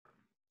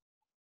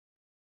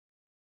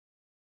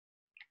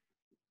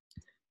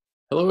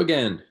Hello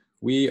again.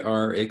 We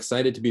are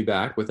excited to be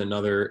back with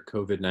another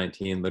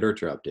COVID-19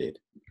 literature update.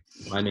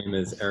 My name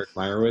is Eric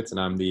Meyerowitz, and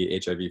I'm the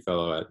HIV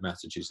Fellow at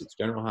Massachusetts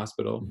General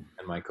Hospital,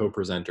 and my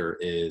co-presenter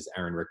is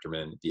Aaron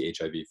Richterman, the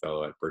HIV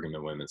Fellow at Brigham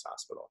and Women's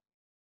Hospital.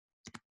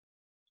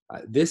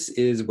 This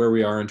is where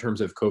we are in terms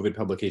of COVID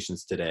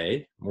publications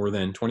today. More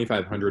than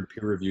 2,500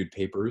 peer-reviewed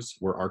papers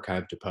were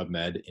archived to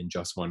PubMed in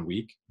just 1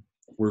 week.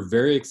 We're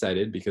very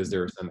excited because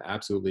there are some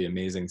absolutely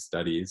amazing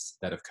studies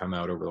that have come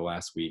out over the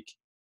last week,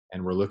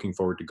 and we're looking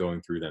forward to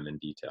going through them in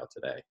detail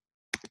today.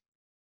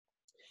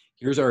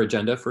 Here's our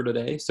agenda for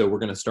today. So we're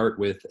going to start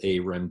with a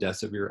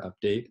Remdesivir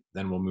update,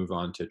 then we'll move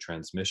on to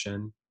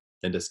transmission,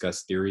 then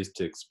discuss theories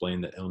to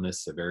explain the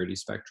illness severity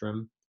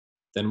spectrum.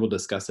 Then we'll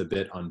discuss a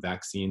bit on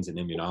vaccines and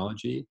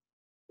immunology,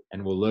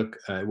 and we'll look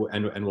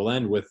and we'll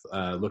end with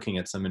looking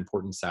at some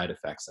important side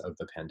effects of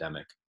the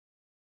pandemic.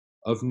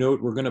 Of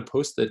note, we're going to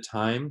post the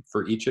time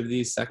for each of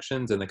these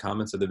sections in the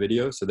comments of the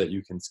video so that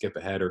you can skip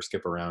ahead or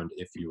skip around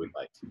if you would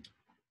like.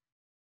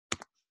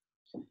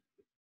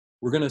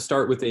 We're going to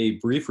start with a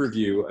brief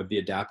review of the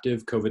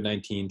Adaptive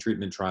COVID-19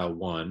 Treatment Trial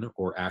 1,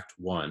 or ACT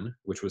 1,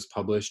 which was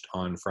published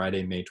on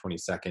Friday, May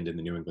 22nd in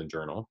the New England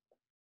Journal.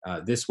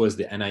 This was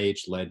the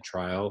NIH-led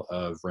trial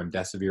of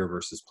remdesivir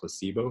versus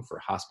placebo for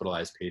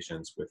hospitalized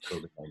patients with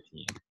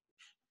COVID-19.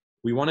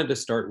 We wanted to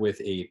start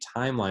with a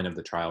timeline of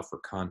the trial for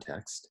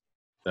context.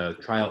 The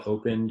trial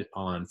opened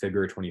on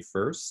February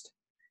 21st.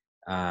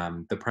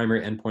 The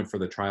primary endpoint for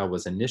the trial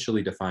was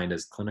initially defined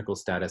as clinical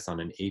status on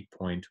an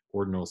 8-point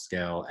ordinal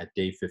scale at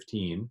day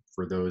 15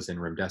 for those in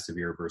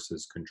remdesivir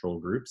versus control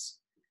groups.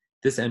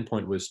 This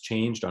endpoint was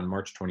changed on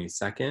March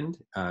 22nd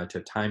to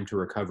time to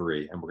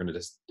recovery, and we're going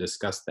to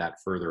discuss that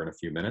further in a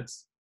few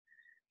minutes.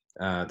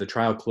 The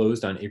trial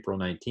closed on April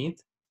 19th,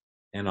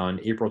 and on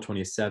April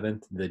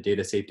 27th, the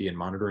Data Safety and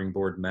Monitoring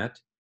Board met.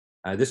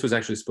 This was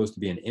actually supposed to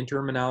be an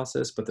interim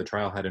analysis, but the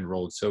trial had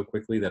enrolled so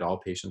quickly that all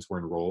patients were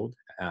enrolled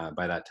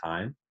by that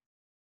time,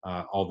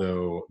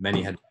 although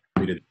many had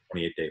completed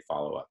 28-day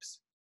follow-ups.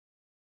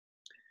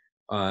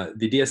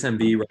 The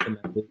DSMB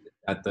recommended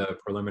that the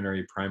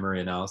preliminary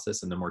primary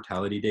analysis and the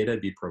mortality data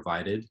be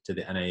provided to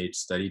the NIH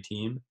study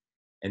team,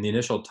 and the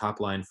initial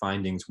top-line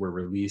findings were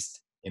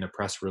released in a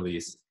press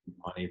release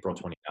on April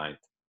 29th.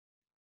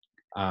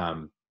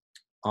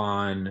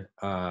 On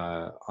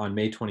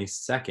May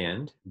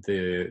 22nd,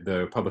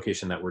 the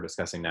publication that we're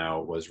discussing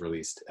now was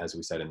released, as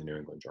we said, in the New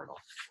England Journal.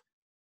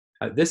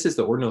 This is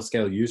the ordinal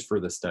scale used for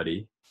the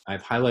study.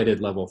 I've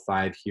highlighted level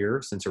 5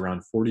 here since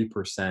around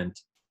 40%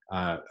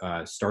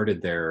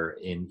 started there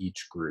in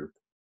each group.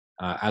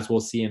 As we'll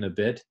see in a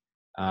bit,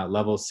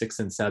 levels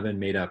 6 and 7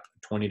 made up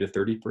 20 to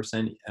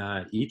 30%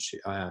 each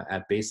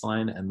at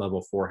baseline, and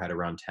level 4 had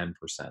around 10%.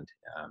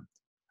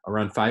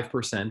 Around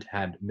 5%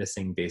 had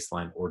missing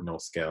baseline ordinal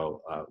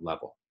scale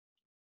level.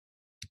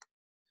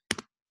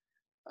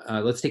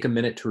 Let's take a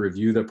minute to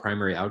review the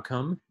primary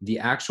outcome. The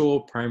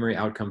actual primary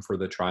outcome for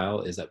the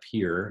trial is up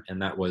here, and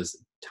that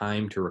was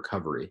time to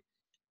recovery.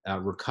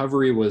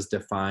 Recovery was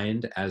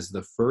defined as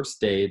the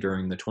first day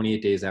during the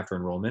 28 days after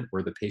enrollment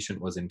where the patient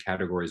was in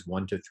categories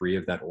 1 to 3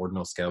 of that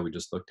ordinal scale we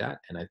just looked at,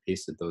 and I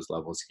pasted those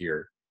levels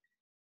here.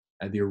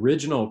 The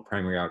original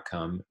primary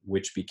outcome,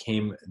 which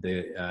became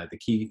the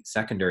key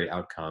secondary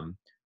outcome,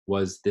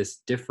 was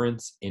this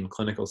difference in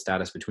clinical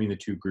status between the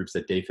two groups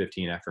at day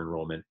 15 after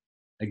enrollment.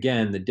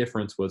 Again, the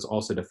difference was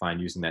also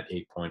defined using that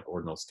 8-point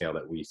ordinal scale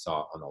that we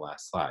saw on the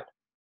last slide.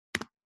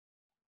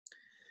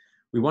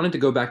 We wanted to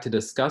go back to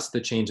discuss the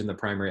change in the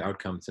primary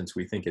outcome since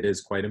we think it is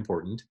quite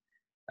important.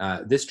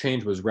 This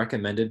change was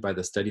recommended by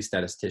the study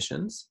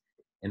statisticians,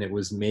 and it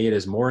was made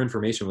as more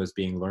information was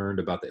being learned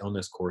about the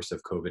illness course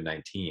of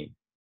COVID-19.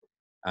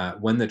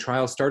 When the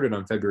trial started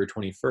on February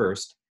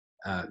 21st,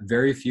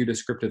 very few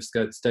descriptive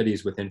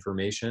studies with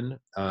information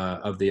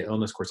of the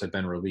illness course had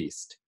been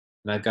released.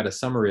 And I've got a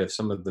summary of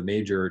some of the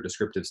major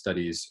descriptive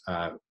studies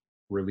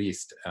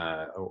released,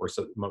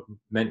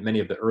 many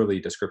of the early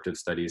descriptive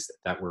studies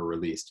that were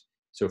released.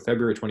 So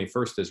February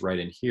 21st is right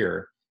in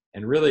here.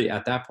 And really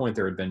at that point,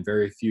 there had been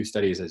very few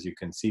studies, as you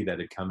can see, that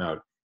had come out.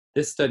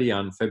 This study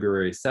on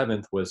February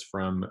 7th was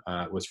from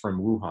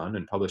Wuhan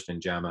and published in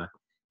JAMA.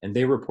 And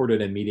they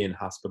reported a median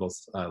hospital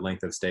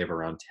length of stay of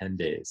around 10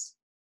 days.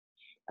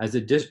 As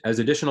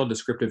additional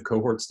descriptive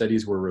cohort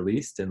studies were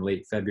released in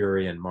late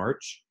February and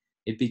March,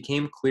 it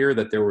became clear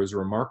that there was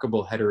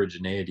remarkable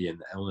heterogeneity in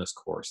the illness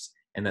course,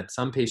 and that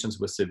some patients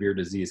with severe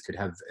disease could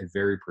have a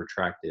very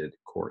protracted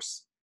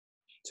course.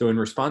 So in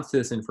response to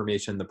this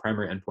information, the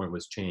primary endpoint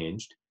was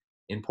changed.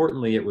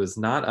 Importantly, it was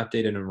not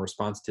updated in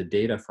response to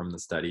data from the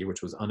study,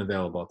 which was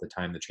unavailable at the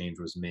time the change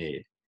was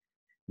made.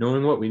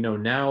 Knowing what we know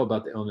now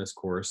about the illness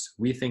course,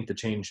 we think the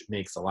change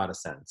makes a lot of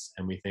sense,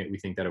 and we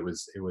think that it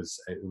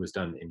was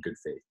done in good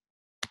faith.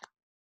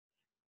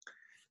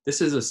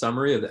 This is a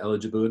summary of the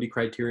eligibility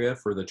criteria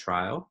for the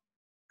trial.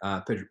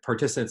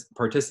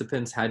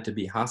 Participants had to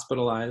be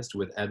hospitalized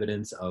with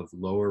evidence of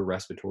lower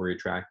respiratory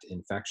tract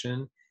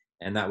infection,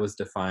 and that was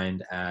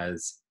defined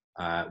as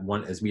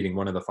meeting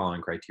one of the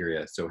following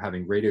criteria. So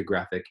having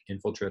radiographic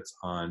infiltrates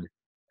on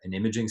an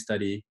imaging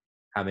study,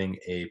 having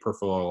a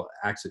peripheral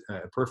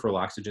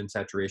oxygen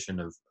saturation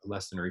of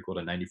less than or equal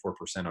to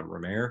 94% on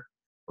Romer,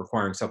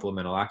 requiring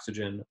supplemental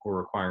oxygen, or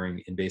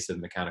requiring invasive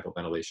mechanical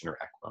ventilation or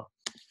ECMO.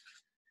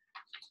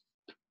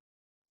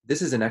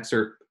 This is an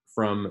excerpt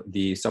from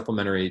the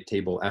supplementary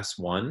table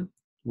S1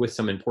 with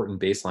some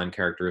important baseline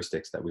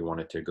characteristics that we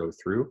wanted to go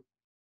through.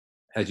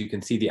 As you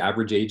can see, the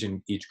average age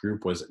in each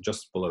group was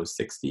just below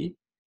 60.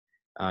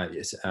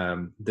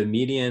 The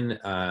median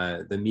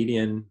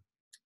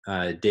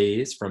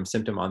days from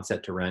symptom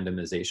onset to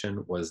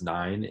randomization was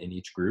 9 in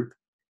each group.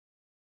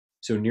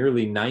 So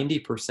nearly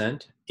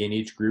 90% in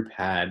each group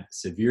had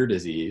severe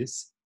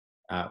disease,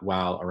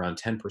 while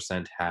around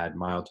 10% had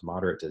mild to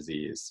moderate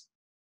disease.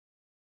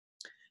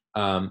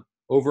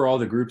 Overall,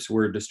 the groups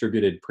were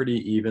distributed pretty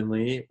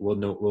evenly. We'll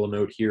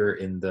note here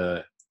in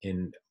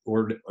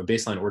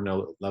baseline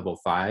ordinal level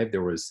 5,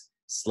 there was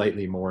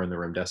slightly more in the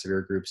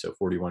remdesivir group, so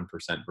 41%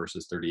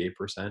 versus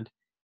 38%.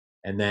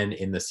 And then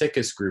in the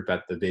sickest group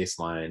at the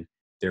baseline,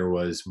 there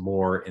was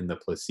more in the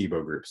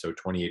placebo group, so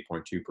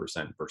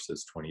 28.2%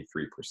 versus 23%.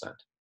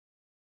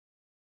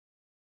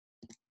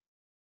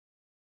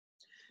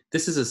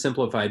 This is a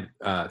simplified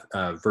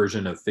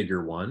version of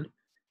figure 1.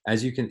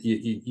 As you can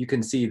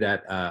see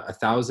that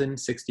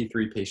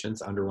 1,063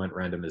 patients underwent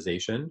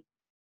randomization,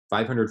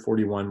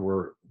 541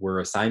 were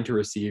assigned to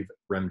receive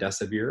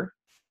remdesivir,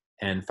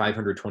 and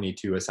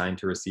 522 assigned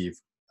to receive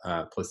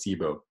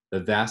placebo. The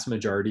vast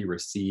majority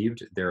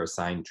received their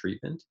assigned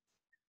treatment.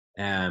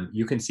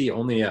 You can see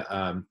only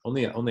a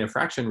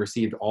fraction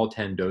received all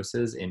 10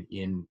 doses in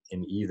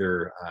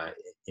either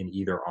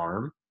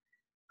arm.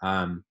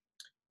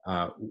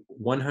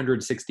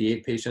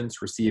 168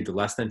 patients received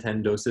less than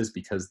 10 doses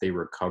because they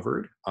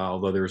recovered,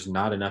 although there's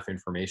not enough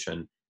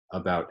information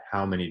about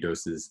how many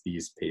doses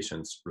these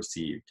patients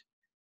received.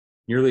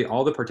 Nearly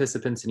all the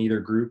participants in either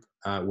group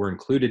were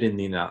included in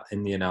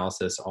the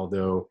analysis,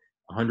 although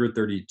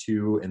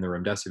 132 in the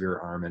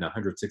remdesivir arm and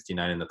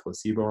 169 in the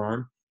placebo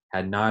arm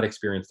had not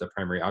experienced the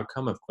primary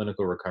outcome of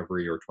clinical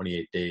recovery or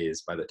 28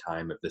 days by the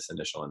time of this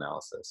initial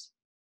analysis.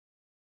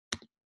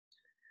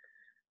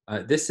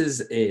 This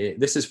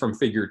is from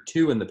figure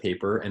 2 in the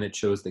paper, and it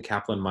shows the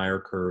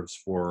Kaplan-Meier curves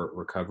for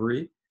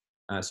recovery.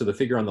 So the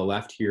figure on the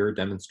left here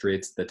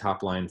demonstrates the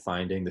top line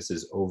finding. This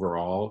is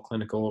overall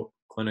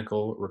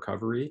clinical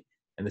recovery,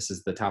 and this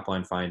is the top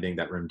line finding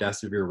that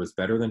remdesivir was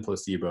better than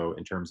placebo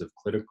in terms of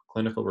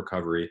clinical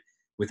recovery,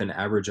 with an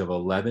average of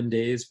 11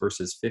 days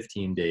versus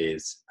 15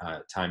 days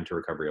time to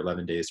recovery.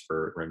 11 days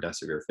for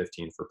remdesivir,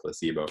 15 for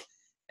placebo,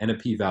 and a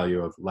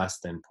p-value of less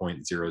than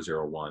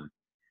 0.001.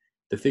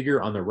 The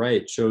figure on the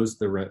right shows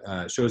the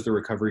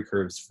recovery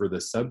curves for the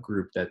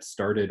subgroup that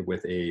started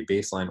with a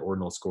baseline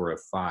ordinal score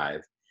of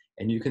 5,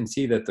 and you can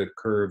see that the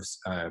curves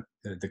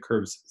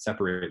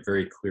separate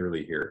very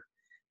clearly here.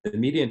 The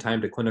median time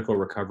to clinical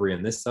recovery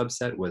in this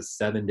subset was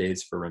 7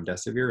 days for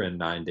remdesivir and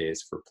 9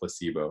 days for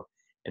placebo,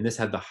 and this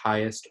had the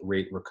highest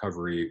rate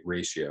recovery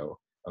ratio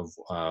of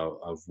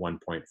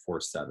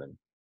 1.47.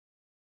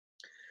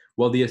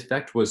 While the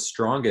effect was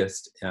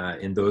strongest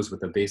in those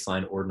with a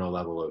baseline ordinal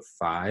level of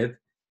 5,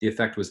 the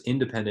effect was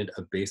independent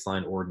of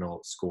baseline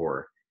ordinal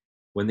score.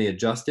 When they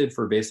adjusted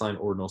for baseline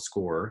ordinal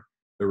score,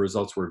 the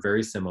results were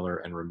very similar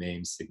and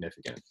remained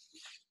significant.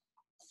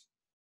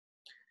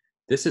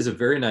 This is a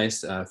very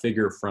nice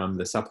figure from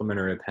the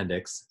supplementary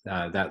appendix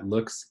that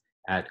looks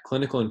at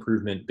clinical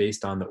improvement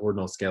based on the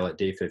ordinal scale at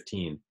day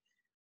 15.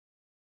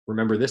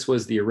 Remember, this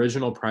was the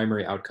original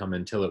primary outcome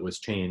until it was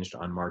changed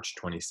on March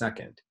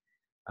 22nd.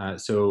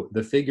 So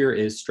the figure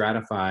is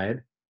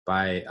stratified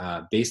by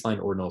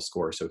baseline ordinal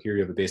score. So here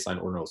you have a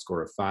baseline ordinal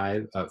score of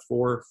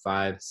 4,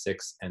 5,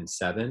 6, and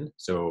 7.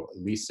 So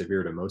least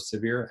severe to most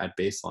severe at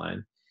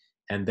baseline.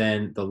 And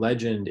then the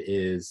legend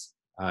is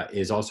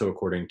also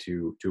according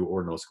to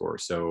ordinal score.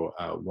 So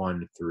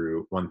 1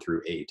 through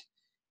 8.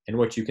 And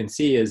what you can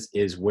see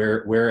is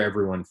where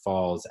everyone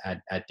falls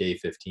at day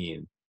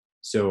 15.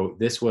 So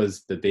this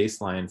was the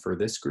baseline for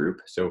this group,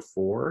 so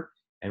 4.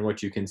 And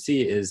what you can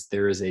see is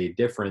there is a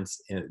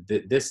difference in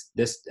this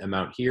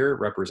amount here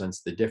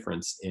represents the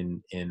difference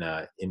in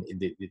the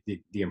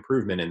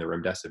improvement in the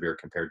remdesivir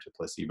compared to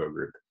placebo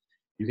group.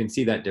 You can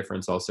see that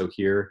difference also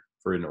here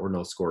for an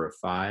ordinal score of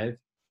 5.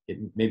 It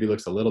maybe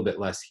looks a little bit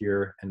less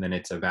here, and then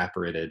it's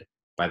evaporated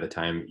by the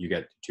time you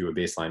get to a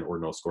baseline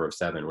ordinal score of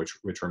 7,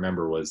 which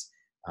remember was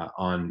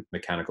on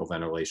mechanical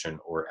ventilation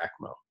or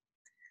ECMO.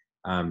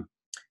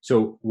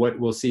 So what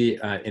we'll see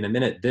in a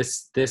minute,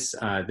 this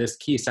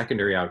key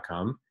secondary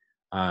outcome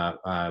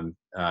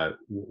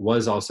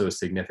was also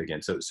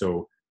significant.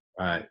 So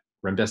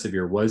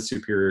remdesivir was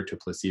superior to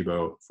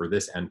placebo for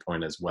this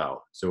endpoint as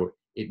well. So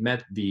it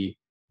met the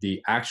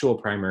actual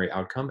primary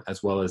outcome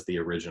as well as the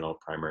original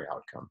primary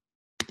outcome.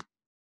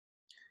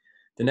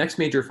 The next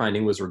major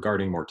finding was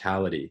regarding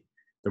mortality.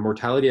 The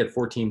mortality at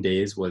 14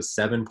 days was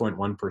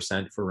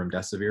 7.1% for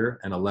remdesivir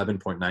and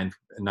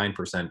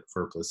 11.9%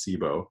 for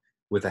placebo,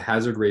 with a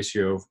hazard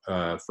ratio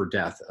for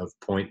death of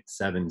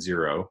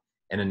 0.70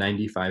 and a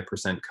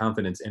 95%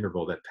 confidence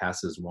interval that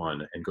passes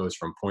 1 and goes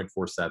from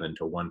 0.47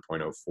 to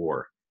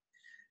 1.04.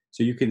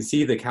 So you can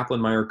see the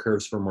Kaplan-Meier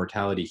curves for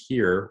mortality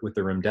here with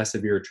the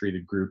remdesivir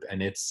treated group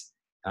and its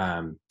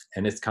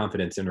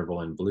confidence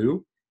interval in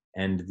blue,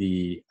 and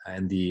the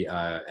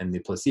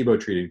placebo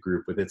treated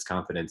group with its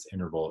confidence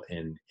interval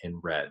in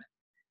red.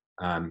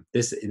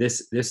 This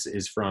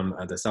is from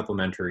the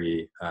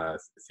supplementary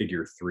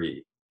figure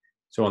 3.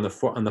 So on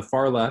the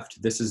far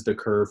left, this is the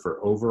curve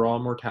for overall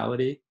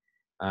mortality.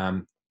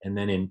 And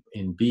then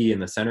in B in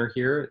the center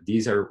here,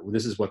 this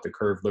is what the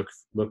curve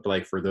looked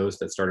like for those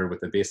that started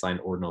with a baseline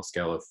ordinal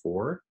scale of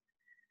 4.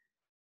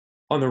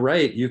 On the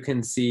right, you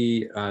can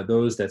see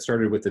those that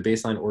started with the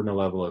baseline ordinal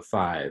level of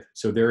 5.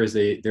 So there is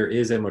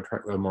a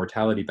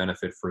mortality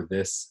benefit for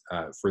this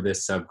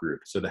subgroup.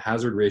 So the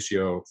hazard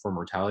ratio for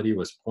mortality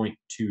was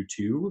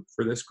 0.22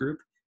 for this group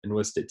and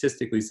was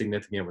statistically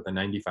significant with a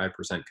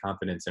 95%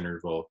 confidence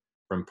interval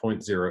from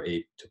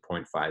 0.08 to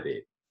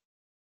 0.58.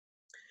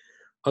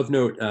 Of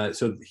note,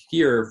 so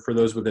here, for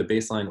those with a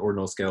baseline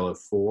ordinal scale of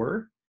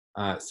 4,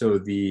 so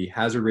the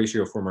hazard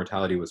ratio for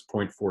mortality was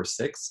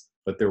 0.46,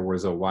 but there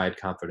was a wide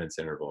confidence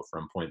interval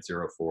from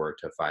 0.04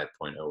 to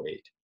 5.08.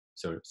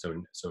 So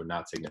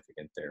not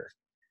significant there.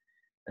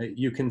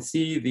 You can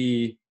see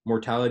the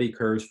mortality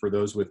curves for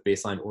those with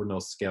baseline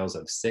ordinal scales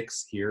of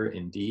 6 here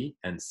in D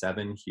and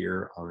 7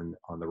 here on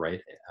the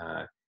right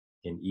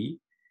in E.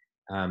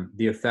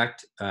 The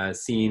effect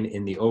seen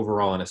in the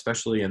overall, and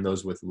especially in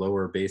those with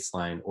lower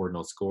baseline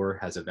ordinal score,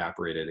 has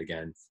evaporated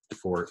again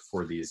for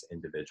these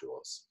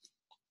individuals.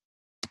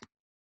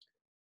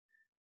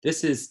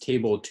 This is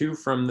table 2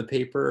 from the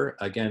paper,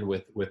 again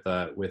with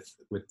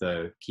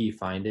the key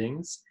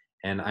findings,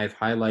 and I've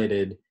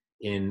highlighted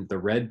in the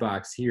red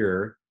box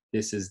here.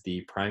 This is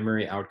the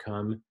primary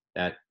outcome,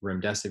 that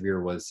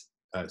remdesivir was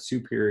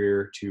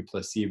superior to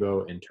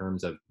placebo in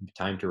terms of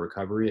time to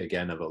recovery,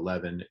 again of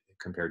 11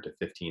 compared to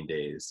 15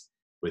 days,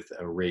 with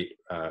a rate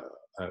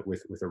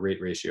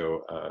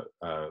ratio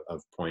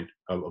of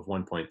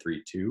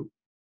 1.32.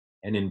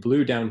 And in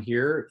blue down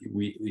here,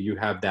 you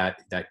have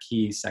that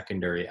key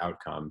secondary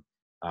outcome,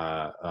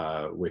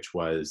 which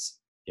was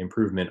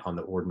improvement on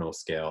the ordinal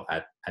scale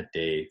at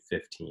day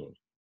 15.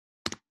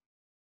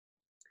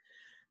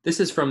 This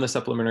is from the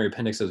supplementary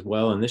appendix as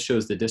well, and this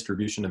shows the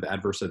distribution of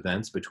adverse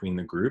events between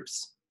the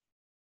groups.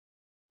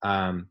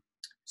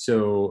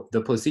 So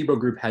the placebo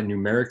group had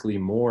numerically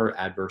more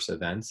adverse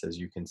events, as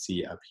you can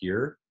see up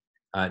here.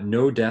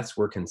 No deaths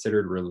were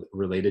considered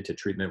related to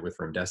treatment with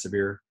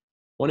remdesivir.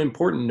 One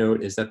important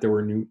note is that there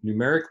were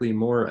numerically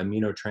more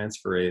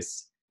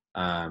aminotransferase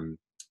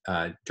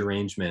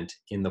derangement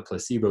in the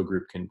placebo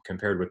group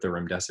compared with the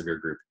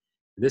remdesivir group.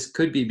 This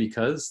could be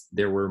because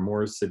there were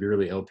more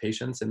severely ill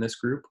patients in this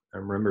group.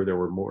 Remember, there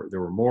were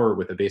more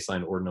with a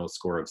baseline ordinal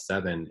score of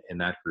 7 in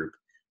that group.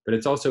 But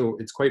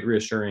it's quite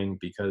reassuring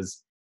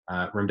because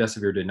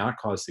remdesivir did not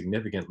cause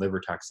significant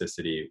liver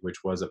toxicity,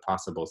 which was a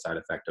possible side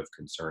effect of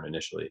concern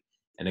initially.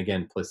 And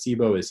again,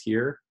 placebo is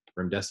here,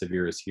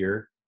 remdesivir is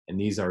here, and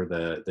these are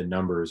the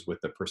numbers with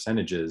the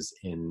percentages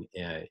in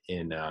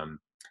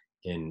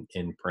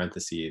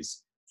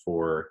parentheses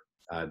for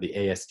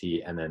the AST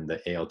and then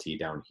the ALT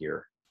down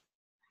here.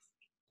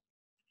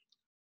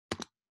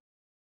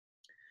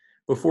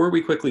 Before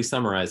we quickly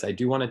summarize, I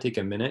do want to take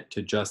a minute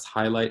to just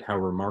highlight how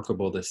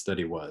remarkable this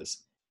study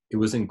was. It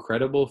was an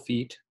incredible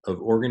feat of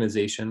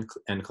organization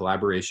and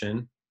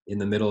collaboration in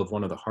the middle of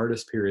one of the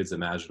hardest periods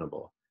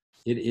imaginable.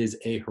 It is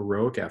a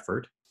heroic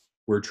effort.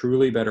 We're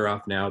truly better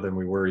off now than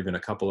we were even a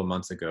couple of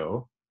months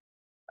ago.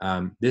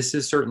 This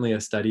is certainly a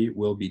study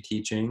we'll be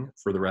teaching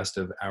for the rest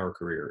of our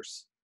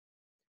careers.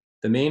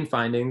 The main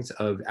findings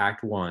of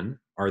Act 1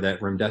 are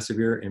that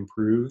remdesivir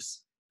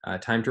improves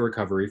time to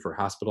recovery for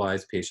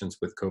hospitalized patients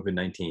with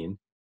COVID-19.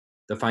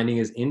 The finding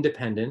is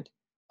independent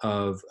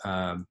of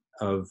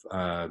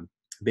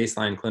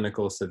baseline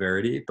clinical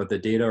severity, but the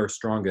data are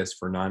strongest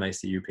for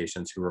non-ICU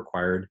patients who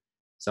required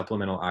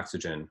supplemental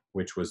oxygen,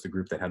 which was the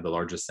group that had the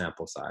largest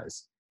sample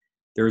size.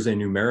 There is a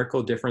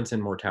numerical difference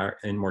in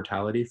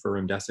mortality for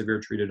remdesivir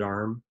treated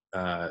arm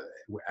at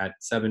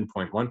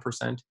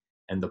 7.1%,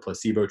 and the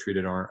placebo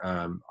treated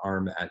arm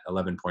at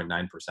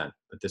 11.9%, but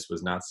this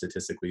was not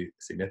statistically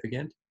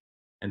significant.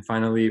 And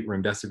finally,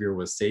 remdesivir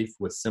was safe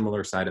with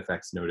similar side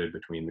effects noted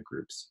between the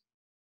groups.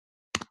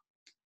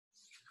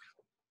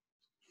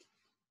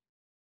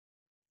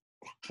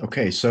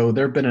 Okay, so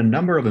there have been a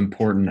number of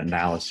important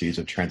analyses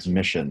of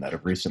transmission that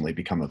have recently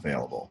become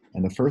available.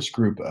 And the first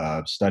group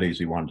of studies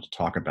we wanted to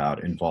talk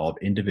about involve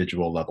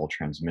individual level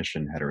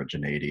transmission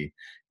heterogeneity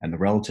and the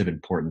relative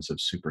importance of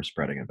super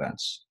spreading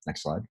events.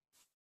 Next slide.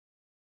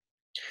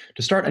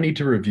 To start, I need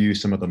to review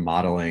some of the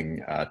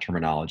modeling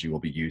terminology we'll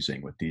be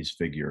using with these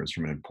figures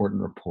from an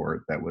important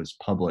report that was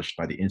published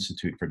by the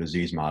Institute for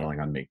Disease Modeling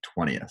on May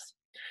 20th.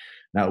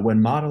 Now,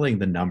 when modeling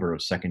the number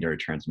of secondary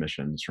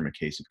transmissions from a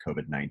case of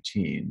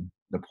COVID-19,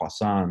 the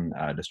Poisson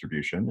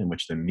distribution, in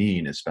which the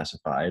mean is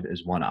specified,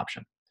 is one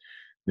option.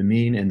 The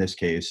mean in this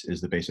case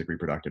is the basic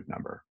reproductive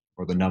number,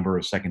 or the number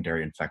of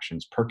secondary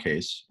infections per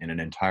case in an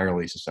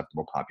entirely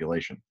susceptible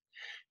population.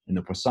 In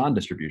the Poisson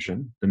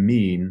distribution, the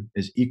mean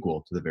is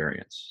equal to the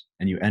variance,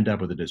 and you end up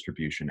with a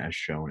distribution as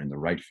shown in the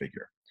right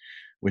figure,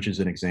 which is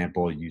an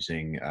example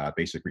using a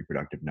basic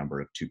reproductive number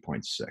of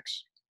 2.6.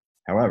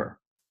 However,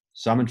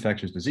 some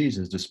infectious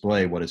diseases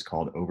display what is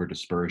called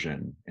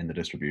overdispersion in the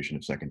distribution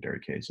of secondary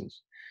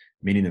cases,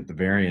 meaning that the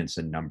variance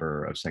in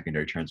number of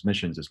secondary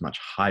transmissions is much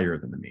higher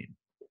than the mean,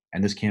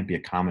 and this can't be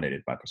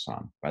accommodated by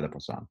the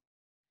Poisson.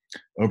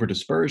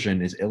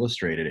 Overdispersion is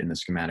illustrated in the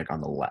schematic on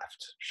the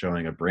left,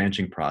 showing a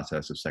branching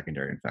process of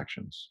secondary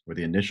infections, where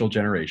the initial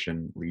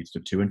generation leads to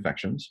 2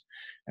 infections,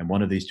 and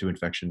one of these 2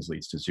 infections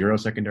leads to 0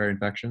 secondary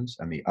infections,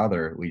 and the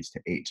other leads to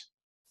 8.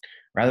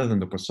 Rather than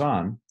the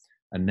Poisson,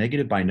 a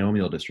negative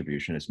binomial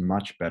distribution is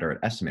much better at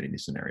estimating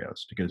these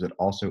scenarios because it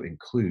also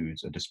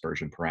includes a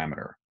dispersion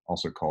parameter,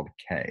 also called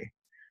K,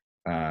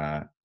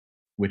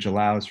 which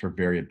allows for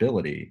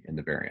variability in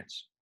the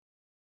variance.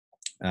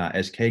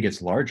 As K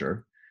gets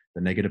larger,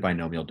 the negative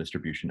binomial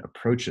distribution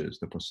approaches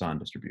the Poisson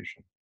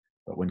distribution.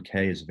 But when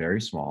K is very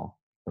small,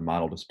 the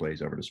model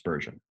displays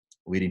overdispersion,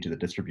 leading to the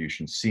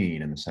distribution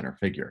seen in the center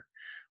figure,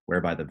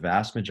 whereby the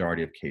vast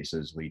majority of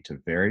cases lead to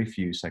very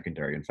few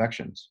secondary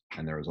infections,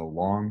 and there is a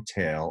long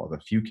tail of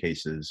a few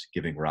cases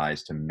giving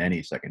rise to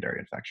many secondary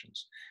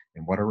infections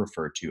in what are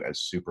referred to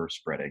as super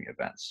spreading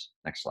events.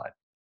 Next slide.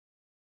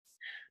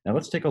 Now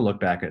let's take a look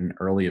back at an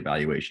early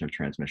evaluation of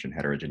transmission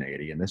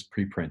heterogeneity in this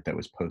preprint that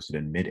was posted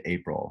in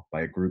mid-April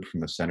by a group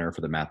from the Center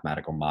for the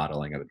Mathematical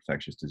Modeling of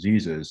Infectious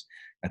Diseases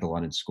at the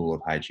London School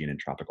of Hygiene and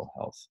Tropical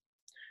Health.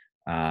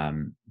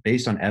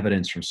 Based on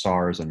evidence from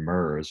SARS and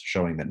MERS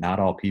showing that not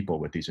all people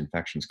with these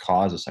infections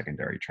cause a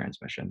secondary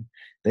transmission,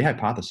 they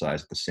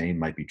hypothesized that the same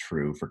might be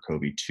true for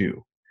COVID-2,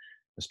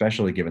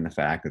 especially given the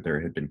fact that there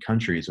had been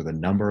countries with a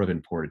number of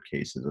imported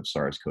cases of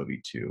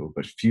SARS-CoV-2,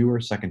 but fewer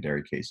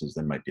secondary cases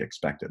than might be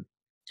expected.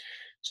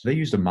 So they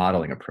used a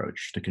modeling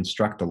approach to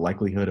construct the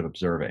likelihood of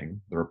observing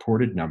the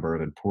reported number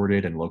of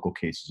imported and local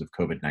cases of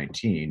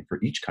COVID-19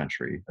 for each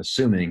country,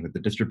 assuming that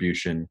the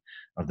distribution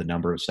of the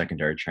number of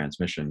secondary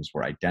transmissions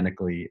were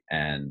identically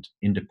and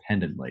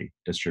independently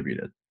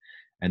distributed,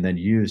 and then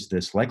used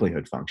this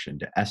likelihood function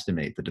to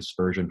estimate the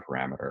dispersion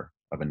parameter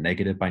of a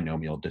negative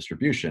binomial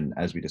distribution,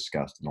 as we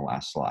discussed in the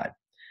last slide.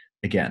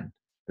 Again,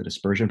 the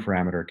dispersion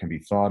parameter can be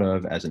thought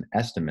of as an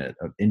estimate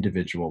of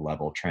individual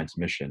level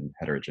transmission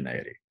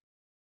heterogeneity.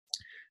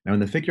 Now in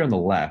the figure on the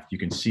left, you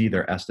can see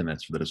their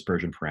estimates for the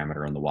dispersion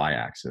parameter on the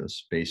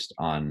y-axis based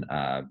on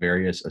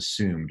various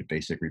assumed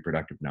basic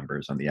reproductive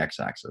numbers on the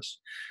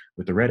x-axis,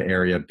 with the red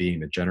area being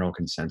the general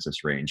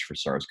consensus range for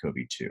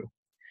SARS-CoV-2.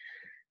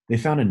 They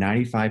found a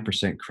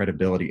 95%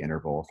 credibility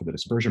interval for the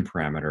dispersion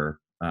parameter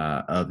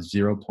of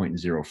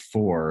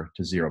 0.04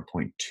 to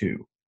 0.2,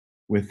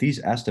 with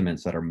these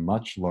estimates that are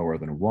much lower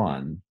than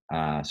 1,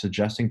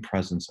 suggesting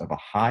presence of a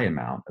high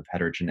amount of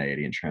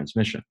heterogeneity in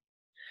transmission.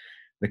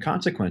 The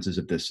consequences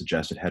of this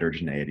suggested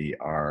heterogeneity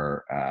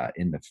are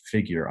in the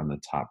figure on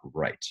the top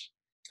right,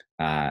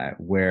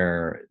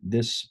 where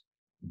this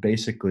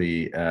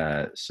basically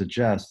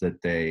suggests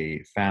that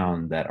they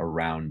found that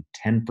around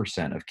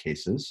 10% of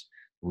cases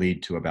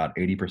lead to about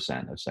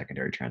 80% of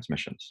secondary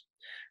transmissions.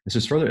 This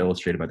is further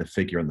illustrated by the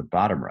figure on the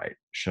bottom right,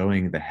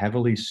 showing the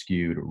heavily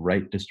skewed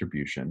right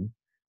distribution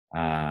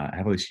of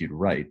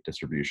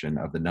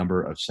the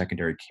number of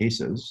secondary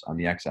cases on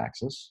the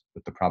x-axis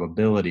with the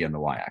probability on the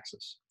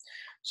y-axis.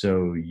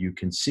 So you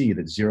can see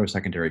that 0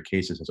 secondary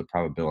cases has a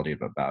probability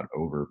of about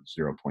over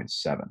 0.7.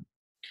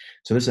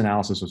 So this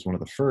analysis was one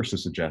of the first to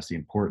suggest the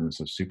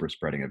importance of super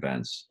spreading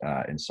events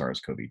in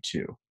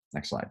SARS-CoV-2.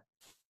 Next slide.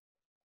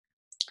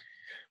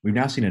 We've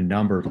now seen a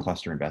number of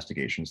cluster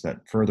investigations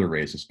that further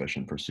raise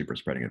suspicion for super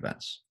spreading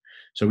events.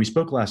 So we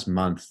spoke last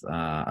month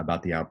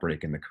about the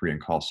outbreak in the Korean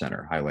call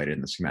center highlighted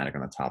in the schematic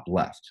on the top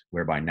left,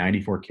 whereby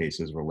 94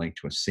 cases were linked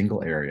to a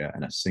single area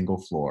and a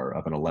single floor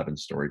of an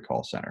 11-story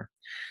call center.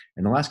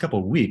 In the last couple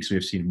of weeks, we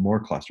have seen more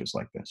clusters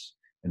like this.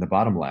 In the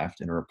bottom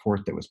left, in a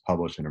report that was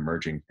published in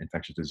Emerging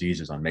Infectious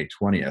Diseases on May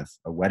 20th,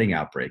 a wedding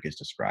outbreak is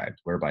described,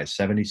 whereby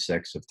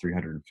 76 of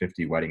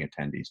 350 wedding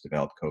attendees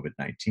developed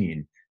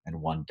COVID-19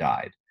 and 1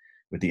 died,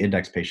 with the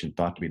index patient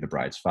thought to be the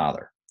bride's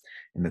father.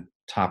 In the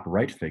top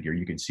right figure,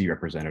 you can see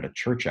represented a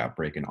church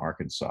outbreak in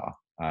Arkansas,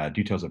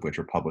 details of which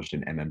were published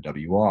in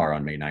MMWR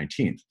on May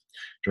 19th,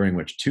 during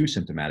which 2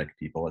 symptomatic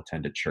people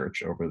attended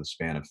church over the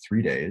span of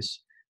 3 days,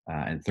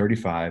 and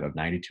 35 of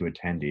 92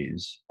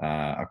 attendees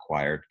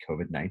acquired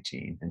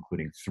COVID-19,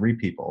 including 3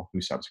 people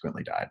who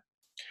subsequently died.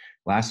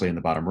 Lastly, in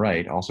the bottom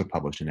right, also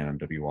published in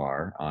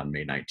MMWR on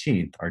May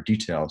 19th, are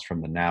details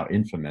from the now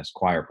infamous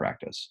choir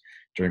practice,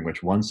 during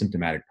which 1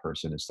 symptomatic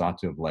person is thought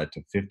to have led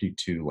to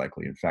 52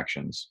 likely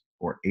infections,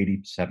 or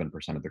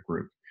 87% of the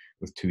group,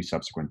 with 2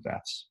 subsequent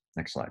deaths.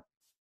 Next slide.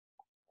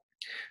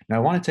 Now, I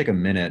want to take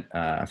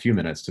a few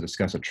minutes to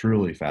discuss a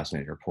truly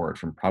fascinating report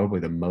from probably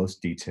the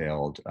most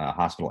detailed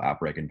hospital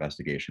outbreak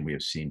investigation we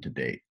have seen to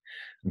date.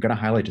 I'm going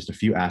to highlight just a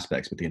few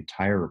aspects, but the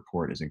entire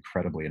report is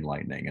incredibly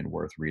enlightening and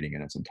worth reading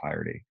in its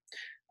entirety.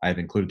 I have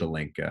included the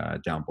link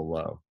down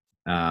below.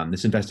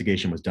 This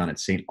investigation was done at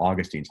St.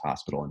 Augustine's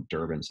Hospital in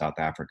Durban, South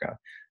Africa.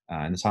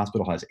 And this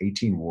hospital has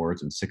 18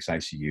 wards and 6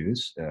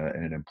 ICUs,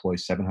 and it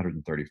employs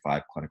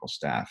 735 clinical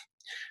staff.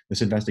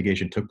 This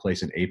investigation took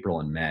place in April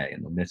and May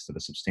in the midst of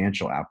a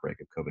substantial outbreak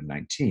of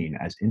COVID-19,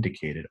 as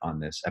indicated on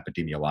this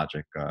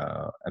epidemiological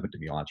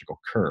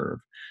curve,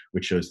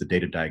 which shows the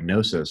date of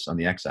diagnosis on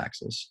the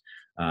x-axis,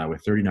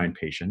 with 39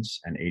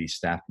 patients and 80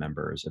 staff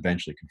members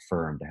eventually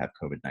confirmed to have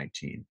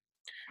COVID-19.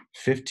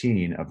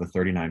 15 of the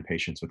 39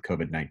 patients with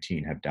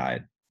COVID-19 have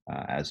died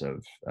as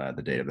of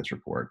the date of this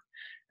report.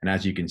 And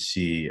as you can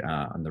see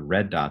on the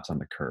red dots on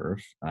the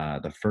curve,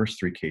 the first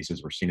 3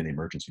 cases were seen in the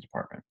emergency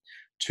department.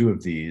 2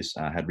 of these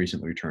had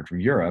recently returned from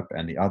Europe,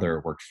 and the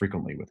other worked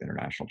frequently with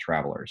international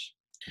travelers.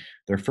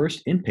 Their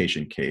first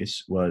inpatient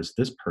case was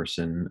this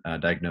person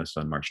diagnosed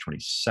on March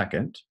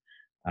 22nd,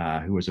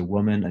 who was a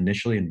woman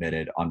initially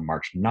admitted on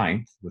March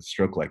 9th with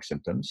stroke-like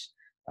symptoms,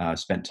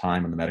 spent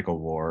time on the medical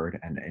ward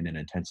and in an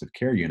intensive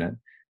care unit,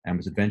 and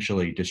was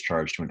eventually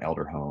discharged to an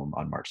elder home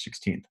on March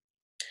 16th.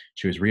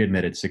 She was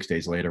readmitted 6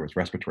 days later with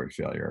respiratory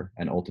failure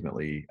and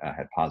ultimately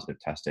had positive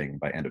testing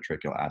by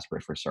endotracheal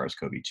aspirate for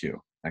SARS-CoV-2.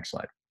 Next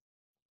slide.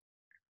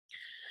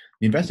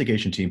 The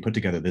investigation team put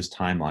together this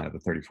timeline of the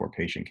 34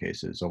 patient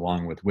cases,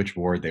 along with which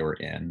ward they were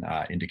in,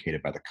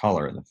 indicated by the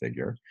color in the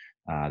figure,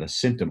 the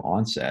symptom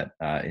onset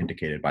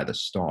indicated by the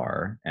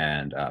star,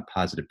 and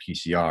positive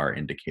PCR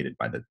indicated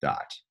by the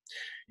dot.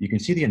 You can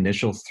see the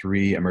initial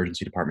 3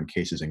 emergency department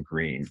cases in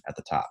green at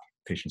the top,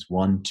 patients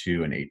 1,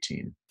 2, and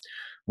 18.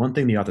 One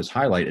thing the authors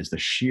highlight is the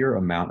sheer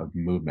amount of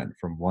movement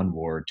from one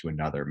ward to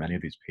another many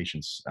of these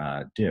patients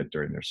did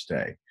during their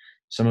stay.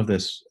 Some of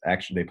this,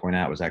 actually, they point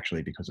out, was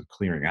actually because of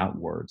clearing out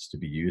wards to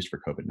be used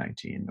for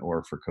COVID-19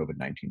 or for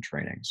COVID-19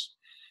 trainings.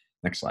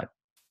 Next slide.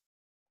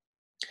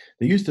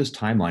 They used this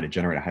timeline to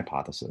generate a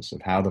hypothesis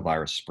of how the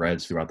virus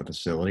spreads throughout the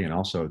facility and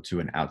also to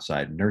an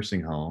outside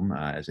nursing home,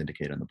 as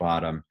indicated on the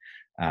bottom,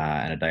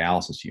 and a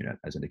dialysis unit,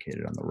 as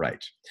indicated on the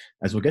right.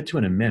 As we'll get to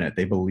in a minute,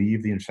 they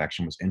believe the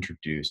infection was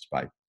introduced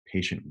by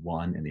patient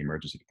 1 in the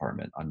emergency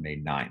department on May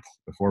 9th,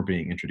 before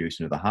being introduced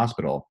into the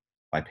hospital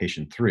by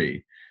patient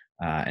 3,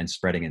 and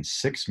spreading in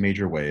 6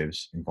 major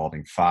waves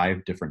involving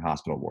 5 different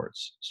hospital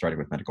wards, starting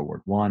with medical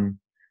ward 1,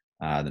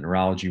 the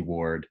neurology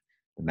ward,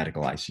 the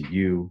medical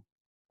ICU,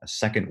 a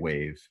second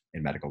wave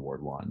in medical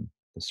ward 1,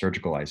 the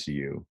surgical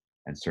ICU,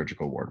 and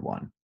surgical ward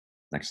 1.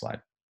 Next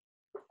slide.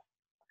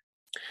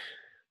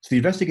 So the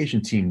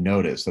investigation team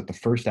noticed that the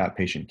first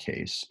outpatient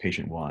case,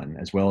 patient 1,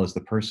 as well as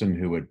the person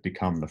who would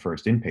become the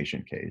first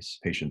inpatient case,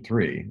 patient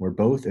 3, were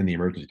both in the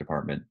emergency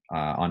department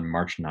on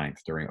March 9th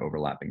during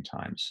overlapping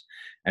times.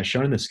 As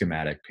shown in the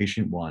schematic,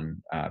 patient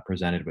 1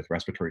 presented with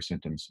respiratory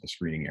symptoms to the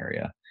screening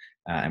area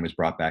and was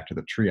brought back to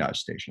the triage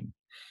station.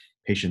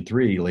 Patient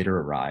 3 later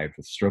arrived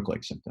with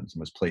stroke-like symptoms and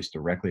was placed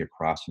directly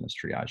across from this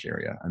triage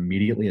area,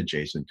 immediately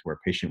adjacent to where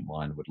patient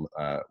 1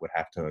 would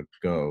have to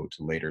go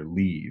to later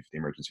leave the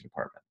emergency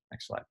department.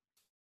 Next slide.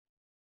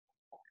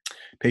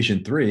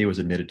 Patient 3 was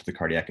admitted to the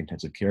cardiac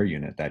intensive care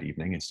unit that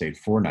evening and stayed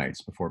 4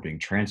 nights before being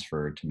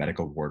transferred to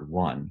medical ward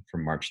 1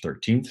 from March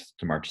 13th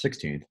to March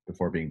 16th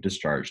before being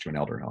discharged to an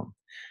elder home.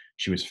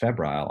 She was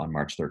febrile on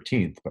March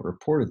 13th, but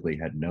reportedly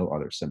had no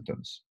other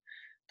symptoms.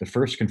 The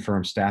first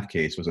confirmed staff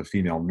case was a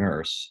female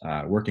nurse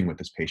working with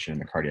this patient in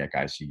the cardiac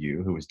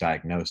ICU who was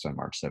diagnosed on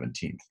March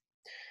 17th.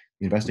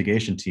 The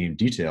investigation team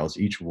details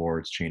each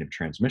ward's chain of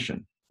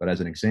transmission, but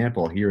as an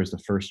example, here is the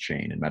first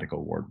chain in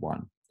medical ward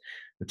 1.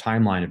 The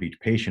timeline of each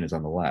patient is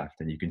on the left,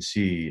 and you can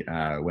see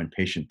when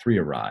patient 3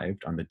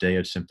 arrived on the day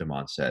of symptom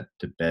onset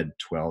to bed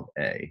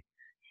 12A,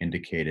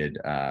 indicated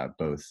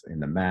both in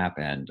the map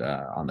and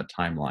on the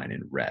timeline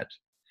in red.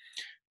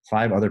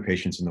 5 other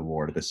patients in the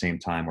ward at the same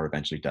time were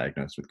eventually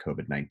diagnosed with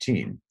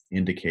COVID-19,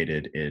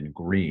 indicated in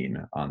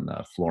green on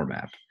the floor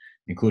map,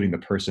 including the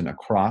person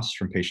across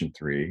from patient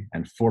 3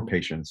 and 4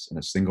 patients in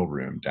a single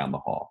room down the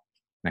hall.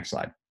 Next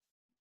slide.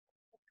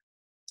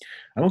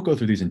 I won't go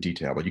through these in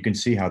detail, but you can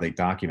see how they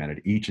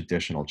documented each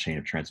additional chain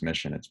of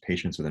transmission as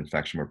patients with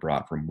infection were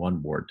brought from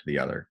one ward to the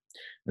other.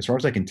 As far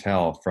as I can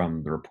tell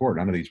from the report,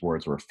 none of these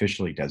wards were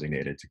officially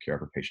designated to care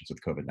for patients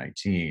with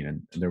COVID-19,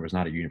 and there was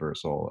not a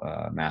universal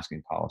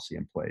masking policy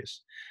in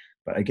place.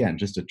 But again,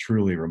 just a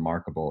truly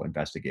remarkable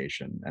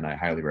investigation, and I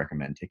highly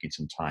recommend taking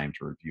some time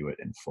to review it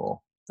in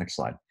full. Next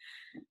slide.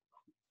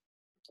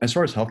 As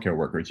far as healthcare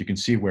workers, you can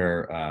see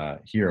where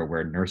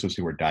nurses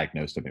who were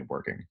diagnosed have been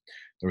working.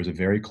 There was a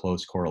very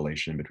close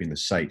correlation between the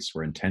sites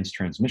where intense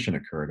transmission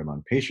occurred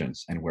among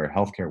patients and where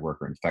healthcare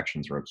worker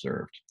infections were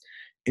observed.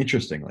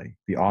 Interestingly,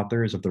 the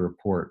authors of the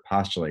report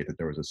postulate that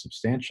there was a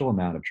substantial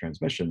amount of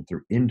transmission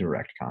through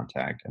indirect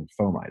contact and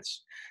fomites,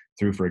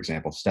 through, for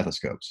example,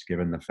 stethoscopes,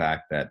 given the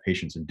fact that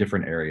patients in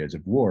different areas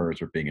of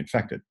wards were being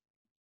infected.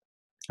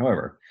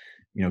 However,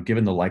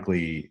 given the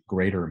likely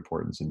greater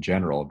importance in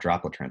general of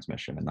droplet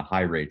transmission and the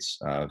high rates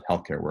of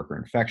healthcare worker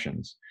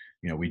infections,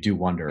 we do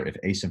wonder if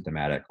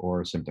asymptomatic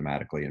or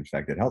symptomatically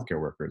infected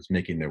healthcare workers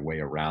making their way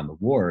around the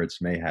wards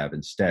may have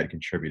instead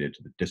contributed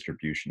to the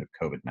distribution of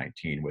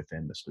COVID-19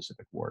 within the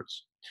specific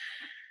wards.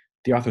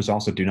 The authors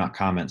also do not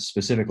comment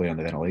specifically on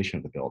the ventilation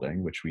of the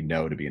building, which we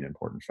know to be an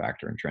important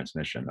factor in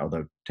transmission,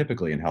 although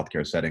typically in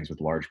healthcare settings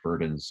with large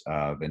burdens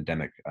of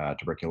endemic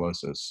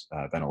tuberculosis,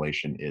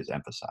 ventilation is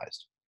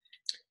emphasized.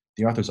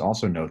 The authors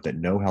also note that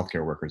no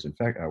healthcare worker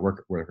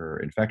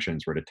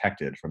infections were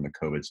detected from the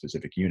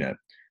COVID-specific unit,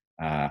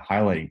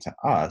 highlighting to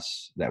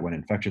us that when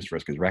infectious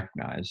risk is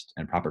recognized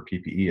and proper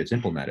PPE is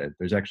implemented,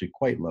 there's actually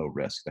quite low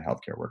risk to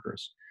healthcare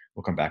workers.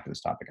 We'll come back to this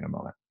topic in a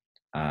moment.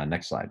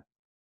 Next slide.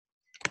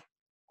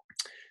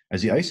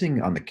 As the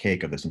icing on the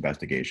cake of this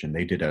investigation,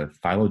 they did a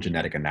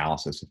phylogenetic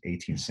analysis of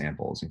 18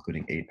 samples,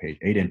 including eight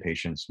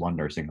inpatients, one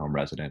nursing home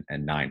resident,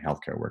 and 9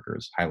 healthcare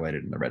workers,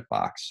 highlighted in the red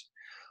box.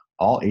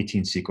 All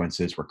 18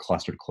 sequences were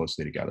clustered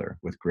closely together,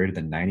 with greater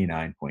than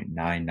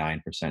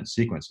 99.99%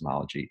 sequence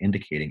homology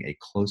indicating a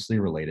closely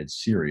related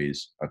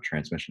series of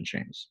transmission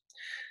chains.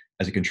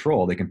 As a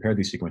control, they compared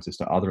these sequences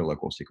to other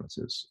local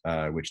sequences,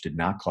 which did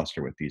not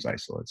cluster with these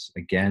isolates,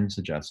 again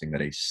suggesting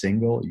that a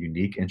single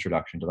unique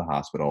introduction to the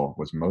hospital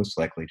was most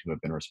likely to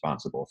have been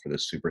responsible for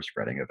this super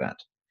spreading event.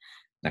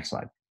 Next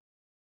slide.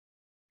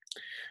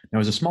 Now,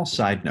 as a small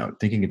side note,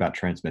 thinking about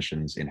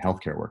transmissions in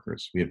healthcare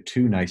workers, we have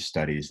 2 nice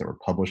studies that were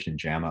published in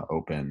JAMA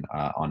Open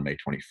on May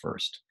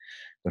 21st.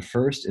 The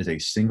first is a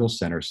single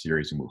center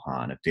series in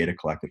Wuhan of data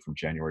collected from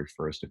January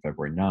 1st to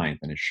February 9th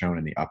and is shown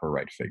in the upper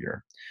right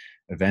figure.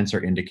 Events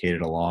are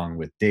indicated along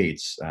with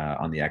dates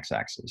on the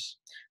x-axis.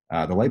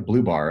 The light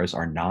blue bars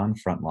are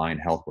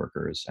non-frontline health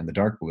workers, and the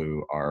dark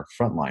blue are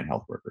frontline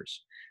health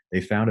workers.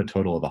 They found a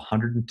total of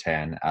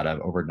 110 out of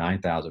over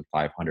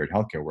 9,500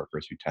 healthcare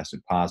workers who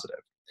tested positive.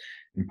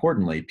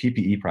 Importantly,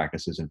 PPE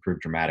practices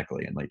improved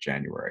dramatically in late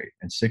January,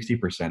 and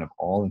 60% of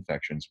all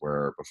infections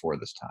were before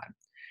this time.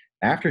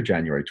 After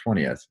January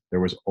 20th,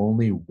 there was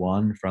only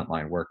 1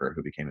 frontline worker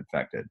who became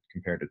infected,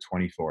 compared to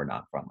 24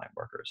 non-frontline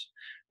workers,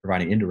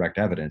 providing indirect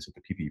evidence that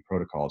the PPE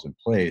protocols in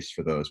place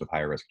for those with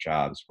higher risk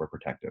jobs were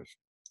protective.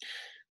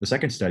 The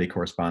second study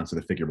corresponds to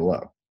the figure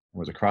below. It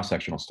was a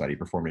cross-sectional study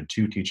performed in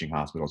 2 teaching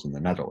hospitals in the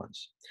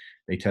Netherlands.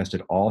 They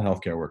tested all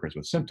healthcare workers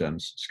with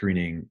symptoms,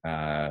 screening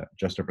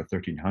just over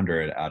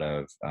 1,300 out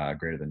of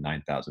greater than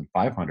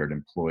 9,500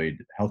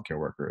 employed healthcare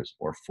workers,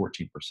 or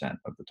 14%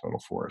 of the total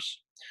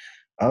force.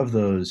 Of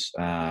those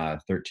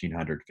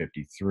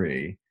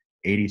 1,353,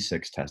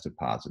 86 tested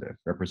positive,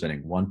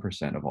 representing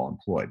 1% of all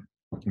employed.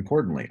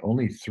 Importantly,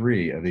 only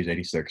 3 of these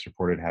 86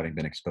 reported having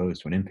been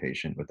exposed to an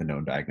inpatient with a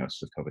known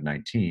diagnosis of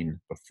COVID-19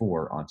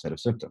 before onset of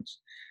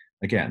symptoms.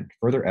 Again,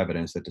 further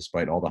evidence that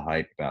despite all the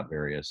hype about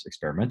various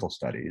experimental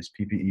studies,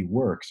 PPE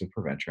works to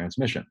prevent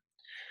transmission.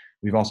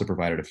 We've also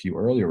provided a few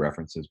earlier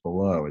references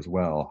below as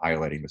well,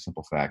 highlighting the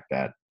simple fact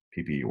that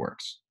PPE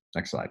works.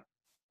 Next slide.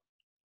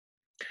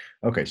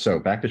 Okay, so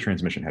back to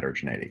transmission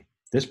heterogeneity.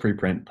 This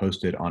preprint,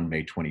 posted on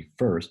May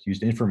 21st,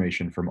 used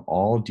information from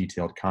all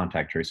detailed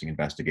contact tracing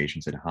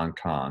investigations in Hong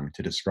Kong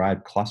to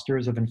describe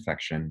clusters of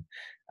infection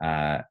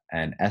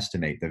and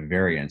estimate the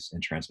variance in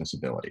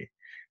transmissibility.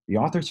 The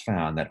authors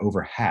found that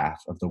over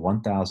half of the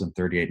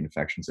 1,038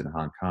 infections in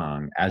Hong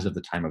Kong as of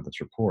the time of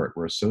this report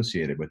were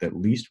associated with at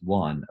least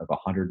one of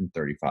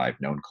 135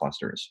 known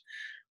clusters,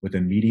 with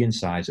a median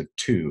size of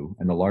 2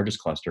 and the largest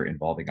cluster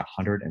involving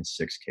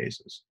 106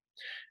 cases.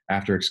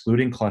 After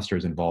excluding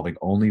clusters involving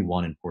only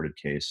 1 imported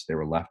case, they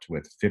were left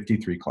with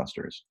 53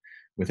 clusters,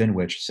 within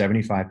which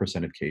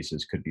 75% of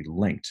cases could be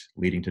linked,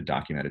 leading to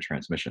documented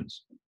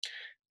transmissions.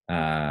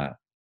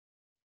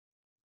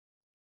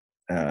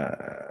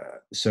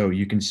 So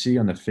you can see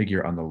on the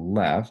figure on the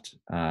left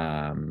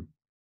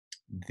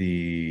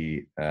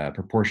the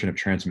proportion of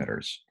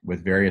transmitters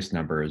with various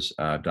numbers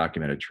of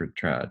documented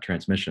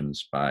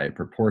transmissions by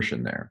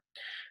proportion there.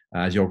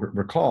 As you'll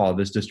recall,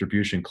 this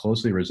distribution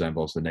closely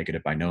resembles the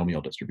negative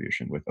binomial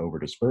distribution with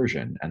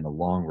overdispersion and the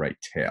long right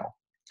tail.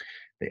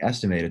 They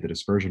estimated the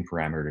dispersion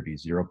parameter to be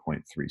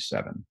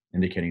 0.37,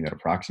 indicating that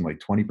approximately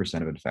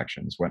 20% of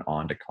infections went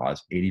on to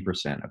cause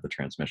 80% of the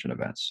transmission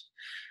events.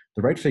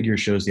 The right figure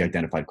shows the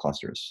identified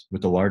clusters,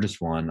 with the largest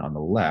one on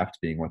the left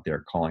being what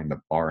they're calling the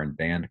bar and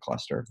band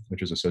cluster,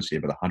 which is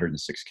associated with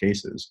 106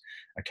 cases,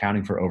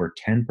 accounting for over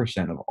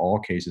 10% of all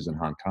cases in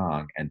Hong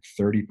Kong and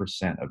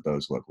 30% of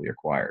those locally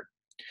acquired.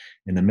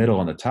 In the middle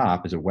on the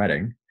top is a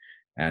wedding,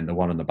 and the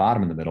one on the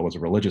bottom in the middle was a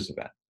religious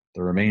event.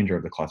 The remainder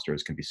of the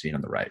clusters can be seen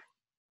on the right.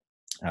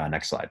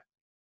 Next slide.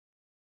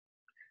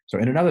 So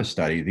in another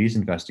study, these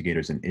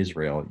investigators in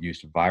Israel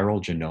used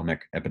viral genomic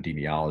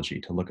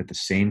epidemiology to look at the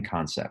same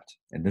concept,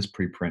 and this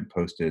preprint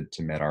posted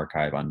to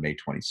medRxiv on May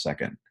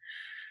 22nd.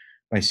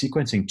 By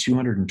sequencing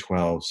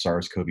 212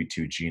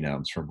 SARS-CoV-2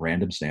 genomes from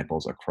random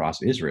samples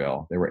across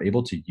Israel, they were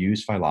able to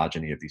use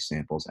phylogeny of these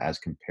samples as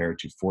compared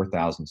to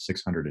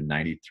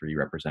 4,693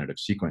 representative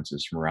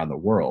sequences from around the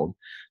world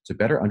to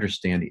better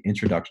understand the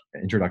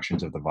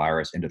introductions of the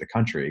virus into the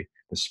country,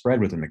 the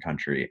spread within the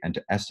country, and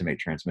to estimate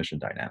transmission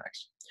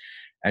dynamics.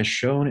 As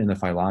shown in the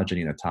phylogeny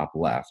in the top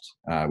left,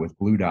 with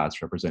blue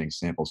dots representing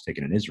samples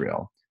taken in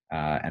Israel,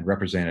 and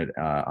represented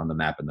on the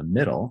map in the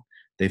middle,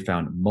 they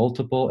found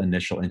multiple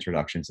initial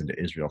introductions into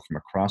Israel from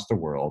across the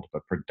world,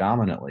 but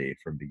predominantly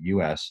from the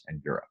US and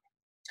Europe.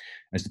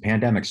 As the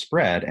pandemic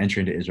spread,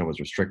 entry into Israel was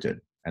restricted,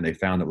 and they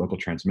found that local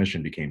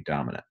transmission became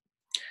dominant.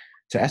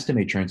 To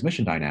estimate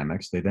transmission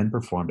dynamics, they then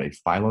performed a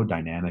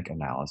phylogenetic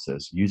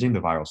analysis using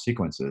the viral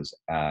sequences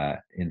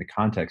in the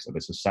context of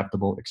a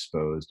susceptible,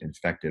 exposed,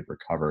 infected,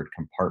 recovered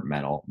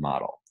compartmental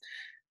model.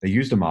 They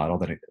used a model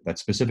that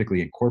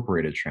specifically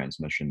incorporated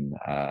transmission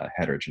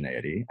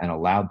heterogeneity and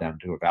allowed them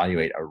to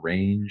evaluate a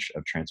range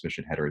of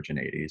transmission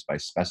heterogeneities by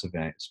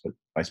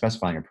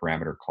specifying a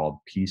parameter called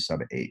P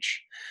sub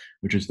H,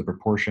 which is the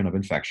proportion of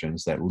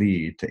infections that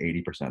lead to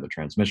 80% of the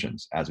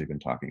transmissions, as we've been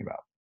talking about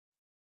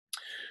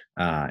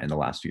in the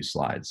last few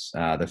slides.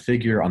 The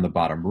figure on the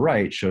bottom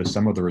right shows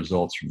some of the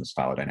results from this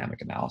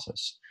phylogenetic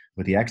analysis,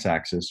 with the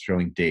x-axis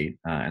showing date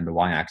and the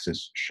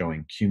y-axis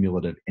showing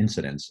cumulative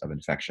incidence of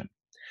infection.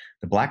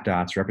 The black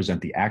dots represent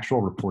the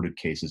actual reported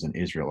cases in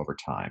Israel over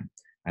time,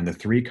 and the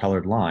three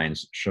colored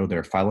lines show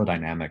their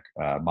phylogenetic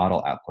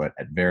model output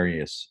at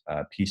various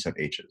P sub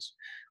H's,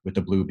 with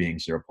the blue being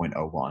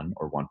 0.01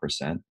 or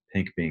 1%,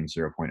 pink being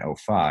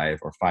 0.05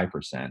 or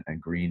 5%,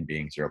 and green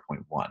being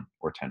 0.1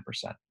 or 10%.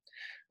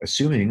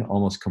 Assuming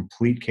almost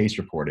complete case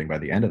reporting by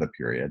the end of the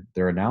period,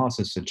 their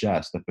analysis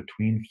suggests that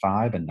between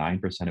 5 and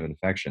 9% of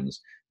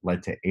infections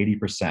led to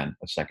 80%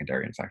 of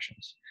secondary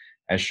infections,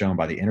 as shown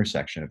by the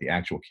intersection of the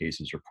actual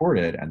cases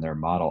reported and their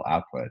model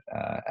output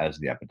as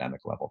the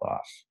epidemic leveled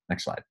off.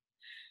 Next slide.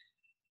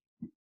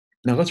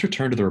 Now let's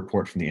return to the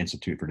report from the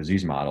Institute for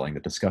Disease Modeling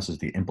that discusses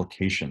the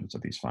implications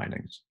of these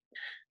findings.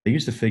 They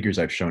use the figures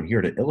I've shown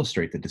here to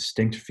illustrate the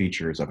distinct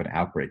features of an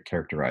outbreak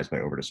characterized by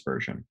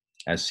overdispersion,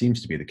 as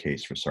seems to be the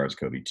case for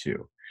SARS-CoV-2.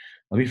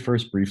 Let me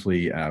first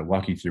briefly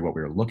walk you through what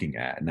we were looking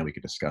at, and then we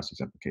can discuss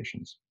these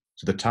implications.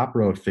 So the top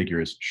row of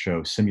figures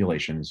show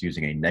simulations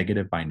using a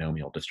negative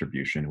binomial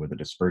distribution with a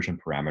dispersion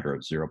parameter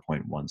of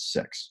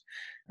 0.16.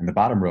 And the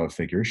bottom row of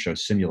figures show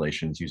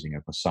simulations using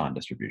a Poisson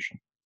distribution.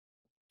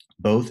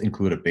 Both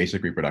include a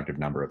basic reproductive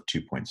number of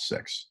 2.6.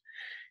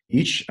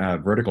 Each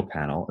vertical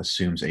panel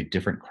assumes a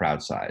different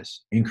crowd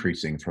size,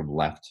 increasing from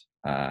left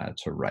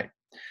to right.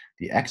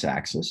 The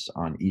x-axis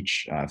on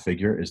each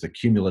figure is the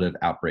cumulative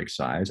outbreak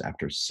size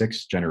after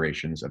 6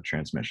 generations of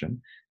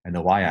transmission, and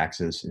the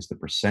y-axis is the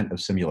percent of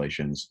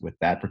simulations with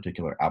that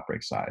particular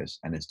outbreak size,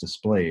 and is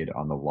displayed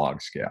on the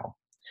log scale.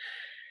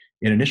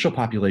 In initial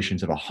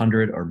populations of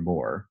 100 or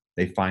more,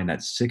 they find that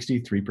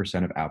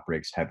 63% of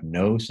outbreaks have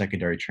no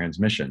secondary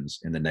transmissions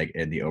in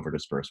the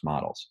overdispersed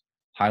models,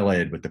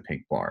 highlighted with the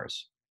pink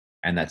bars,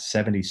 and that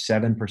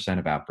 77%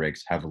 of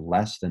outbreaks have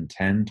less than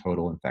 10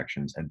 total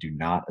infections and do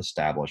not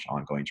establish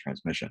ongoing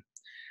transmission.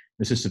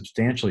 This is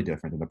substantially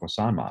different than the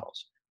Poisson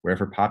models, where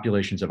for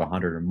populations of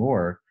 100 or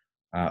more,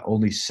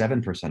 only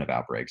 7% of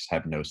outbreaks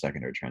have no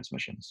secondary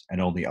transmissions, and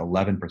only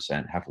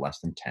 11% have less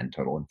than 10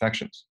 total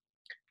infections.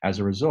 As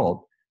a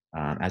result,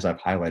 as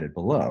I've highlighted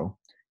below,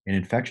 in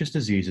infectious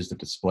diseases that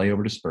display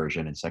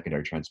overdispersion and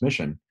secondary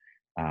transmission,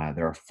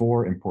 there are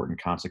 4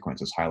 important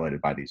consequences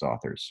highlighted by these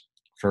authors.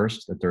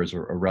 First, that there is a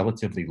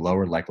relatively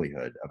lower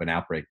likelihood of an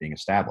outbreak being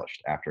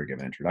established after a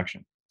given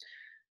introduction.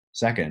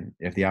 Second,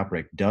 if the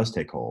outbreak does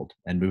take hold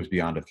and moves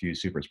beyond a few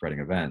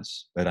superspreading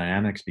events, the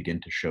dynamics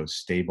begin to show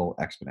stable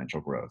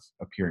exponential growth,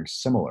 appearing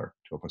similar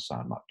to a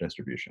Poisson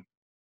distribution.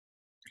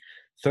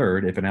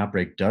 Third, if an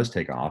outbreak does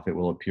take off, it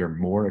will appear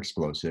more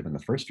explosive in the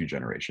first few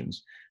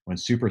generations, when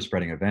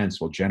superspreading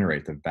events will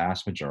generate the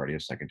vast majority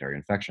of secondary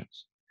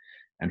infections.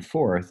 And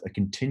fourth, a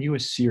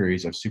continuous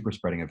series of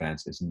superspreading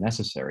events is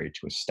necessary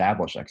to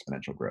establish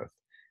exponential growth,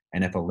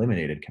 and if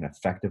eliminated, can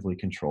effectively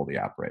control the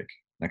outbreak.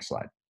 Next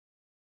slide.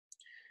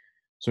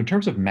 So in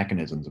terms of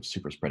mechanisms of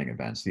superspreading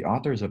events, the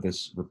authors of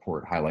this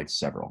report highlight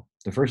several.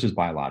 The first is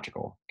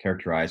biological,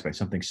 characterized by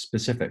something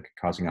specific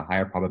causing a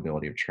higher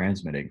probability of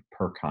transmitting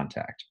per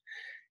contact.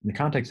 In the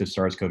context of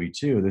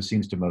SARS-CoV-2, this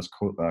seems to most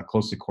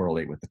closely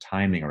correlate with the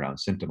timing around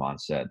symptom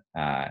onset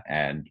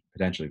and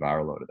potentially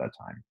viral load at that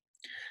time.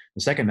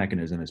 The second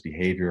mechanism is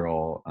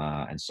behavioral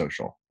and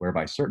social,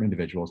 whereby certain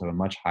individuals have a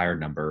much higher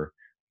number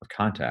of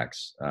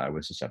contacts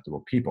with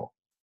susceptible people.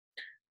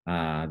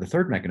 The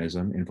third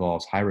mechanism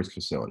involves high-risk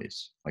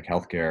facilities, like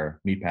healthcare,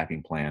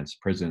 meatpacking plants,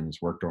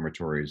 prisons, work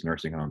dormitories,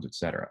 nursing homes,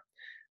 etc.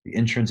 The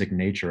intrinsic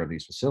nature of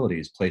these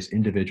facilities place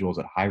individuals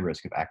at high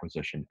risk of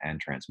acquisition and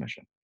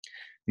transmission.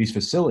 These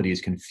facilities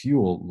can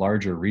fuel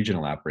larger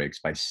regional outbreaks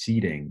by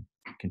seeding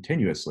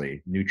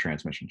continuously new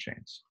transmission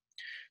chains.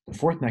 The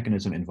fourth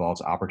mechanism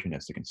involves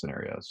opportunistic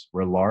scenarios,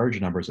 where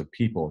large numbers of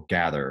people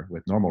gather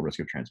with normal risk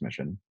of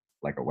transmission,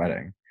 like a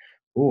wedding,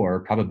 or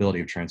probability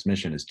of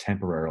transmission is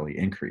temporarily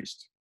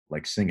increased,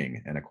 like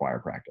singing in a choir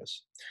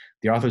practice.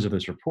 The authors of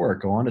this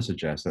report go on to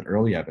suggest that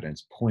early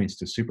evidence points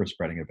to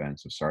superspreading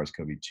events of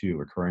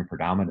SARS-CoV-2 occurring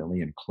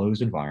predominantly in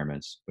closed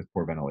environments with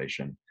poor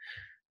ventilation,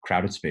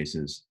 crowded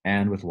spaces,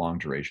 and with long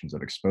durations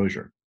of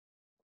exposure.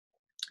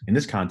 In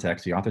this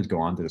context, the authors go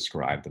on to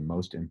describe the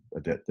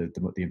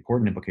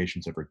important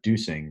implications of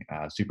reducing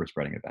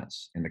superspreading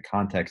events in the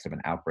context of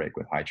an outbreak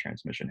with high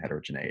transmission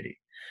heterogeneity,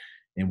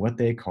 in what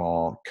they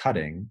call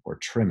cutting or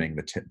trimming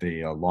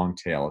the long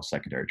tail of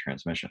secondary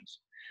transmissions.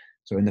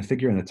 So in the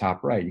figure in the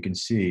top right, you can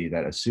see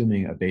that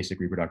assuming a basic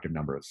reproductive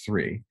number of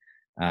 3,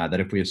 that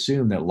if we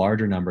assume that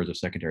larger numbers of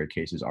secondary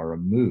cases are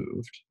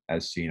removed,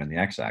 as seen on the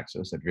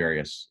x-axis at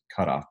various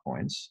cutoff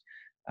points,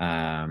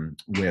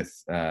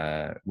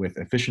 with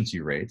efficiency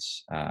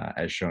rates,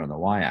 as shown on the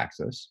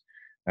y-axis,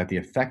 that the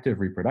effective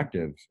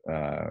reproductive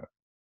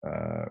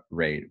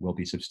rate will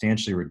be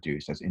substantially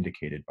reduced as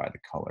indicated by the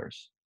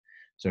colors.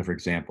 So for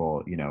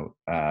example,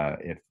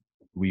 if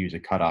we use a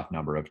cutoff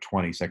number of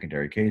 20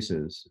 secondary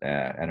cases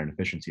at an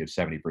efficiency of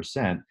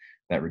 70%,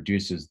 that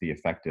reduces the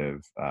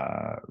effective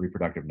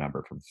reproductive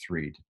number from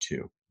 3 to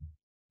 2.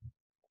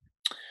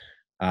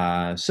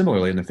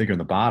 Similarly, in the figure on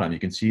the bottom, you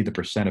can see the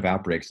percent of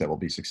outbreaks that will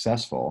be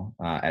successful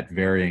at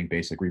varying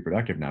basic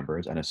reproductive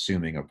numbers and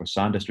assuming a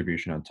Poisson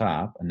distribution on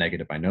top, a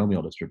negative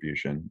binomial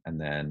distribution, and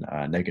then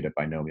a negative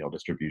binomial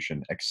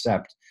distribution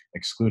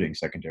excluding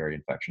secondary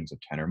infections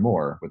of 10 or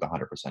more with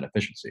 100%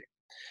 efficiency.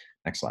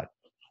 Next slide.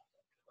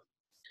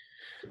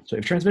 So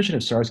if transmission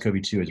of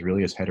SARS-CoV-2 is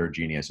really as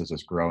heterogeneous as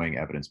this growing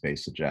evidence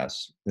base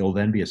suggests, it will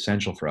then be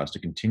essential for us to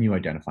continue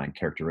identifying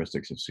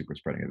characteristics of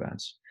superspreading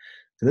events.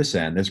 To this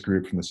end, this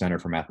group from the Center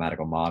for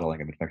Mathematical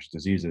Modeling of Infectious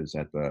Diseases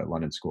at the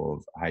London School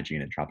of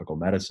Hygiene and Tropical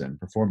Medicine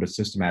performed a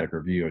systematic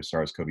review of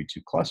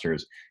SARS-CoV-2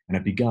 clusters and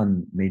have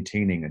begun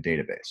maintaining a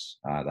database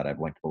that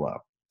I've linked below.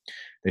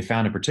 They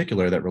found in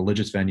particular that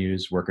religious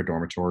venues, worker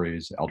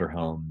dormitories, elder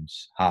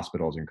homes,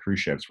 hospitals, and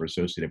cruise ships were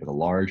associated with a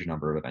large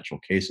number of eventual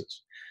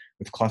cases,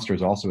 with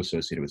clusters also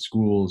associated with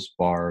schools,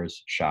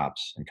 bars,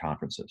 shops, and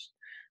conferences.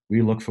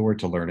 We look forward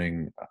to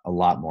learning a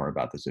lot more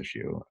about this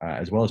issue,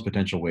 as well as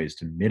potential ways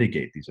to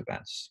mitigate these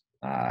events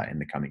in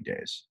the coming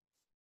days.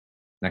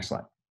 Next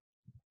slide.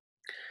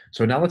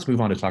 So now let's move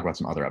on to talk about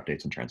some other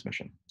updates in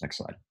transmission. Next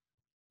slide.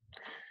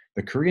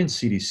 The Korean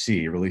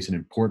CDC released an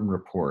important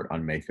report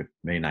on May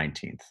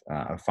 19th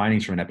of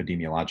findings from an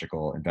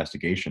epidemiological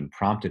investigation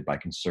prompted by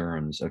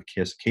concerns of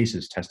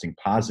cases testing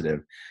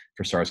positive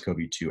for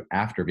SARS-CoV-2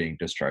 after being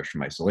discharged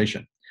from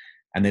isolation.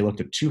 And they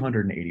looked at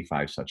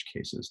 285 such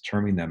cases,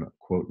 terming them,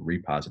 quote,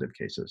 repositive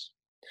cases.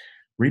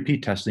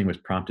 Repeat testing was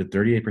prompted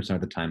 38% of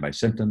the time by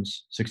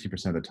symptoms,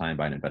 60% of the time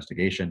by an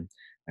investigation,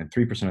 and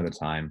 3% of the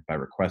time by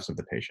requests of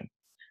the patient.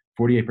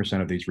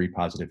 48% of these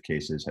repositive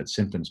cases had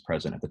symptoms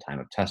present at the time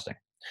of testing.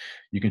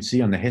 You can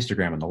see on the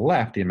histogram on the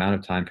left the amount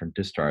of time from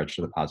discharge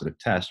to the positive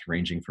test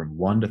ranging from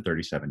 1 to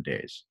 37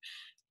 days.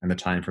 And the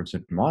time from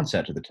symptom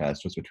onset to the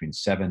test was between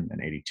 7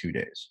 and 82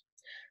 days.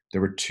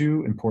 There were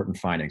 2 important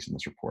findings in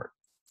this report.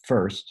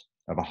 First,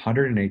 of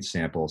 108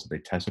 samples that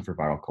they tested for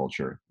viral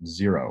culture,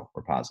 0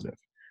 were positive,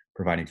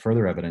 providing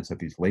further evidence that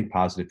these late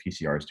positive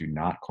PCRs do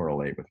not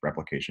correlate with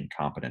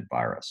replication-competent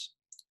virus.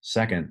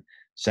 Second,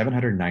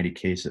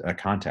 790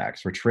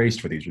 contacts were traced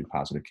for these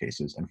repositive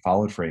cases and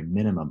followed for a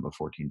minimum of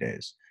 14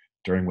 days,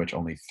 during which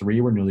only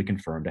 3 were newly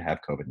confirmed to have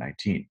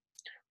COVID-19.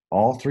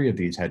 All 3 of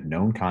these had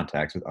known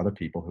contacts with other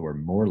people who were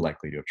more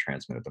likely to have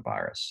transmitted the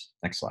virus.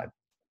 Next slide.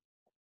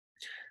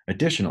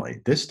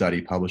 Additionally, this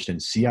study published in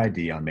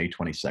CID on May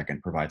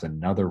 22nd provides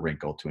another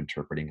wrinkle to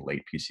interpreting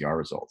late PCR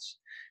results.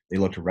 They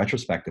looked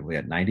retrospectively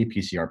at 90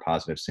 PCR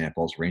positive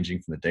samples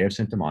ranging from the day of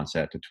symptom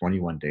onset to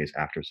 21 days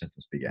after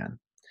symptoms began.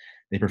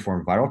 They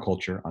performed viral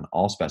culture on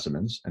all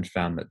specimens and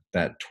found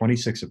that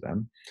 26 of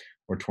them,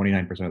 or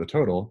 29% of the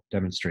total,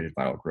 demonstrated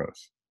viral growth.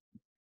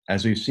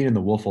 As we've seen in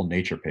the Woolful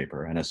Nature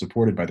paper, and as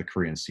supported by the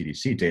Korean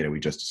CDC data we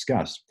just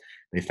discussed,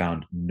 they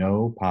found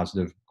no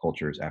positive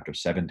cultures after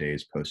 7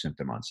 days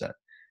post-symptom onset.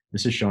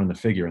 This is shown in the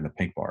figure in the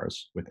pink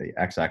bars, with the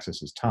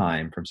x-axis is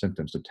time from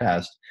symptoms to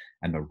test,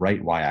 and the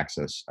right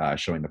y-axis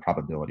showing the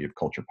probability of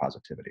culture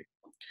positivity.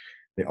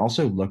 They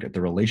also looked at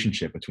the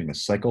relationship between the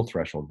cycle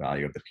threshold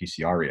value of the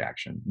PCR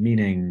reaction,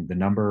 meaning the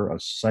number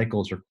of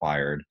cycles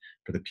required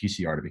for the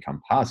PCR to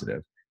become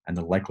positive, and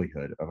the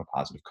likelihood of a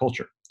positive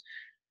culture.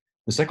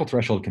 The cycle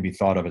threshold can be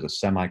thought of as a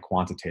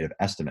semi-quantitative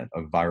estimate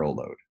of viral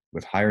load,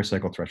 with higher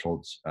cycle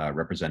thresholds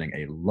representing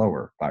a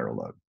lower viral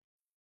load.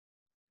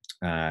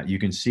 You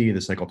can see the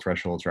cycle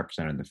thresholds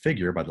represented in the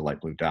figure by the light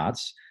blue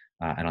dots,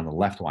 and on the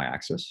left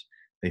y-axis,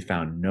 they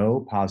found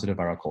no positive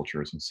viral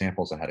cultures in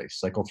samples that had a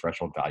cycle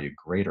threshold value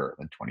greater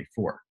than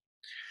 24.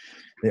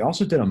 They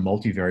also did a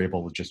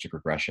multivariable logistic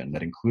regression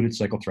that included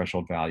cycle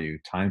threshold value,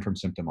 time from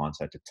symptom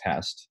onset to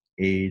test,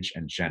 age,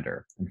 and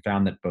gender, and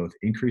found that both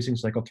increasing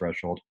cycle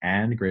threshold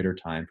and greater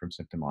time from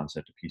symptom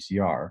onset to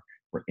PCR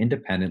were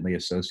independently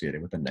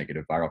associated with a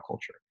negative viral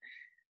culture.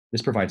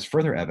 This provides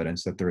further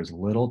evidence that there is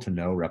little to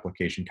no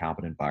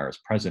replication-competent virus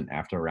present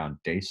after around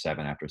day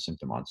 7 after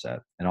symptom onset,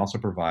 and also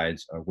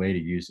provides a way to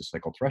use the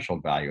cycle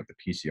threshold value of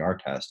the PCR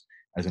test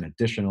as an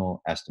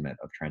additional estimate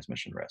of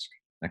transmission risk.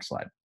 Next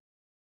slide.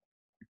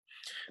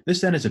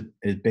 This then is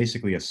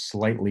basically a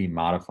slightly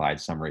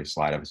modified summary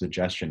slide of a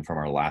suggestion from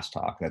our last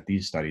talk that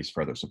these studies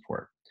further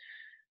support.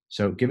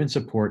 So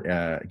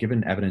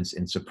given evidence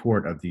in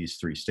support of these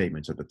 3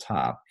 statements at the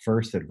top,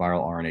 first, that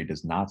viral RNA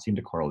does not seem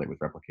to correlate with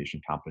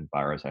replication-competent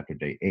virus after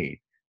day 8,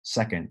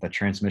 Second, that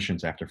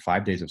transmissions after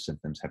 5 days of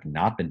symptoms have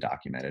not been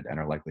documented and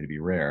are likely to be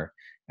rare.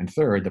 And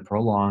third, the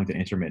prolonged and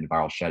intermittent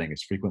viral shedding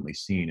is frequently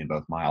seen in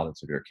both mild and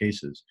severe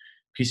cases.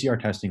 PCR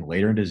testing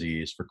later in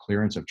disease for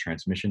clearance of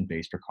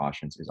transmission-based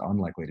precautions is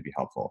unlikely to be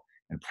helpful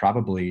and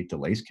probably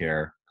delays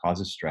care,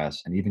 causes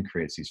stress, and even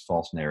creates these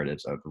false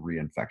narratives of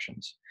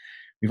reinfections.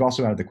 We've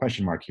also added the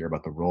question mark here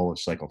about the role of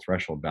cycle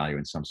threshold value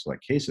in some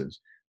select cases,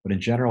 but in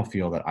general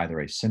feel that either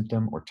a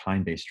symptom or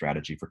time-based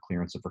strategy for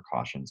clearance of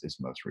precautions is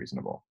most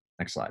reasonable.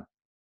 Next slide.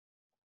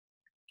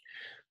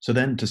 So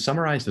then to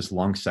summarize this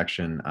long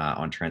section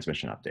on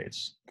transmission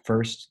updates,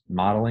 first,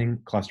 modeling,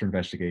 cluster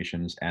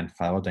investigations, and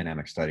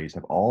phylogenetic studies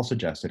have all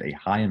suggested a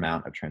high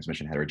amount of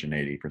transmission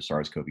heterogeneity for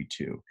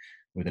SARS-CoV-2,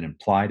 with an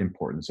implied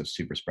importance of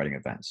superspreading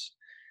events,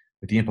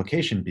 with the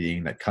implication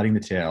being that cutting the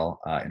tail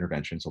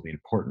interventions will be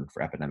important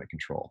for epidemic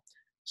control.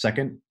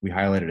 Second, we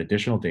highlighted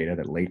additional data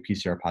that late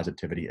PCR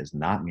positivity is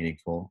not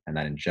meaningful and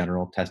that in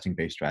general,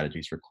 testing-based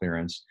strategies for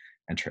clearance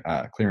and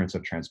clearance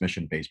of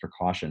transmission-based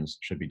precautions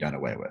should be done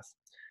away with.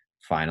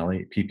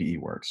 Finally, PPE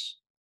works.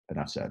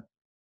 Enough said.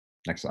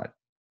 Next slide.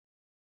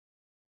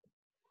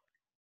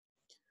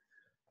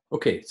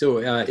 Okay, so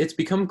it's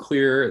become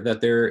clear that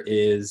there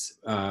is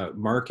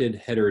marked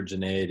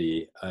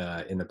heterogeneity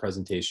in the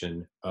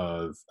presentation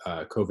of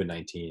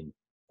COVID-19,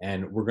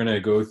 and we're going to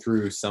go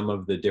through some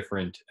of the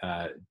different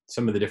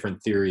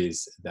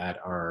theories that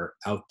are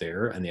out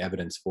there and the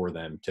evidence for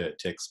them to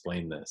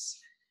explain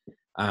this.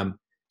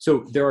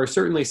 So there are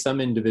certainly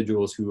some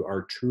individuals who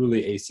are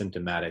truly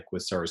asymptomatic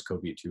with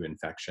SARS-CoV-2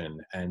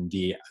 infection, and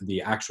the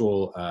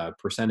actual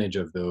percentage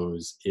of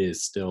those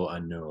is still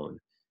unknown.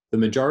 The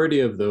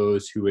majority of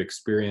those who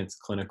experience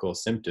clinical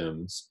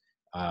symptoms,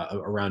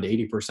 around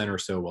 80% or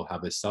so, will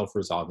have a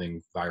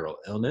self-resolving viral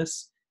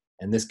illness,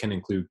 and this can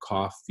include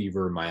cough,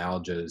 fever,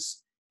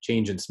 myalgias,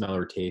 change in smell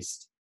or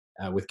taste,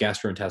 with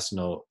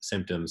gastrointestinal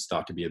symptoms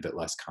thought to be a bit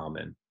less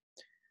common.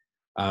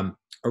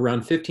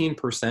 Around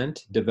 15%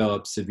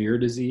 develop severe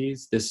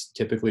disease. This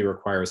typically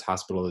requires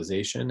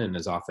hospitalization and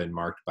is often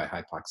marked by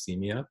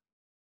hypoxemia.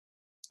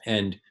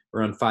 And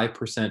around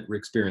 5%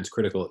 experience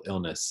critical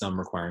illness, some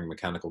requiring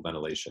mechanical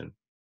ventilation.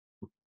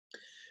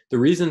 The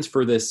reasons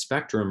for this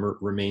spectrum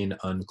remain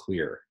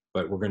unclear,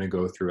 but we're going to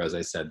go through, as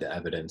I said, the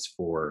evidence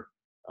for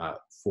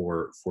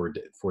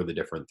the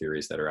different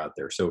theories that are out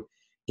there. So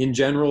in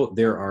general,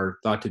 there are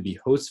thought to be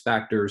host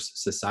factors,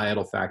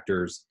 societal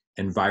factors,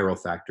 and viral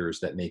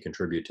factors that may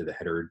contribute to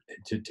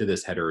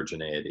this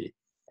heterogeneity.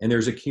 And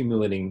there's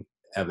accumulating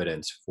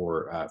evidence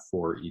for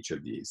each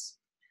of these.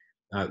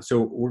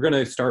 So we're going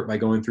to start by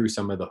going through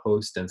some of the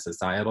host and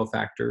societal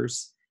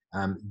factors.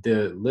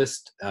 The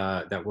list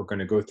that we're going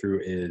to go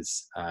through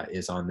is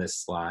on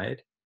this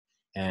slide.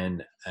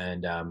 And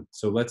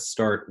so let's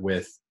start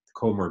with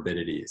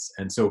comorbidities.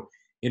 And so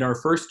in our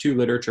first two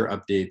literature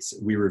updates,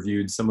 we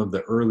reviewed some of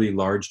the early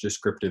large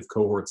descriptive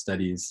cohort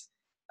studies.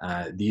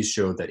 These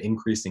showed that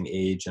increasing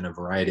age and a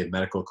variety of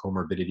medical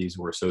comorbidities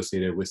were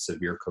associated with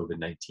severe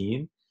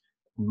COVID-19.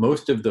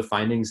 Most of the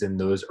findings in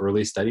those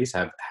early studies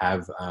have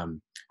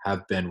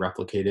been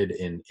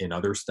replicated in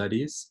other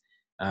studies.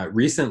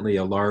 Recently,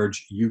 a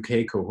large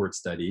UK cohort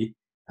study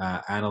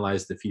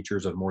analyzed the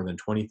features of more than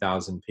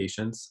 20,000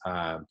 patients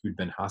who'd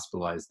been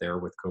hospitalized there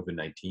with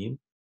COVID-19.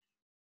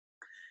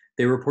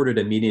 They reported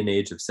a median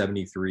age of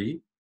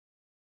 73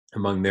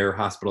 among their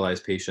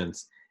hospitalized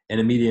patients and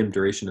a median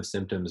duration of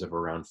symptoms of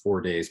around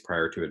 4 days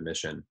prior to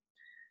admission.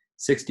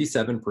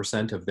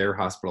 67% of their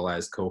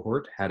hospitalized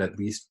cohort had at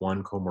least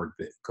one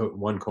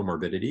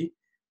comorbidity.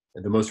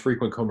 The most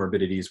frequent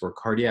comorbidities were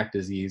cardiac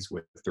disease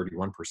with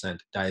 31%,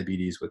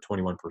 diabetes with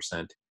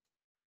 21%.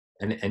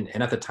 And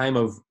at the time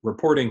of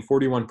reporting,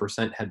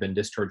 41% had been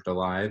discharged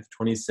alive,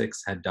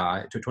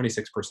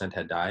 26%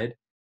 had died,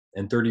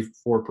 and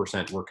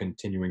 34% were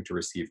continuing to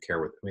receive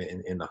care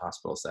in the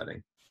hospital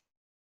setting.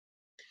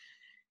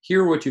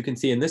 Here, what you can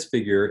see in this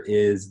figure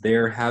is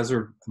their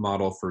hazard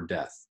model for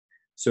death.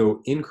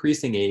 So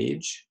increasing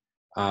age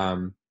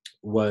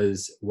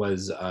was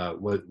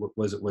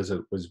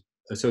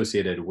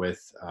associated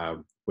with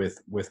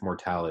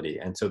mortality,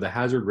 and so the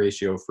hazard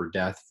ratio for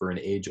death for an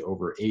age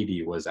over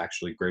 80 was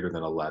actually greater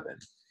than 11.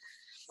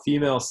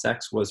 Female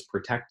sex was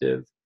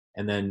protective,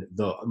 and then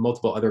the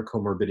multiple other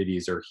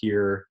comorbidities are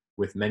here,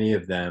 with many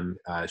of them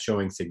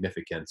showing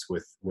significance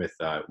with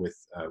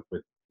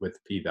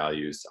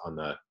p-values on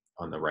the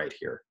right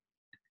here.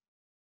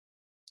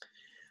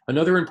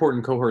 Another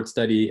important cohort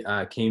study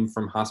came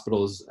from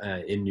hospitals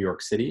in New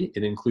York City.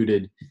 It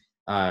included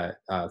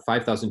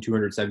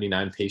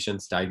 5,279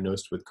 patients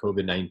diagnosed with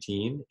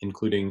COVID-19,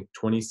 including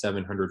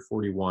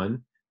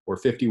 2,741, or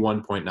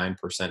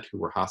 51.9%, who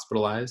were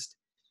hospitalized.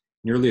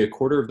 Nearly a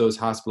quarter of those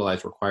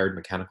hospitalized required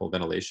mechanical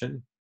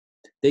ventilation.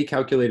 They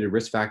calculated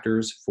risk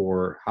factors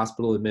for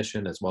hospital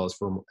admission as well as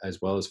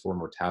for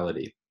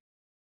mortality.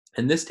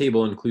 And this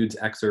table includes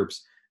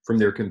excerpts from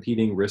their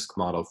competing risk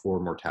model for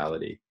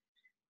mortality.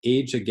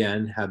 Age,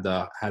 again, had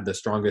the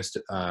strongest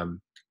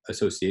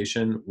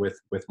association with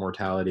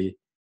mortality.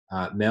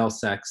 Male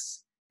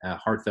sex,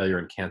 heart failure,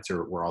 and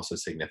cancer were also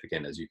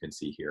significant, as you can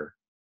see here.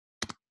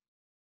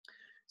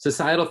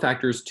 Societal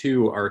factors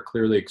too are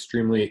clearly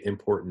extremely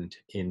important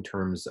in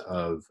terms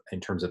of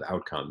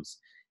outcomes.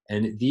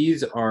 And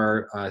these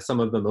are some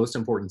of the most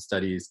important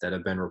studies that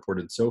have been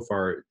reported so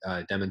far,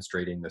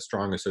 demonstrating the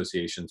strong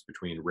associations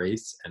between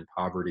race and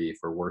poverty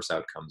for worse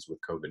outcomes with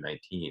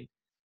COVID-19.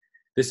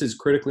 This is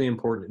critically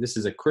important. This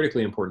is a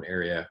critically important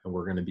area, and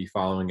we're going to be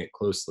following it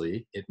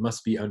closely. It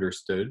must be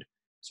understood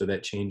so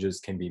that changes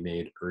can be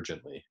made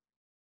urgently.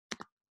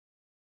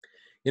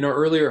 In our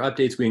earlier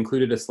updates, we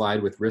included a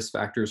slide with risk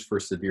factors for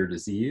severe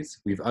disease.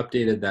 We've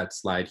updated that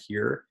slide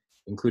here,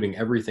 including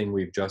everything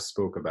we've just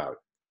spoke about.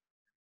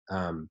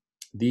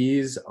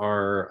 These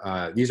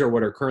are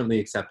what are currently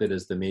accepted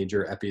as the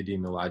major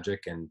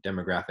epidemiologic and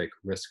demographic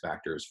risk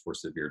factors for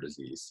severe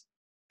disease.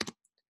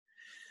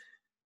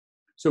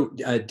 So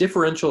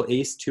differential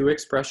ACE2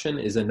 expression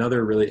is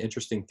another really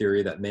interesting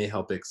theory that may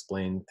help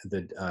explain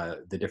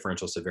the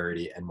differential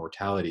severity and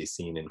mortality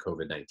seen in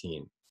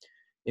COVID-19.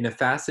 In a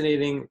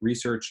fascinating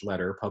research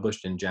letter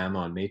published in JAMA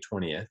on May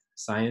 20th,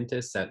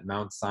 scientists at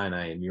Mount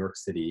Sinai in New York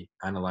City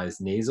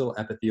analyzed nasal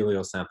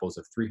epithelial samples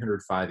of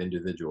 305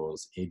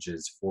 individuals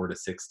ages 4 to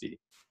 60.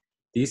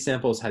 These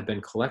samples had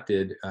been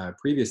collected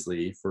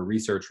previously for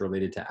research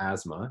related to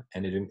asthma,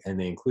 and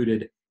they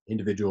included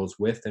individuals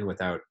with and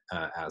without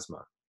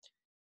asthma.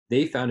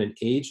 They found an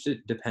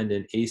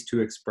age-dependent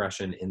ACE2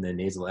 expression in the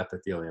nasal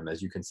epithelium,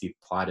 as you can see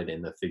plotted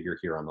in the figure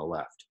here on the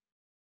left.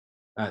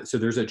 So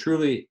there's a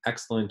truly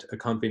excellent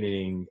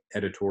accompanying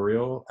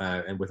editorial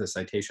and with a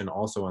citation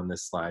also on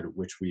this slide,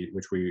 which we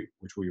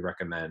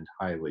recommend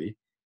highly.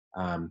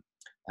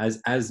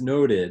 As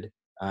noted,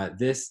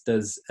 this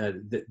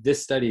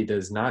study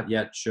does not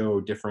yet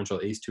show differential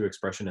ACE2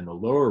 expression in the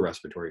lower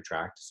respiratory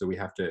tract, so we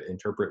have to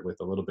interpret with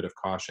a little bit of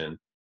caution.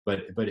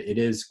 But it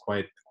is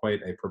quite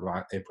a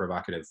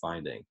provocative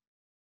finding.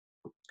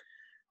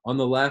 On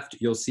the left,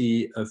 you'll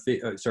see on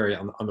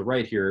the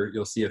right here,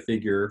 you'll see a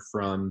figure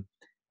from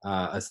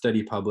a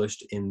study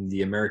published in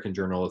the American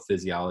Journal of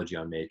Physiology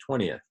on May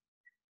 20th.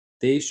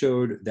 They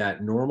showed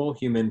that normal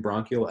human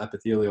bronchial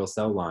epithelial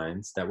cell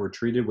lines that were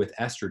treated with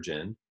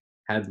estrogen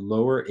had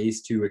lower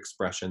ACE2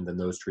 expression than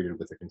those treated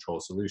with a control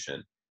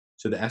solution.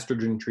 So the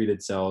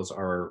estrogen-treated cells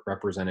are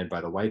represented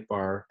by the white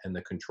bar, and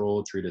the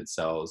control-treated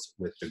cells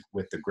with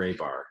the gray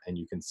bar, and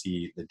you can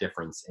see the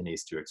difference in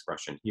ACE2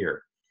 expression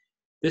here.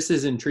 This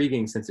is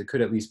intriguing since it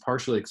could at least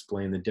partially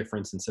explain the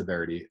difference in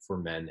severity for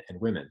men and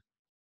women.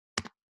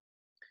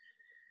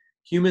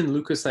 Human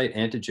leukocyte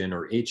antigen,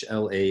 or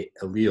HLA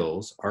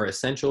alleles, are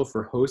essential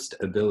for host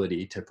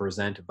ability to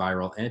present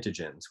viral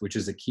antigens, which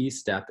is a key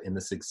step in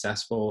the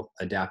successful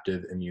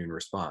adaptive immune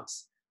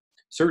response.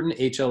 Certain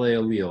HLA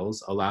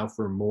alleles allow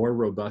for more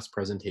robust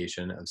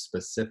presentation of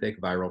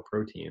specific viral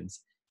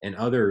proteins, and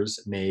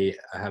others may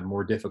have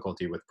more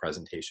difficulty with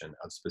presentation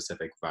of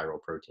specific viral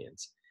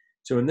proteins.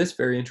 So in this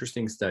very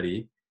interesting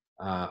study,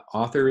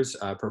 authors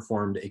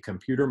performed a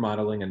computer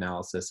modeling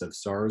analysis of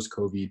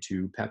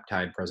SARS-CoV-2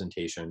 peptide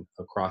presentation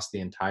across the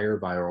entire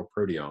viral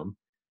proteome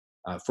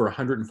for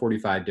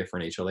 145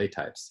 different HLA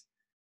types.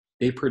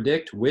 They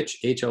predict which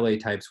HLA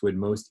types would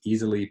most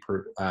easily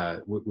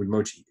prevent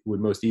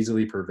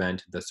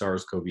the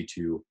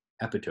SARS-CoV-2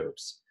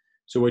 epitopes.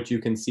 So what you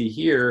can see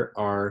here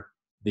are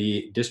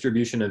the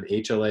distribution of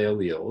HLA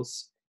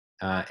alleles,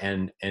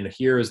 and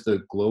here is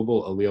the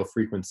global allele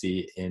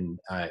frequency in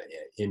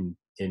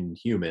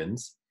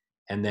humans.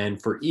 And then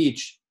for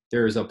each,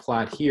 there is a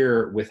plot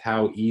here with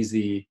how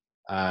easy,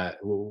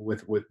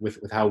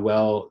 with how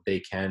well they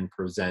can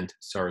present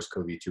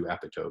SARS-CoV-2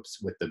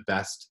 epitopes, with the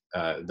best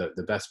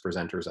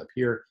presenters up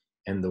here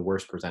and the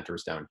worst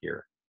presenters down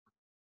here.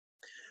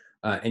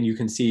 And you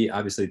can see,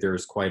 obviously,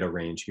 there's quite a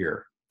range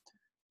here.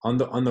 On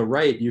the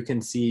right, you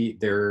can see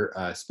their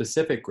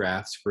specific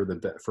graphs for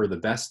the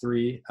best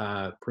 3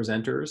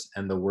 presenters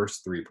and the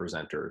worst 3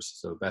 presenters.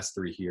 So best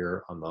 3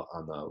 here on the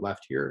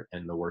left here,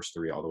 and the worst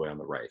 3 all the way on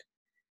the right.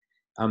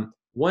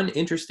 One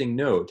interesting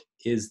note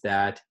is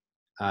that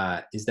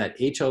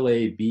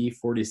HLA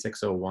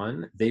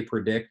B4601, they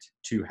predict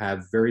to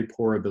have very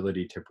poor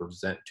ability to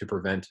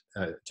present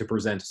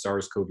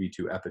SARS-CoV-2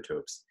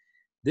 epitopes.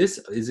 This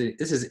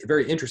is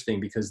very interesting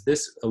because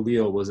this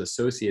allele was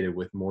associated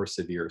with more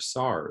severe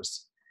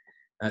SARS.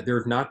 There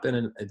have not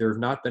been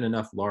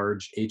enough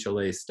large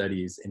HLA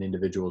studies in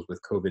individuals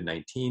with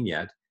COVID-19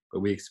 yet,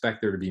 but we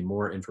expect there to be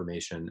more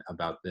information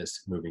about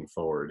this moving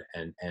forward,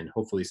 and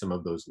hopefully some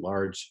of those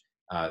large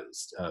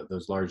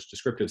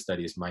descriptive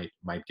studies might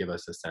give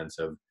us a sense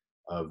of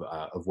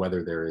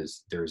whether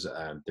there's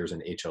an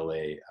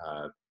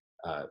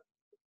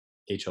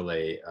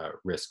HLA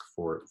risk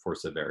for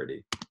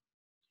severity.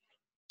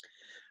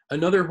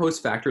 Another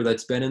host factor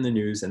that's been in the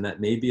news and that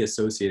may be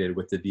associated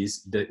with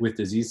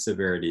disease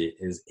severity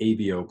is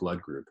ABO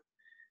blood group.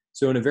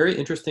 So in a very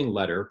interesting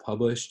letter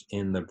published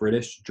in the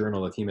British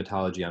Journal of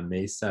Hematology on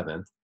May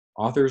 7th,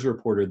 authors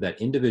reported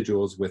that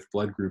individuals with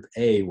blood group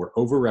A were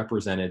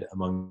overrepresented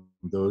among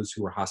those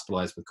who were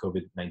hospitalized with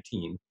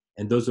COVID-19,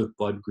 and those with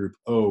blood group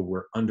O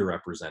were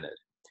underrepresented.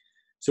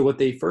 So what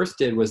they first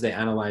did was they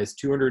analyzed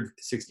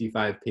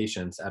 265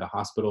 patients at a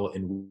hospital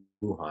in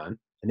Wuhan,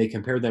 and they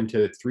compared them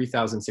to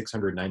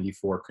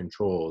 3,694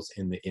 controls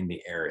in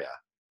the area.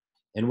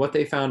 And what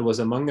they found was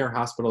among their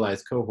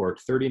hospitalized cohort,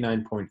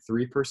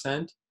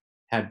 39.3%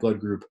 had blood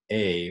group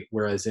A,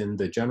 whereas in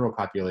the general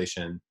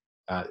population,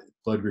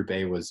 blood group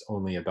A was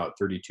only about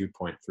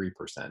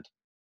 32.3%.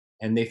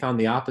 And they found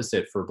the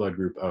opposite for blood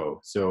group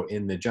O. So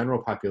in the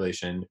general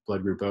population,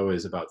 blood group O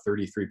is about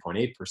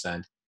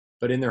 33.8%,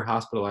 but in their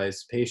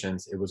hospitalized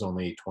patients, it was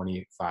only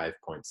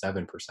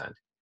 25.7%.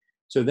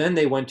 So then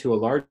they went to a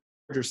larger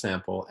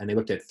sample and they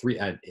looked at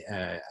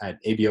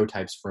ABO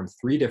types from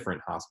 3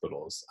 different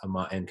hospitals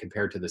and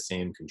compared to the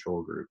same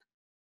control group.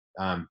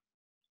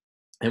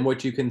 And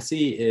what you can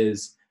see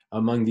is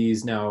among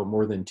these now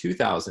more than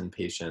 2,000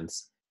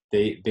 patients,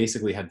 they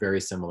basically had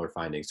very similar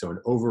findings. So an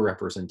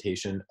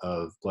overrepresentation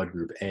of blood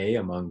group A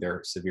among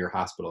their severe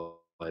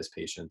hospitalized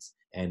patients,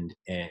 and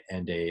a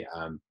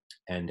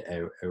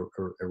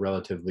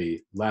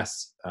relatively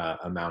less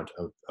amount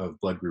of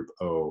blood group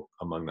O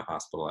among the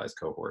hospitalized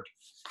cohort.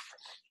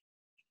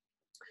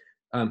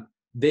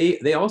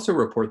 They also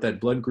report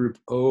that blood group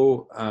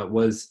O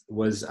was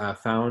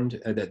found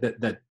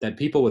that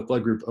people with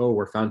blood group O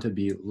were found to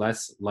be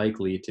less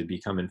likely to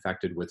become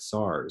infected with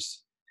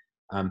SARS.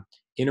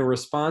 In a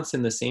response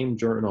in the same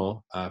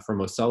journal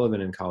from O'Sullivan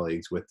and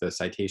colleagues, with the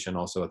citation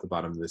also at the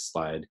bottom of this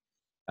slide,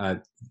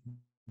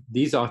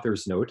 these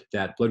authors note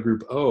that blood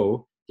group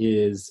O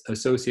is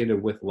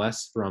associated with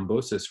less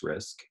thrombosis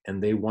risk,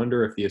 and they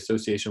wonder if the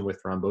association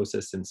with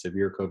thrombosis in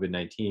severe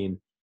COVID-19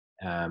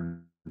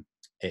 and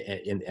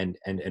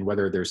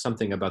whether there's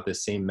something about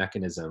this same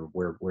mechanism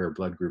where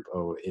blood group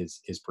O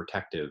is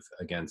protective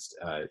against,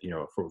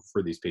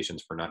 for these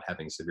patients for not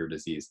having severe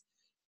disease.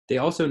 They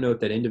also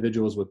note that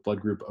individuals with blood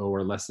group O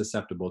are less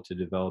susceptible to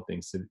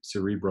developing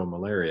cerebral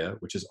malaria,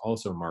 which is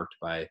also marked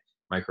by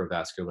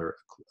microvascular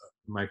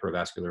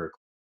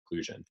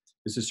occlusion.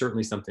 This is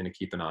certainly something to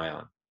keep an eye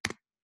on.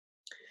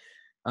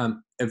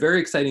 A very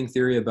exciting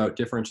theory about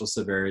differential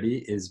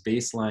severity is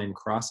baseline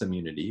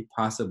cross-immunity,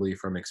 possibly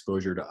from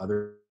exposure to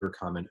other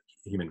common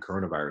human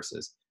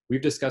coronaviruses.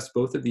 We've discussed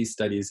both of these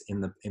studies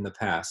in the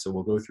past, so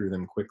we'll go through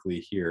them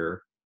quickly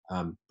here.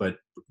 But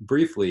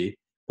briefly,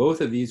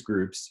 both of these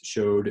groups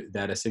showed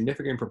that a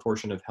significant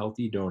proportion of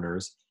healthy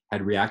donors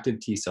had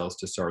reactive T cells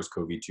to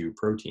SARS-CoV-2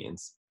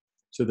 proteins.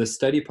 So the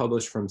study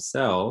published from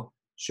Cell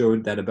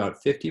showed that about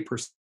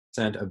 50%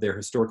 of their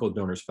historical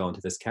donors fell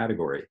into this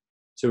category.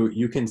 So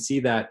you can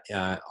see that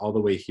all the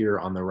way here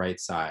on the right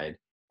side,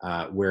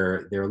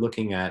 where they're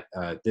looking at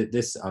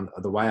this on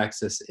the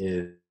y-axis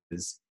is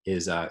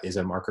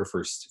a marker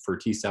for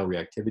T cell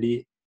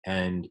reactivity,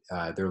 and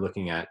they're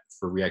looking at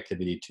for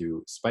reactivity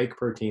to spike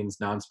proteins,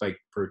 non-spike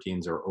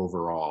proteins, or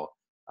overall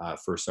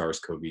for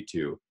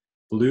SARS-CoV-2.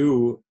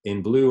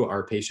 In blue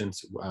are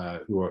patients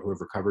who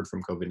have recovered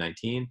from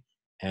COVID-19,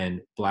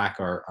 and black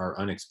are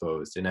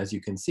unexposed. And as you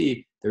can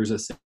see, there's a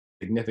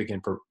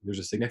significant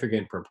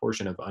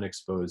proportion of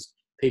unexposed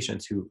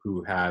patients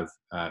who have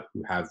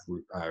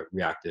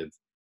reactive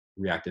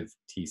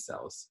T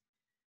cells.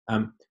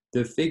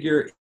 The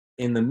figure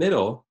in the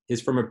middle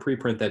is from a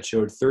preprint that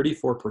showed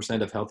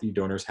 34% of healthy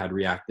donors had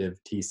reactive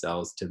T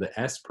cells to the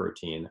S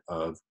protein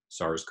of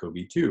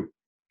SARS-CoV-2.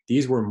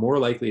 These were more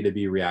likely to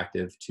be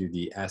reactive to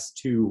the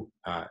S2 to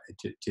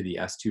the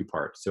S2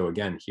 part. So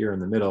again, here in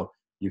the middle,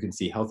 you can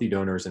see healthy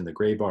donors in the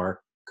gray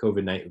bar,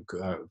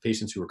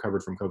 patients who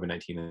recovered from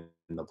COVID-19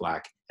 in the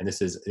black, and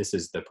this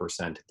is the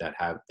percent that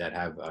have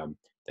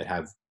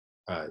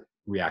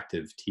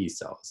reactive T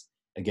cells.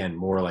 Again,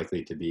 more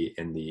likely to be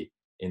in the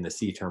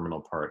C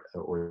terminal part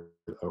of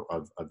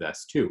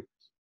S2.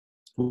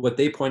 What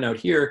they point out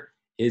here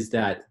is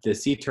that the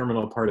C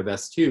terminal part of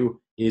S2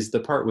 is the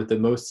part with the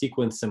most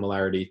sequence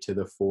similarity to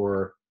the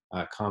 4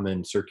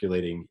 common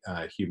circulating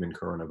human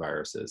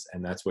coronaviruses,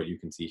 and that's what you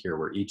can see here,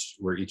 where each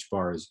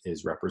bar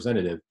is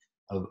representative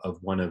of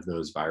one of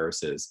those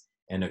viruses,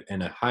 and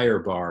a higher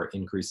bar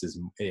indicates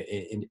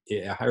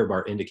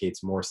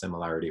more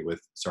similarity with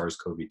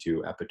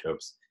SARS-CoV-2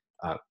 epitopes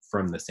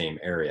from the same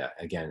area.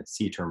 Again,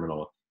 C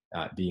terminal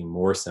being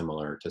more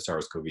similar to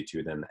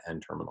SARS-CoV-2 than the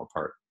N terminal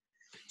part.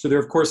 So there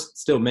are, of course,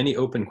 still many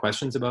open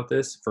questions about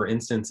this. For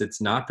instance, it's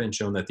not been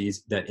shown that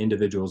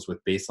individuals with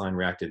baseline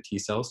reactive T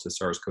cells to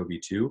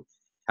SARS-CoV-2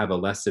 have a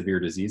less severe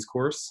disease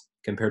course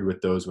compared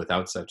with those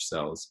without such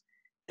cells.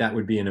 That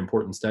would be an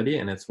important study,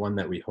 and it's one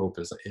that we hope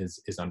is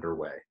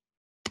underway.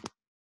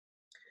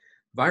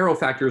 Viral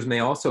factors may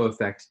also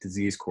affect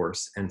disease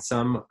course, and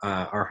some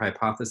are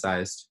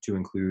hypothesized to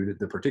include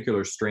the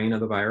particular strain of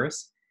the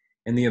virus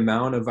and the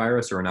amount of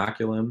virus or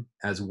inoculum,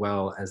 as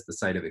well as the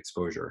site of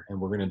exposure.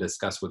 And we're going to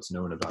discuss what's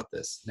known about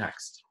this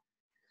next.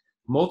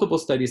 Multiple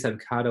studies have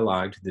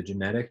cataloged the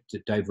genetic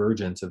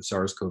divergence of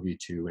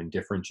SARS-CoV-2 in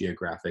different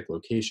geographic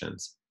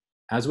locations.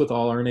 As with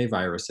all RNA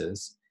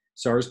viruses,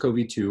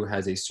 SARS-CoV-2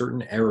 has a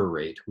certain error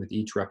rate with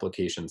each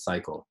replication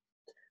cycle.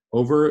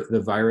 Over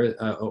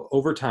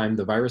time,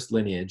 the virus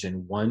lineage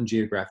in one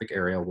geographic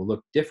area will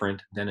look different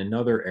than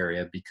another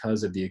area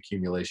because of the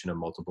accumulation of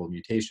multiple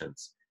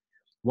mutations.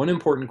 One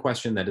important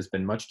question that has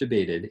been much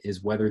debated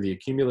is whether the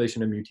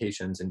accumulation of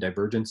mutations and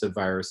divergence of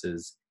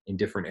viruses in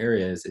different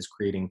areas is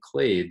creating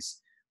clades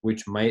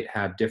which might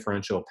have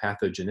differential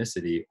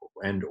pathogenicity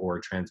and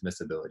or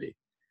transmissibility.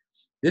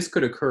 This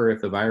could occur if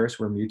the virus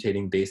were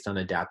mutating based on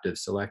adaptive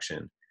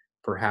selection,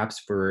 perhaps,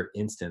 for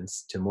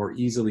instance, to more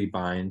easily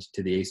bind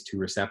to the ACE2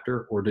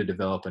 receptor or to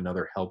develop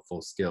another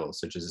helpful skill,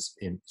 such as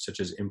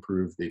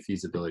improve the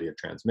feasibility of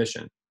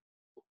transmission.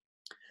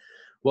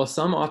 While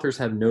some authors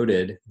have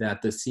noted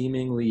that the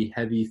seemingly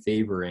heavy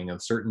favoring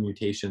of certain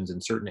mutations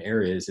in certain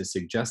areas is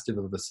suggestive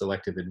of a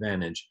selective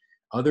advantage,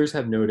 others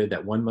have noted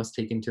that one must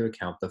take into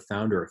account the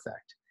founder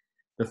effect.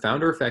 The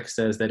founder effect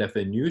says that if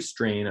a new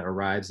strain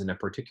arrives in a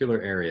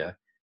particular area,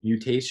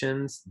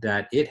 mutations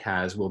that it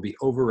has will be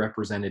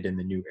overrepresented in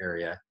the new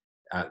area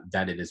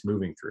that it is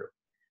moving through.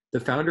 The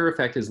founder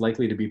effect is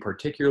likely to be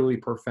particularly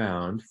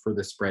profound for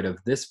the spread of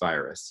this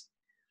virus.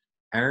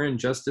 Aaron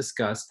just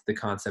discussed the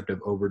concept of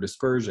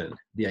overdispersion,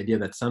 the idea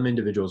that some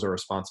individuals are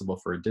responsible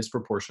for a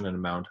disproportionate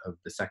amount of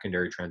the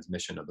secondary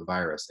transmission of the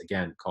virus,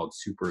 again, called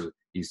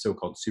these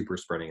so-called super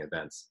spreading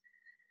events.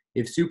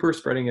 If super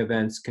spreading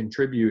events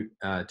contribute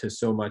to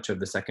so much of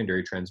the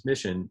secondary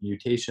transmission,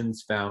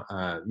 mutations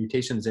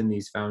in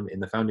these found in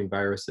the founding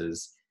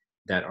viruses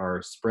that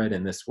are spread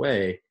in this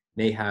way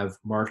may have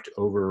marked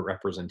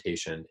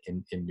overrepresentation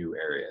in new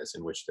areas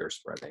in which they're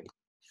spreading.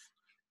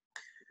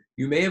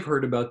 You may have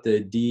heard about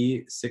the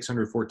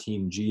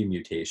D614G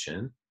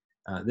mutation.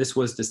 This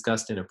was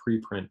discussed in a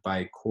preprint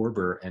by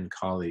Korber and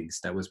colleagues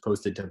that was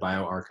posted to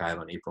bioRxiv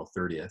on April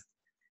 30th.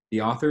 The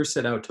authors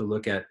set out to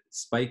look at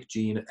spike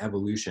gene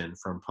evolution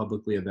from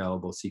publicly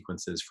available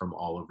sequences from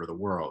all over the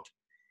world.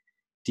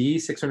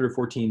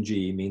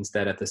 D614G means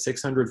that at the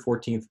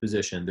 614th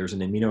position, there's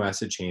an amino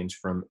acid change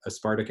from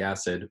aspartic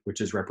acid,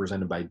 which is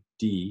represented by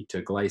D,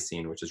 to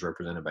glycine, which is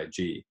represented by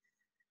G.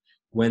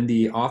 When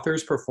the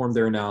authors performed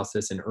their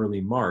analysis in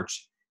early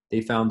March,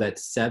 they found that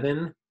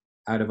 7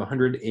 out of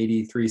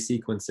 183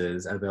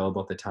 sequences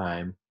available at the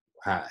time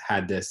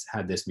had this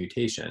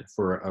mutation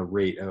for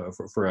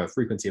a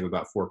frequency of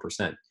about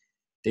 4%.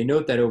 They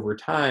note that over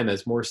time,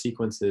 as more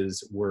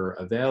sequences were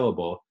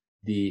available,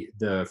 the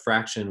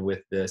fraction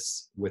with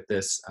this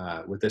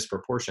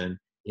proportion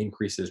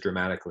increases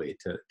dramatically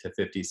to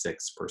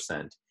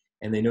 56%.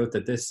 And they note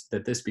that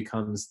this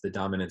becomes the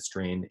dominant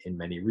strain in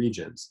many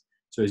regions.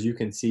 So as you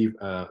can see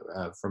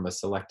from a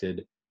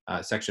selected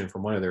section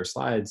from one of their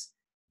slides,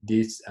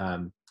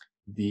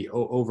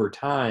 over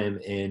time,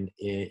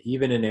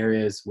 even in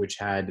areas which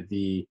had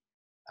the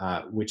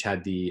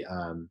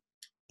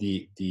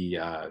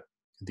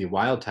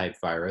wild type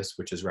virus,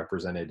 which is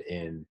represented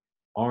in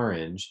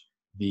orange,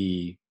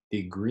 the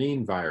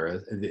green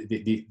virus,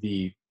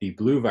 the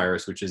blue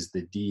virus, which is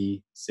the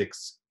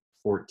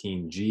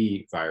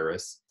D614G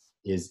virus,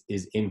 is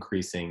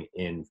increasing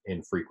in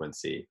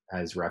frequency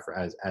as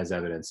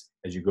evidence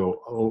as you go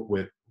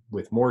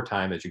with more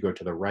time. As you go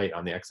to the right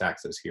on the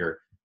x-axis here,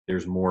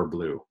 there's more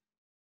blue.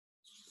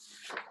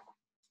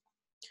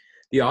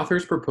 The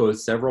authors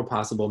proposed several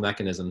possible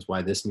mechanisms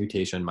why this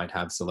mutation might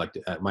have a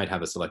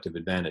selective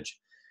advantage.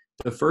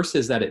 The first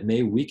is that it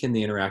may weaken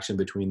the interaction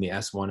between the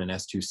S1 and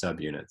S2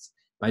 subunits.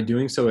 By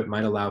doing so, it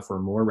might allow for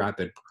more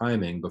rapid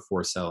priming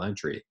before cell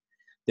entry.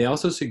 They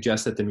also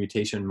suggest that the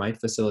mutation might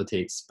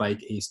facilitate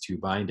spike ACE2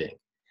 binding.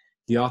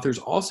 The authors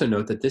also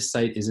note that this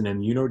site is an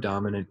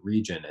immunodominant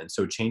region, and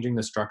so changing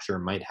the structure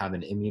might have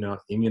an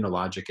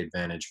immunologic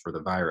advantage for the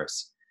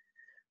virus.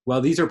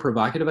 While these are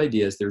provocative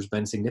ideas, there's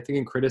been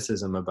significant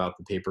criticism about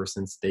the paper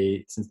since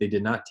they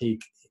did not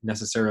take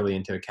necessarily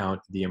into account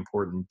the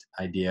important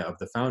idea of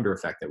the founder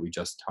effect that we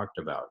just talked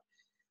about.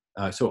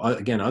 So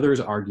again,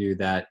 others argue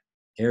that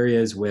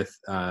areas with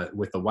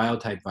the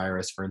wild type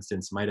virus, for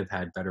instance, might have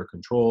had better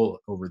control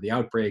over the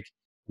outbreak,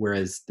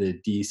 whereas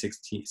the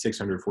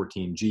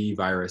D614G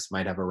virus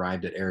might have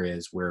arrived at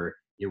areas where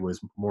it was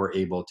more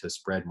able to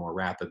spread more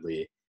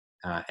rapidly,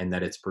 and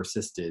that it's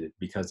persisted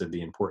because of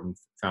the important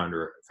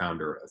founder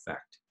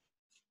effect.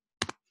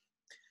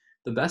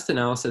 The best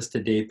analysis to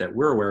date that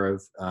we're aware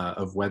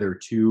of whether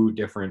two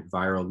different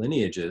viral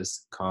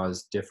lineages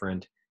cause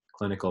different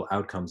clinical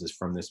outcomes is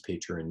from this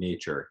paper in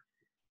Nature.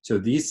 So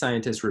these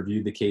scientists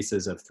reviewed the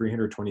cases of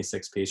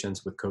 326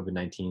 patients with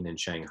COVID-19 in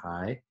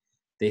Shanghai.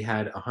 They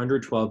had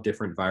 112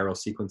 different viral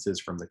sequences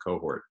from the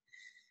cohort.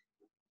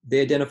 They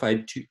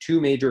identified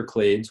two major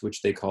clades,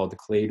 which they called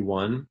clade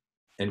 1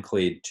 and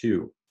clade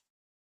 2.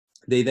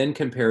 They then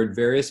compared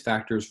various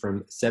factors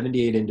from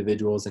 78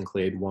 individuals in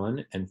clade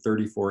 1 and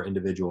 34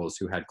 individuals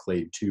who had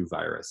clade 2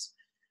 virus.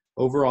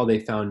 Overall, they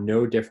found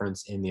no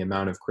difference in the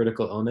amount of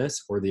critical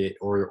illness or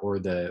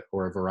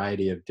a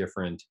variety of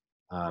different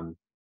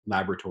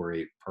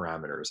laboratory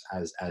parameters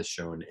as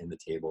shown in the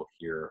table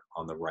here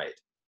on the right.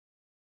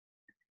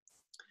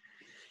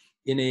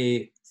 In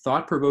a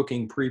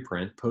thought-provoking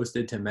preprint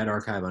posted to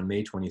medRxiv on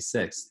May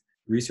 26th,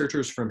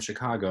 researchers from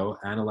Chicago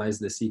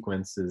analyzed the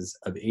sequences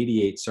of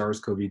 88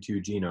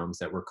 SARS-CoV-2 genomes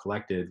that were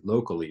collected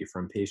locally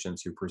from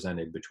patients who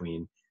presented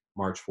between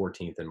March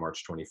 14th and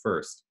March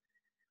 21st.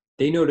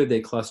 They noted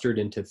they clustered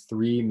into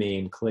three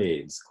main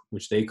clades,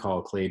 which they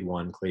call clade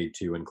 1, clade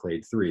 2, and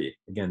clade 3.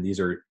 Again, these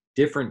are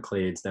different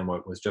clades than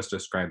what was just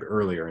described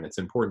earlier, and it's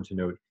important to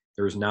note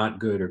there is not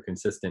good or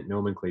consistent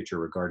nomenclature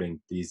regarding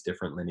these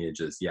different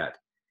lineages yet.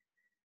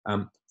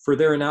 For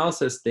their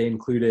analysis, they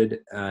included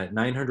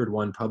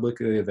 901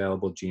 publicly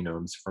available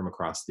genomes from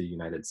across the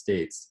United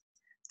States.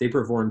 They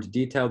performed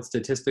detailed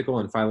statistical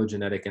and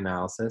phylogenetic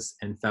analysis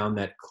and found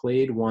that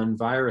clade 1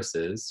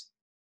 viruses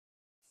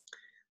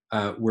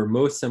were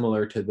most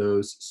similar to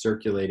those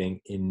circulating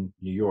in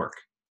New York,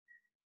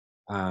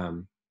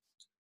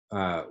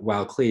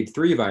 while clade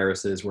 3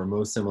 viruses were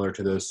most similar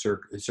to those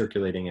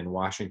circulating in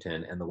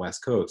Washington and the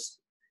West Coast.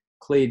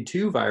 Clade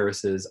 2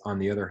 viruses, on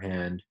the other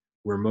hand,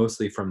 were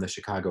mostly from the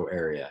Chicago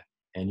area.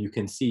 And you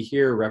can see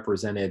here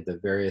represented the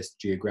various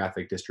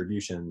geographic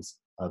distributions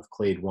of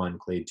clade 1,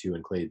 clade 2,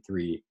 and clade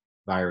 3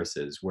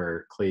 viruses,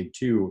 where clade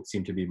 2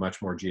 seemed to be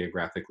much more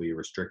geographically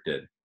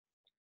restricted.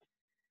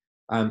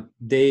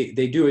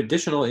 They do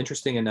additional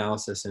interesting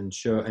analysis and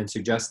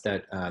suggest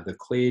that the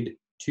clade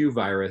 2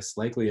 virus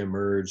likely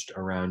emerged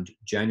around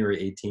January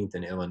 18th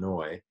in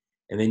Illinois.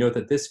 And they note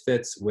that this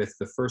fits with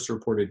the first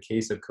reported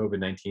case of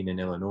COVID-19 in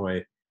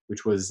Illinois,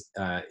 which was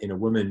in a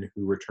woman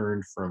who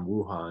returned from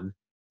Wuhan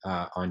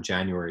on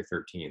January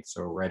 13th,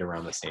 so right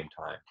around the same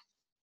time.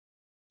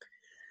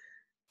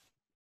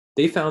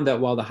 They found that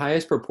while the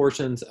highest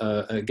proportions,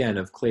 again,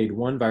 of clade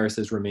 1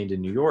 viruses remained in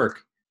New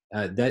York,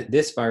 that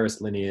this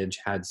virus lineage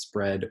had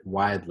spread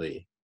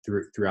widely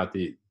throughout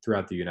the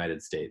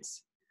United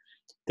States.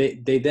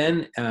 They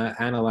then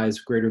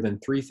analyzed greater than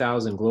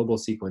 3,000 global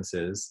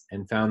sequences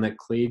and found that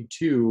clade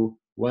 2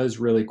 was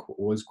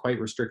quite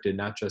restricted,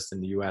 not just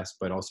in the US,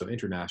 but also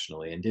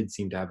internationally, and did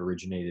seem to have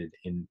originated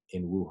in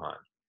Wuhan.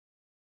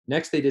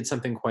 Next, they did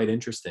something quite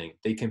interesting.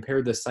 They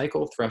compared the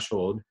cycle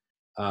threshold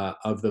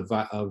of the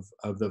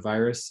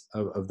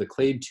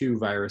clade 2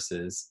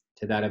 viruses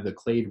to that of the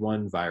clade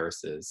 1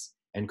 viruses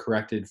and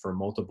corrected for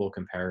multiple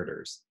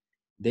comparators.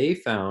 They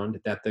found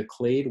that the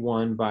clade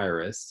 1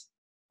 virus,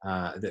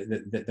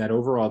 that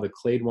overall the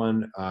clade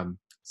 1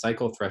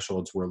 cycle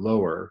thresholds were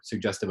lower,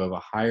 suggestive of a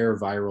higher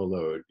viral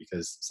load,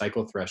 because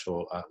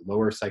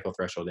lower cycle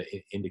threshold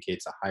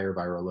indicates a higher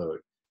viral load.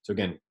 So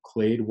again,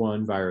 clade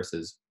 1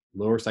 viruses,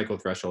 lower cycle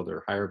threshold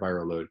or higher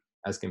viral load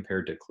as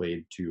compared to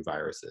clade 2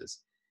 viruses.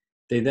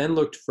 They then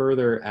looked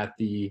further at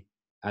the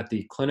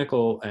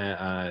clinical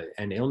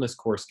and illness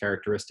course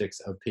characteristics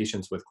of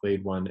patients with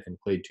clade 1 and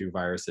clade 2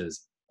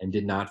 viruses and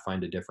did not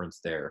find a difference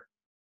there.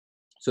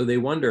 So they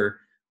wonder,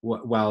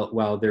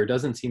 while there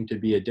doesn't seem to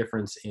be a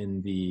difference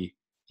in the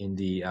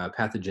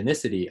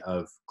pathogenicity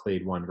of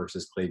clade 1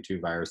 versus clade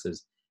 2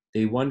 viruses,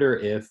 they wonder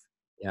if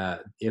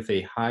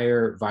a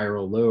higher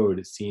viral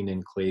load seen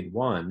in clade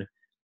 1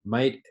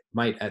 might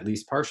at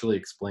least partially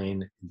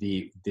explain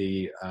the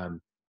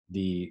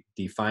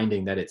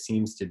finding that it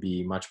seems to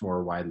be much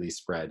more widely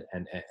spread,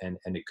 and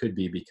it could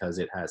be because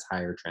it has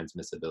higher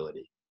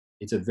transmissibility.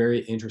 It's a very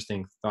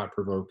interesting,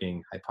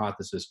 thought-provoking,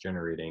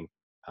 hypothesis-generating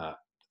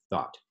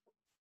thought.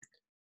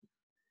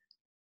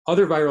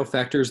 Other viral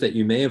factors that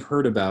you may have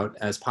heard about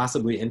as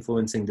possibly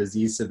influencing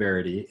disease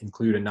severity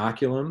include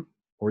inoculum,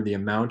 or the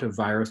amount of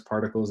virus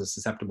particles a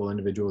susceptible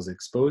individual is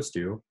exposed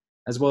to,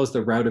 as well as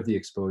the route of the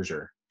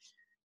exposure.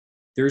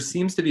 There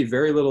seems to be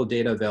very little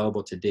data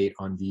available to date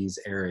on these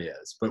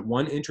areas, but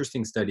one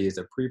interesting study is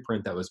a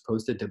preprint that was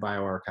posted to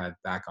bioRxiv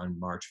back on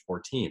March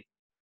 14th.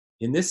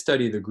 In this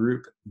study,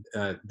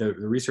 the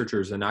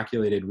researchers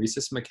inoculated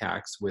rhesus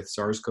macaques with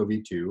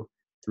SARS-CoV-2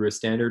 through a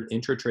standard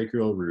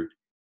intratracheal route,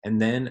 and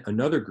then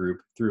another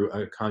group through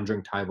a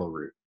conjunctival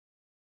route.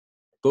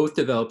 Both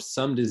developed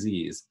some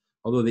disease,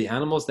 although the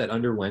animals that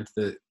underwent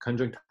the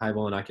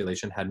conjunctival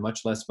inoculation had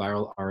much less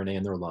viral RNA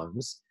in their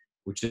lungs,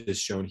 which is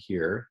shown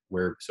here,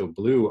 so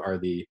blue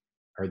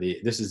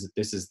this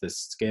is the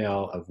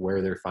scale of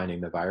where they're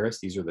finding the virus.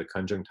 These are the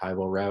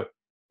conjunctival route,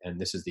 and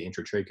this is the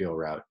intratracheal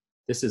route.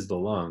 This is the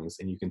lungs,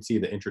 and you can see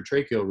the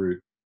intratracheal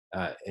route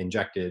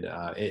injected.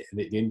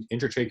 The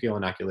intratracheal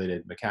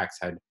inoculated macaques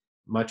had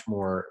much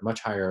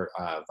higher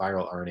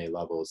viral RNA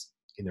levels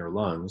in their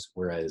lungs,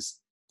 whereas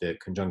the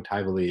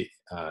conjunctivally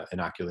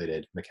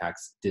inoculated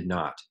macaques did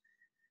not.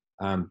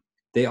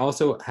 They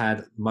also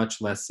had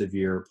much less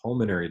severe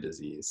pulmonary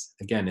disease.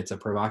 Again, it's a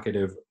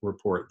provocative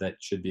report that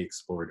should be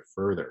explored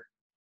further.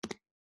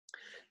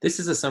 This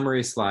is a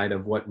summary slide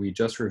of what we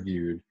just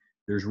reviewed.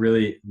 There's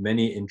really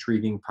many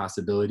intriguing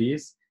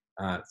possibilities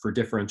for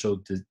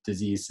differential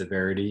disease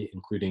severity,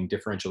 including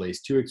differential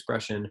ACE2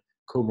 expression,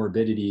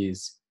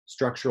 comorbidities,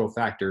 structural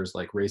factors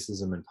like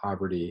racism and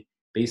poverty,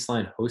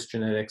 baseline host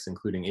genetics,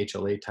 including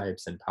HLA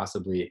types and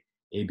possibly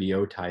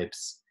ABO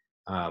types,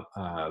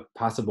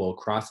 possible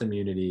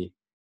cross-immunity.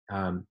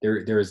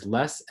 There is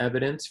less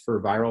evidence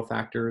for viral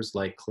factors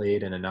like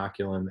clade and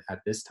inoculum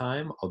at this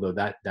time, although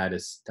that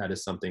is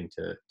something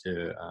to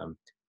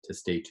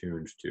stay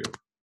tuned to.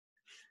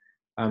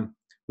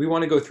 We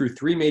want to go through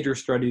three major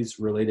studies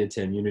related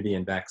to immunity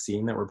and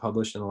vaccine that were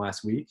published in the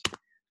last week.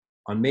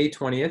 On May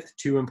 20th,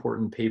 two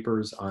important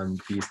papers on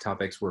these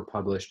topics were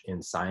published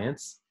in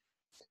Science.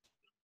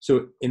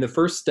 So in the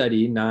first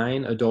study,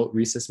 9 adult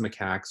rhesus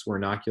macaques were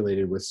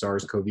inoculated with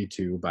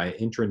SARS-CoV-2 by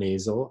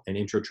intranasal and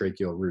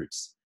intratracheal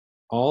routes.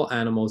 All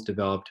animals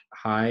developed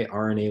high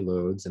RNA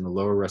loads in the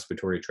lower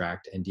respiratory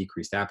tract and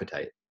decreased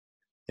appetite.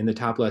 In the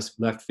top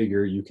left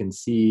figure, you can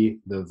see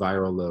the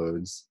viral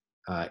loads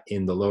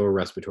in the lower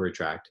respiratory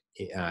tract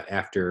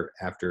after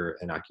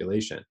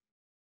inoculation.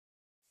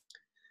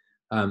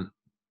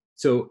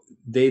 So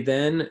they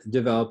then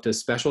developed a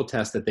special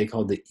test that they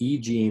called the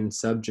E-gene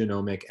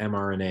subgenomic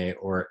mRNA,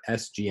 or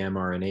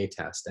sgmRNA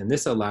test. And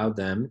this allowed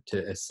them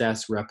to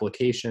assess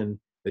replication,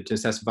 to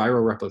assess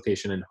viral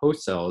replication in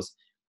host cells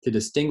to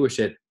distinguish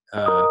it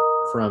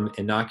from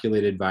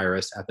inoculated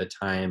virus at the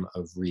time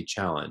of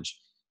re-challenge.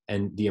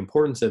 And the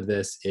importance of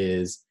this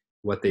is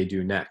what they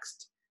do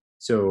next.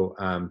 So,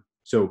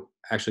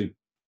 actually,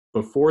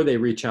 before they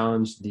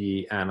re-challenge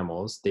the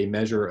animals, they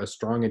measure a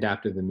strong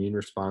adaptive immune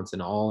response in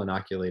all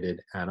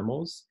inoculated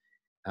animals,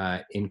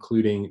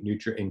 including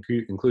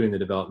the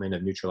development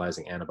of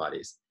neutralizing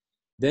antibodies.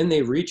 Then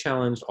they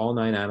re-challenged all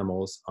 9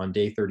 animals on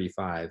day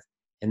 35,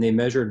 and they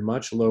measured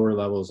much lower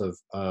levels of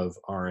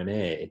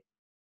RNA.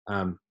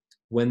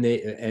 When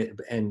they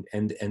and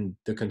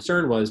the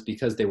concern was,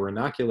 because they were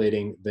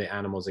inoculating the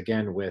animals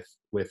again with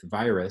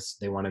virus,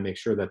 they want to make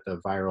sure that the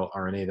viral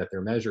RNA that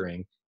they're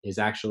measuring is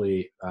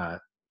actually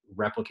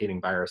replicating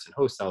virus in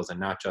host cells and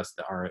not just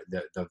the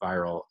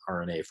viral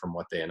RNA from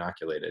what they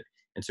inoculated.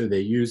 And so they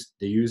used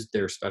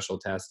their special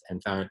test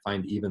and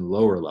find even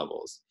lower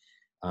levels.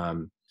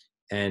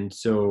 And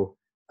so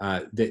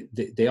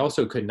they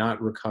also could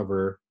not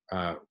recover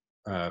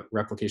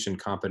replication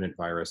competent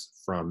virus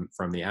from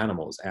the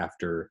animals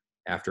after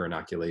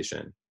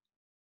inoculation.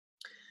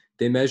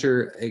 They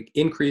measure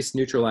increased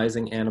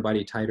neutralizing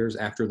antibody titers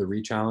after the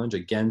re-challenge,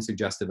 again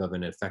suggestive of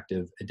an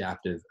effective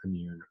adaptive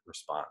immune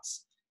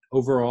response.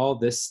 Overall,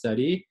 this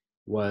study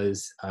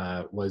was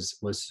highly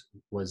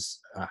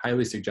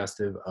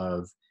suggestive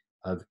of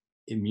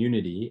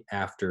immunity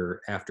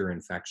after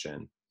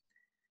infection.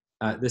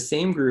 The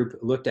same group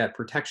looked at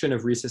protection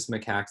of rhesus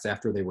macaques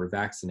after they were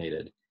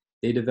vaccinated.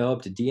 They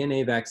developed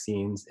DNA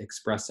vaccines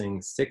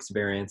expressing 6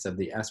 variants of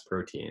the S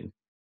protein.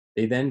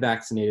 They then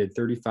vaccinated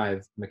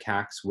 35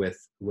 macaques with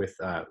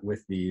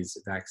these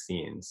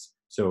vaccines.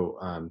 So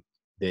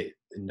they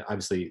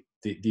obviously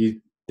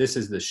this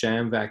is the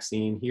sham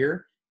vaccine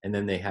here, and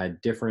then they had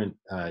the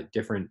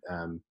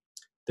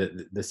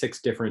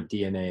 6 different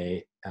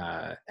DNA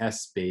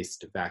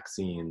S-based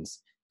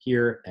vaccines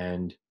here,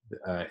 and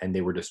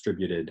they were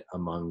distributed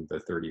among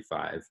the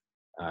 35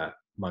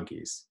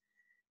 monkeys.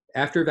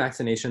 After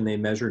vaccination, they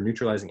measured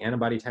neutralizing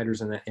antibody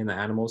titers in the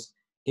animals.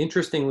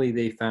 Interestingly,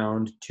 they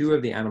found 2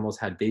 of the animals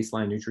had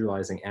baseline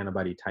neutralizing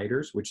antibody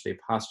titers, which they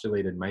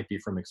postulated might be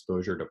from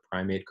exposure to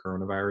primate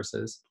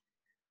coronaviruses.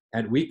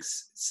 At week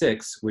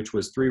 6, which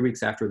was 3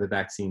 weeks after the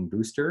vaccine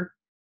booster,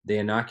 they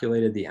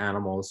inoculated the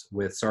animals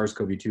with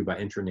SARS-CoV-2 by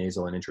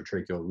intranasal and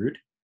intratracheal route,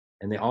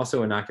 and they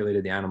also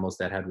inoculated the animals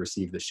that had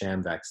received the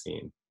sham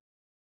vaccine.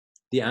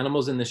 The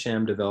animals in the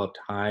sham developed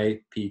high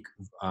peak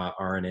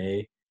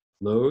RNA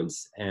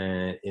loads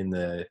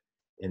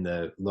in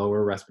the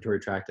lower respiratory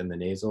tract and the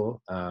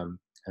nasal and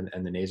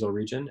the nasal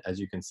region, as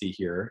you can see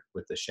here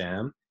with the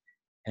sham,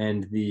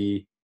 and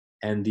the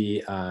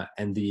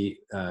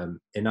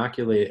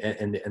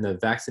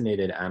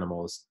vaccinated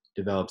animals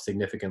developed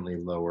significantly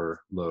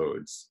lower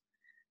loads.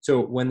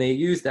 So when they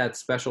used that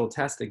special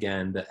test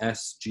again, the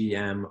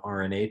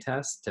sgmRNA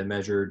test, to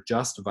measure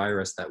just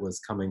virus that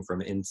was coming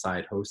from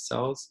inside host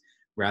cells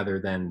rather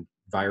than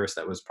virus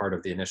that was part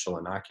of the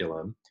initial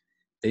inoculum,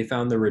 they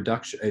found a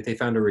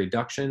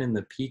reduction in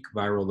the peak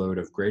viral load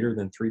of greater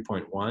than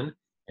 3.1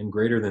 and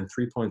greater than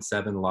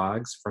 3.7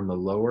 logs from the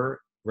lower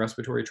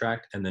respiratory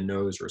tract and the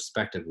nose,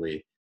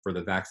 respectively, for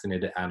the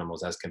vaccinated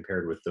animals as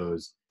compared with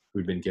those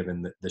who'd been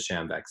given the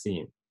sham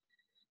vaccine.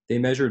 They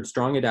measured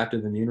strong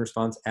adaptive immune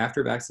response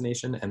after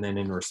vaccination and then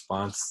in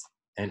response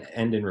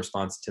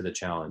to the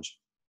challenge.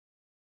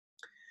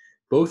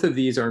 Both of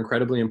these are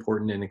incredibly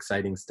important and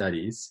exciting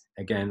studies.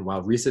 Again,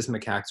 while rhesus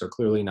macaques are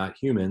clearly not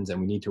humans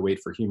and we need to wait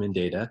for human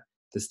data,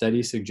 the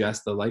studies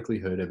suggest the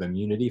likelihood of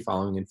immunity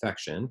following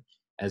infection,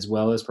 as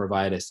well as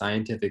provide a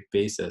scientific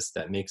basis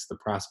that makes the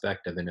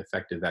prospect of an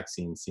effective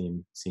vaccine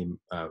seem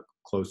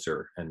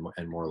closer and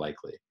more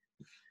likely.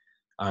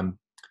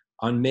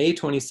 On May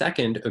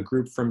 22nd, a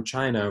group from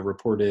China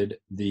reported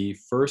the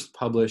first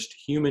published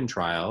human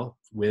trial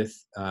with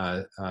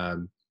a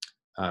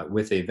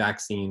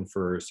vaccine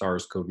for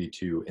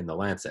SARS-CoV-2 in the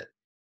Lancet.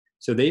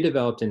 So they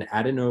developed an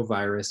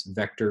adenovirus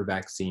vector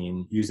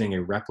vaccine using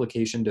a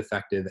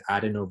replication-defective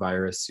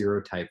adenovirus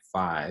serotype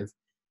 5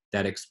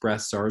 that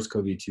expressed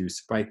SARS-CoV-2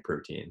 spike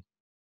protein.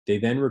 They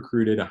then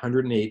recruited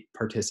 108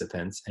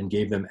 participants and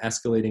gave them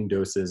escalating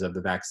doses of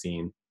the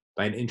vaccine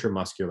by an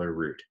intramuscular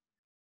route.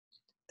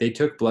 They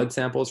took blood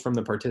samples from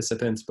the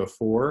participants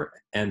before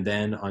and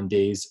then on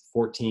days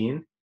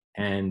 14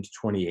 and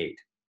 28.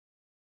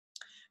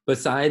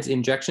 Besides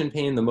injection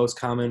pain, the most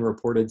common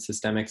reported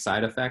systemic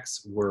side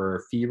effects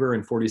were fever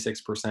in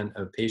 46%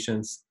 of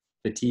patients,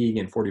 fatigue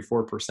in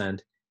 44%,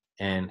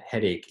 and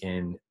headache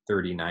in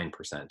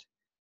 39%.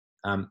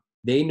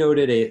 They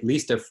noted at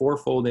least a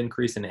fourfold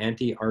increase in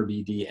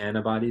anti-RBD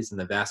antibodies in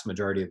the vast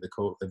majority of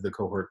the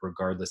cohort,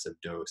 regardless of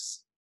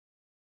dose.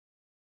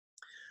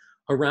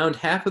 Around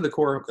half of the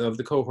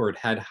cohort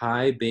had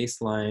high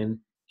baseline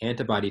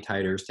antibody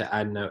titers to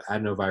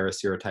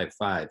adenovirus serotype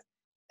 5,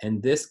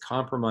 and this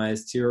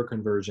compromised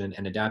seroconversion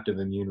and adaptive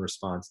immune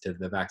response to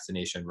the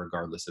vaccination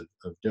regardless of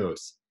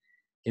dose.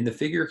 In the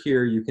figure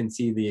here, you can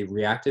see the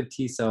reactive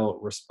T cell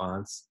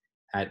response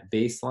at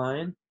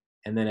baseline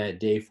and then at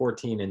day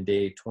 14 and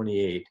day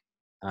 28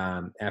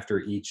 after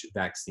each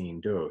vaccine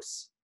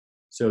dose.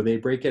 So they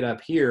break it up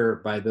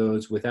here by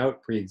those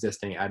without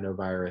pre-existing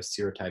adenovirus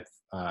serotype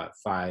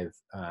 5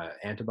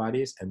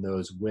 antibodies and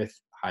those with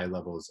high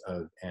levels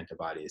of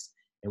antibodies.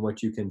 And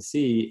what you can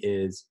see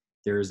is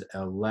there's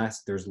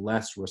less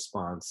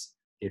response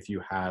if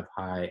you have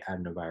high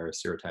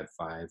adenovirus serotype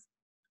 5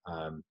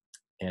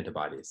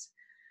 antibodies.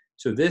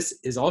 So this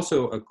is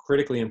also a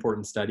critically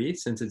important study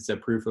since it's a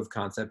proof of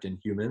concept in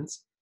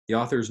humans. The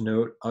authors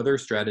note other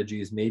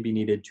strategies may be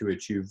needed to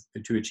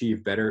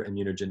achieve better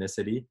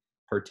immunogenicity,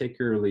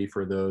 particularly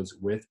for those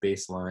with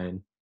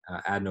baseline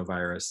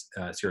adenovirus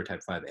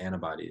serotype 5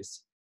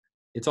 antibodies.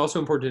 It's also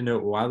important to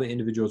note while the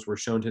individuals were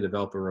shown to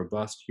develop a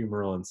robust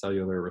humoral and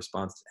cellular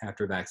response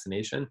after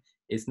vaccination,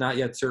 it's not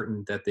yet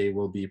certain that they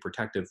will be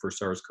protective for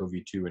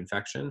SARS-CoV-2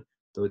 infection,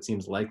 though it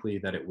seems likely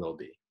that it will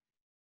be.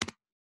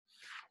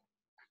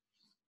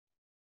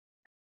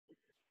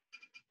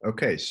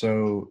 Okay,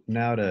 so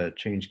now to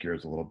change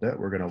gears a little bit,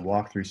 we're going to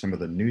walk through some of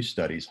the new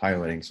studies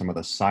highlighting some of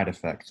the side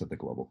effects of the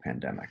global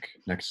pandemic.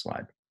 Next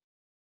slide.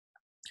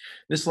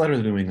 This letter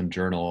to the New England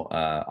Journal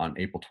on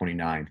April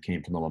 29th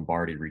came from the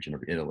Lombardy region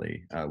of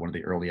Italy, one of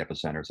the early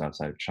epicenters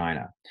outside of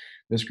China.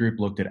 This group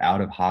looked at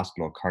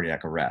out-of-hospital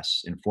cardiac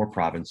arrests in 4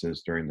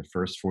 provinces during the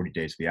first 40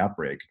 days of the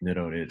outbreak,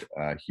 denoted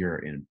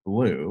here in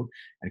blue,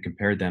 and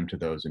compared them to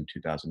those in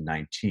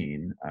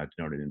 2019,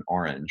 denoted in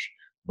orange,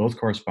 both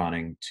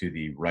corresponding to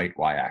the right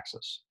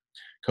y-axis.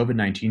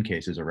 COVID-19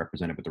 cases are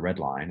represented with the red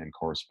line and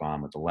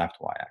correspond with the left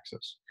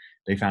y-axis.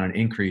 They found an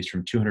increase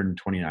from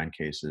 229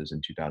 cases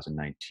in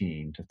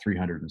 2019 to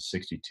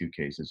 362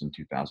 cases in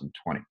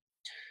 2020.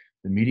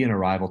 The median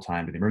arrival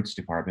time to the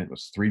emergency department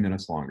was 3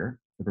 minutes longer.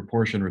 The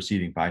proportion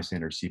receiving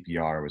bystander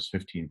CPR was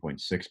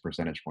 15.6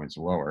 percentage points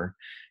lower.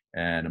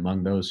 And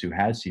among those who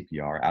had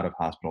CPR,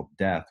 out-of-hospital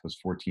death was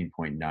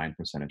 14.9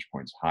 percentage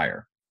points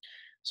higher.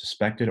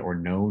 Suspected or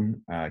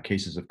known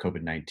cases of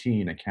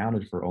COVID-19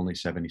 accounted for only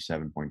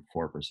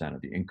 77.4%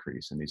 of the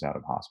increase in these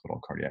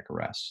out-of-hospital cardiac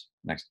arrests.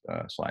 Next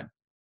slide.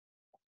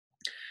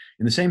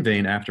 In the same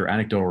vein, after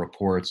anecdotal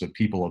reports of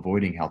people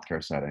avoiding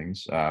healthcare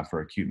settings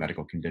for acute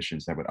medical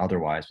conditions that would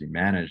otherwise be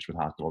managed with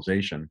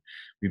hospitalization,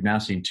 we've now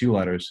seen 2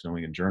 letters to the New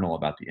England Journal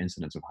about the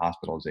incidence of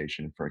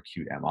hospitalization for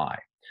acute MI.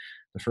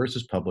 The first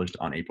is published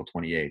on April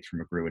 28th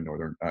from a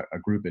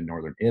group in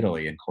northern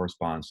Italy and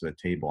corresponds to the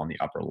table on the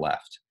upper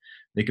left.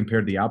 They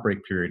compared the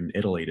outbreak period in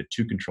Italy to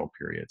 2 control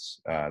periods,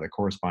 the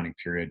corresponding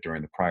period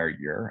during the prior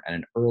year and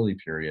an early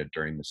period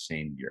during the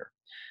same year.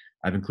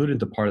 I've included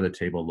the part of the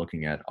table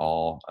looking at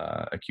all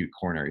acute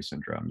coronary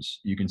syndromes.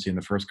 You can see in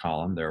the first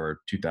column, there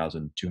were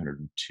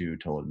 2,202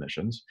 total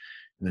admissions.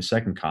 In the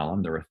second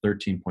column, there were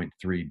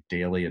 13.3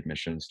 daily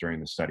admissions during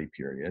the study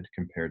period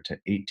compared to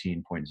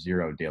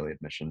 18.0 daily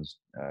admissions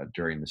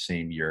during the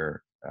same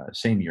year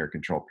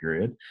control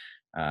period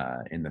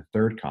in the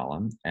third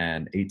column,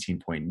 and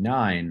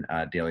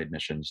 18.9 daily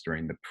admissions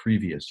during the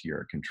previous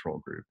year control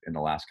group in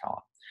the last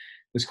column.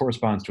 This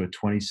corresponds to a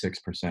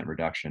 26%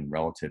 reduction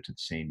relative to the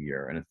same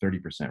year and a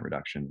 30%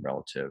 reduction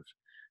relative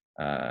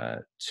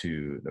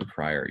to the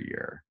prior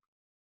year.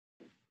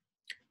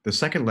 The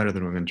second letter to the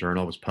New England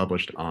Journal was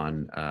published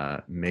on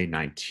May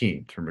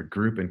 19th from a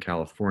group in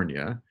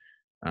California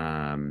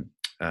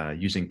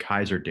using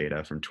Kaiser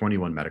data from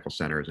 21 medical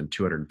centers and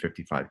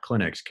 255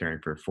 clinics caring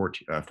for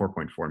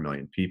 4.4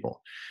 million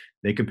people.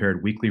 They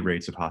compared weekly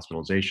rates of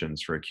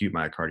hospitalizations for acute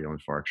myocardial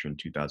infarction in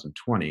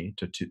 2020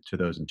 to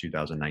those in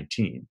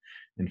 2019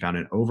 and found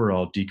an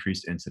overall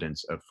decreased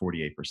incidence of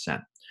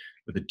 48%,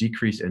 with a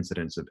decreased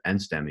incidence of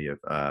NSTEMI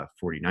of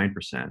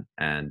 49%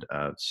 and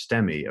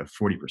STEMI of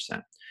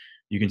 40%.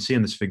 You can see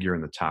in this figure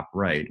in the top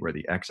right where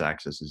the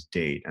x-axis is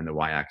date and the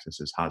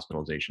y-axis is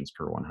hospitalizations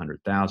per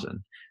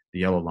 100,000. The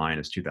yellow line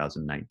is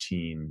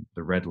 2019,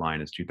 the red line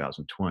is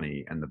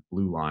 2020, and the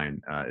blue line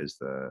is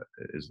the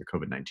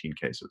COVID-19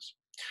 cases.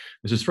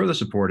 This is further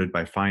supported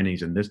by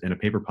findings in a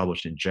paper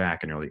published in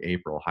JACC in early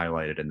April,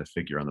 highlighted in the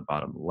figure on the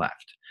bottom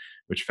left,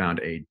 which found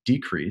a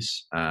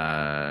decrease in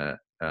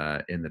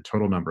the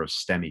total number of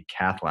STEMI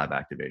cath lab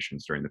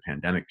activations during the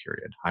pandemic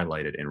period,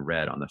 highlighted in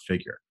red on the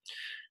figure.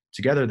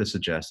 Together, this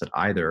suggests that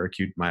either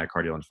acute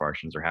myocardial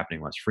infarctions are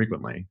happening less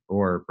frequently,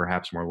 or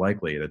perhaps more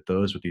likely that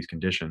those with these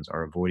conditions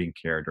are avoiding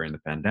care during the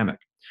pandemic,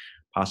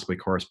 possibly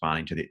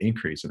corresponding to the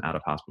increase in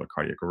out-of-hospital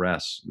cardiac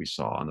arrests we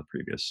saw on the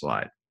previous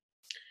slide.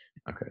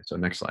 Okay, so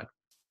next slide.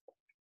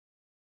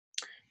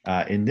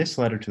 In this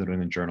letter to the New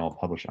England Journal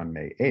published on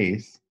May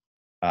 8th,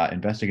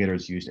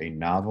 investigators used a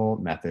novel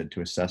method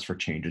to assess for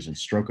changes in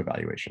stroke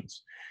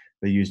evaluations.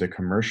 They used a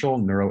commercial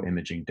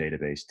neuroimaging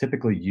database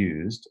typically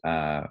used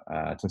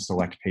to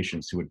select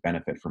patients who would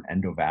benefit from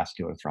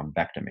endovascular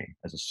thrombectomy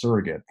as a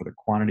surrogate for the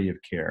quantity of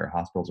care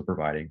hospitals are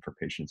providing for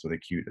patients with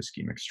acute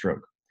ischemic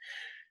stroke.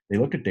 They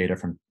looked at data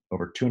from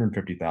over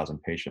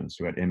 250,000 patients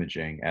who had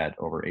imaging at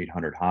over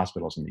 800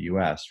 hospitals in the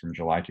US from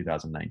July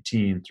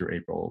 2019 through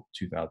April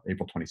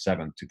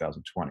 27,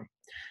 2020.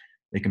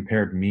 They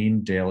compared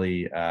mean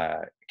daily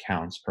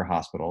counts per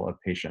hospital of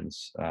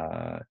patients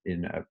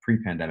in a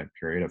pre-pandemic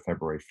period of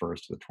February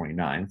 1st to the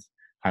 29th,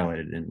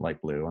 highlighted in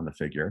light blue on the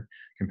figure,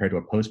 compared to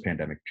a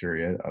post-pandemic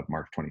period of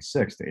March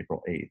 26th to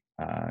April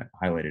 8th,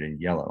 highlighted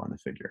in yellow on the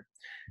figure.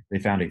 They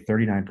found a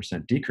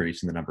 39%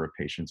 decrease in the number of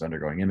patients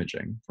undergoing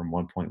imaging from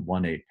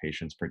 1.18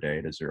 patients per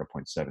day to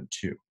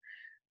 0.72.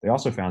 They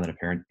also found an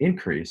apparent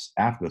increase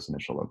after this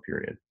initial low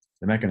period,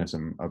 the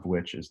mechanism of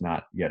which is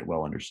not yet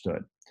well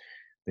understood.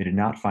 They did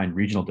not find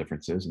regional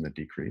differences in the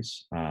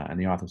decrease, and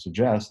the author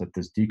suggests that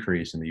this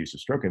decrease in the use of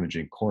stroke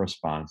imaging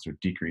corresponds to a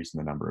decrease in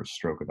the number of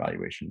stroke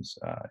evaluations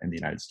in the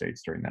United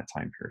States during that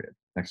time period.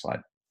 Next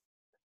slide.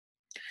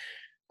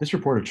 This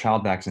report of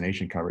child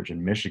vaccination coverage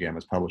in Michigan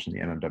was published in the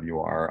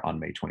MMWR on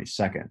May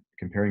 22nd,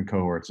 comparing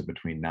cohorts of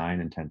between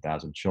 9 and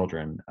 10,000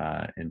 children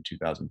in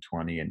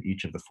 2020 and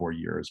each of the 4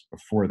 years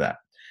before that.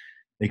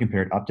 They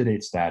compared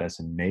up-to-date status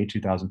in May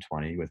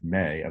 2020 with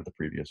May of the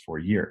previous 4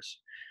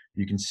 years.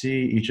 You can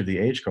see each of the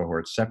age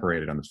cohorts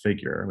separated on the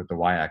figure, with the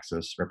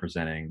y-axis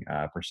representing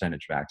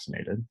percentage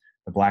vaccinated,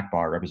 the black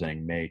bar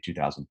representing May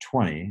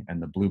 2020, and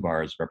the blue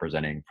bars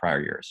representing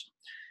prior years.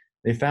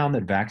 They found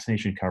that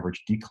vaccination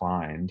coverage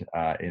declined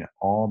in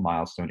all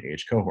milestone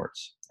age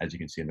cohorts, as you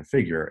can see in the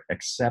figure,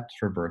 except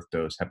for birth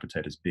dose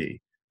hepatitis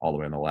B, all the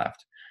way on the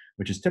left,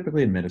 which is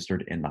typically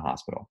administered in the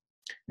hospital.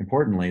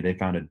 Importantly, they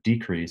found a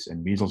decrease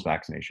in measles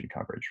vaccination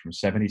coverage from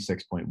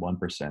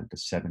 76.1% to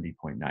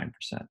 70.9%.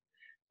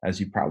 As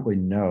you probably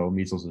know,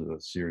 measles is a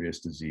serious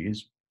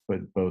disease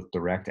with both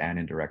direct and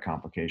indirect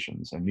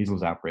complications, and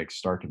measles outbreaks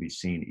start to be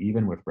seen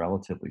even with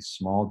relatively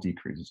small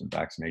decreases in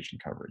vaccination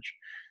coverage,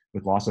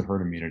 with loss of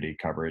herd immunity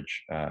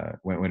coverage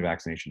when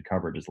vaccination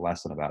coverage is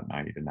less than about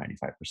 90 to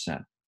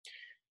 95%.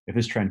 If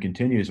this trend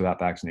continues without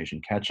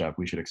vaccination catch-up,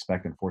 we should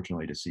expect,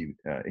 unfortunately, to see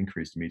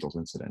increased measles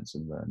incidence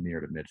in the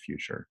near to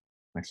mid-future.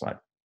 Next slide.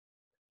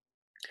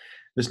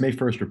 This May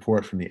 1st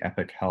report from the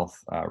Epic Health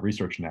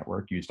Research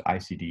Network used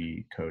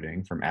ICD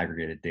coding from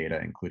aggregated data,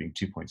 including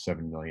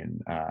 2.7 million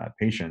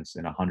patients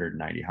in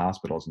 190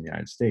 hospitals in the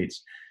United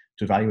States,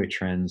 to evaluate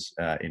trends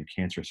in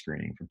cancer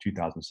screening from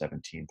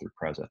 2017 through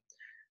present.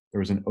 There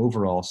was an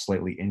overall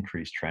slightly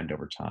increased trend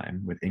over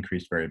time, with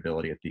increased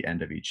variability at the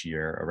end of each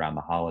year around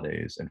the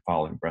holidays and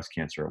following Breast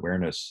Cancer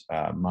Awareness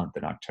Month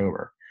in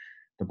October.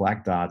 The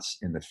black dots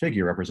in the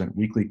figure represent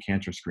weekly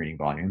cancer screening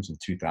volumes in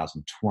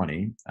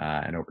 2020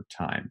 and over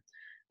time.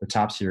 The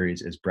top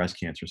series is breast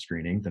cancer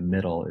screening, the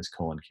middle is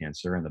colon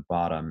cancer, and the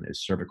bottom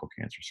is cervical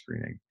cancer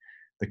screening.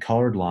 The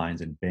colored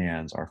lines and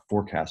bands are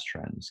forecast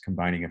trends,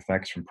 combining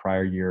effects from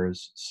prior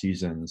years,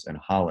 seasons, and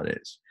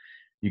holidays.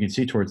 You can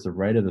see towards the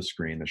right of the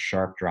screen the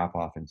sharp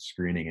drop-off in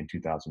screening in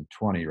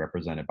 2020,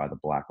 represented by the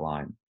black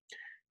line.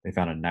 They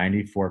found a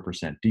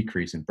 94%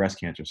 decrease in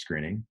breast cancer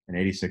screening, an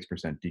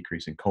 86%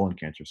 decrease in colon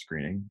cancer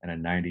screening, and a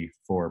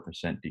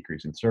 94%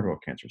 decrease in cervical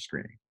cancer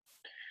screening.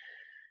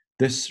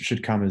 This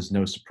should come as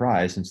no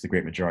surprise, since the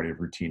great majority of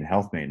routine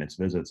health maintenance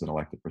visits and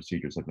elective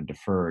procedures have been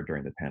deferred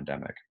during the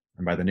pandemic.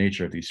 And by the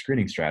nature of these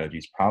screening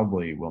strategies,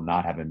 probably will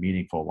not have a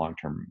meaningful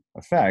long-term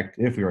effect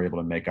if we are able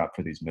to make up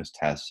for these missed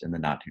tests in the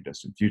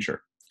not-too-distant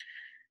future.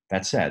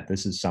 That said,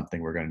 this is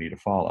something we're going to need to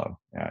follow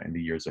in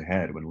the years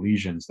ahead, when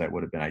lesions that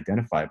would have been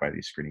identified by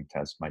these screening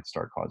tests might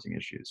start causing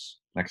issues.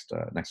 Next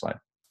slide.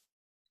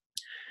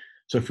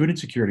 So food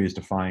insecurity is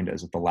defined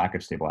as the lack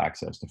of stable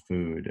access to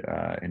food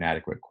in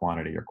adequate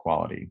quantity or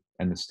quality.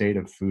 And the state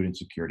of food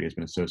insecurity has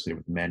been associated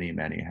with many,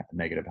 many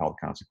negative health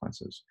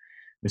consequences.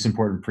 This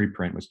important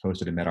preprint was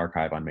posted in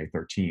medRxiv on May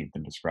 13th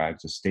and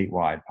describes a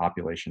statewide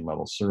population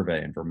level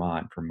survey in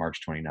Vermont from March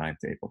 29th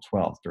to April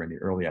 12th during the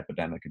early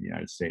epidemic in the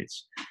United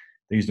States.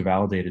 They used a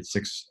validated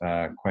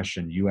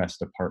 6-question U.S.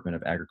 Department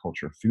of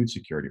Agriculture food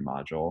security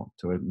module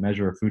to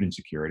measure food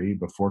insecurity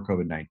before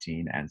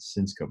COVID-19 and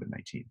since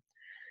COVID-19.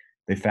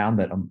 They found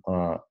that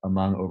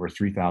among over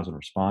 3,000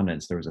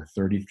 respondents, there was a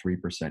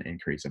 33%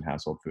 increase in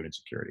household food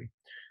insecurity,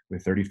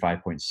 with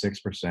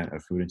 35.6%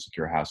 of food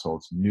insecure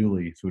households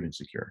newly food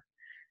insecure.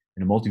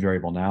 In a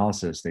multivariable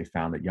analysis, they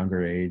found that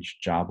younger age,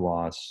 job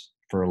loss,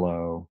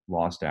 furlough,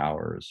 lost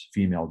hours,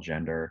 female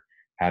gender,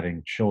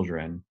 having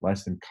children,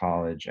 less than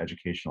college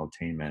educational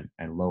attainment,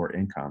 and lower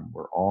income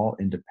were all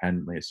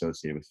independently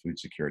associated with food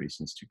security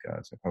since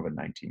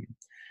COVID-19.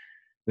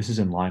 This is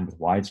in line with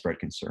widespread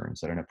concerns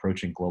that an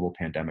approaching global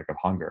pandemic of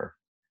hunger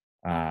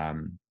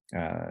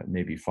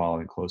may be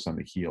following close on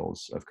the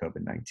heels of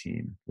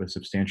COVID-19, with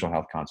substantial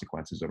health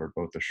consequences over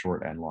both the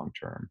short and long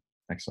term.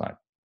 Next slide.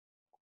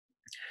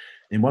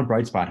 In one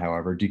bright spot,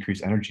 however,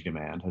 decreased energy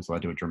demand has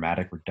led to a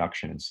dramatic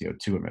reduction in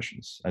CO2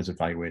 emissions, as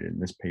evaluated in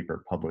this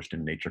paper published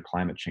in Nature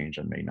Climate Change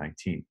on May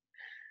 19th.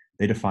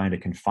 They defined a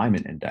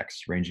confinement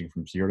index ranging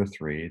from 0 to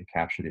 3 to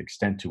capture the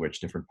extent to which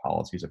different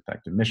policies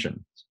affect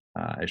emissions,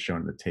 as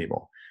shown in the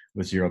table,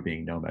 with 0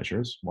 being no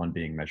measures, 1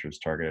 being measures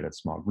targeted at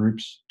small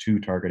groups,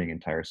 2 targeting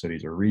entire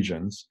cities or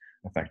regions,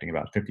 affecting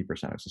about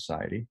 50% of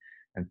society,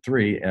 and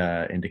 3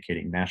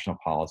 indicating national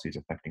policies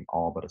affecting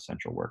all but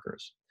essential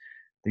workers.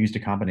 They used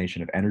a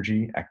combination of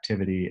energy,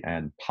 activity,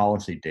 and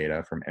policy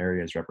data from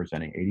areas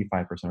representing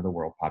 85% of the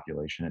world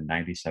population and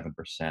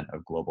 97%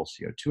 of global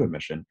CO2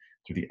 emission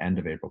through the end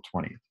of April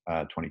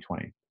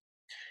 2020.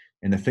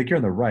 In the figure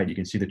on the right, you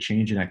can see the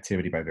change in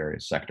activity by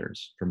various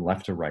sectors, from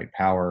left to right: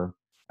 power,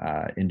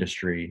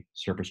 industry,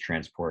 surface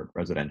transport,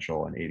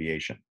 residential, and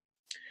aviation.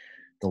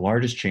 The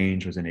largest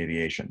change was in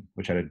aviation,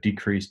 which had a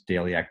decreased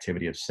daily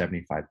activity of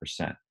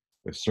 75%,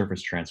 with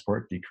surface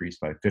transport decreased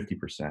by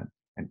 50%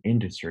 and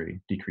industry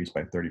decreased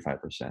by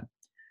 35%.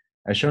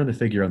 As shown in the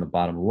figure on the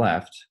bottom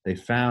left, they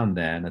found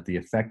then that the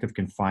effect of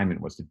confinement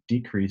was to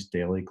decrease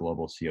daily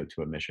global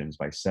CO2 emissions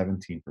by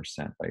 17%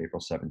 by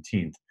April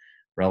 17th,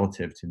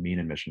 relative to mean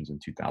emissions in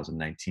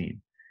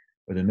 2019,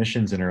 with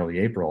emissions in early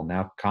April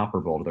now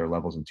comparable to their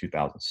levels in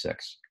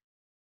 2006.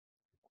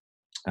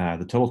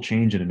 The total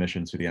change in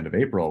emissions through the end of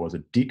April was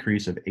a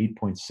decrease of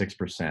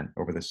 8.6%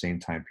 over the same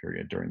time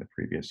period during the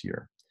previous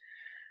year.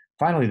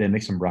 Finally, they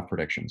make some rough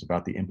predictions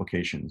about the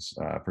implications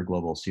for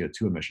global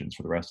CO2 emissions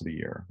for the rest of the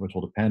year, which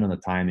will depend on the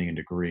timing and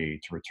degree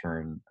to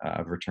return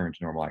to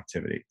normal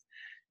activity.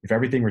 If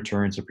everything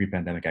returns to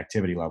pre-pandemic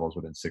activity levels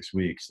within 6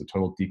 weeks, the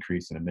total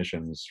decrease in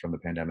emissions from the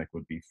pandemic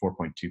would be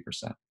 4.2%.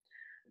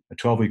 A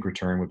 12-week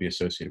return would be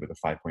associated with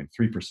a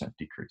 5.3%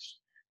 decrease.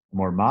 A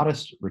more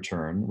modest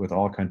return, with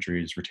all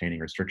countries retaining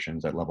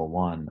restrictions at level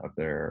 1 of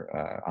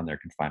on their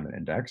confinement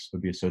index,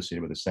 would be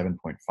associated with a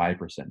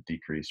 7.5%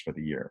 decrease for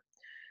the year.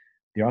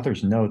 The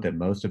authors note that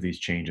most of these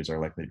changes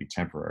are likely to be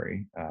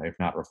temporary, if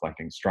not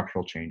reflecting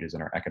structural changes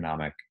in our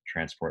economic,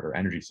 transport, or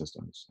energy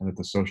systems, and that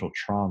the social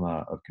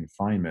trauma of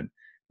confinement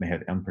may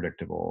have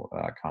unpredictable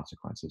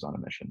consequences on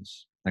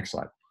emissions. Next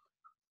slide.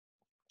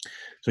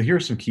 So here are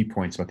some key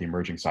points about the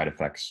emerging side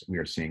effects we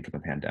are seeing from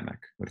the pandemic,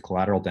 with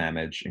collateral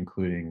damage,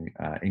 including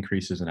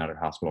increases in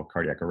out-of-hospital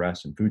cardiac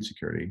arrest and food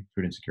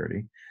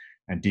insecurity,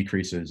 and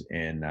decreases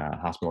in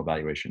hospital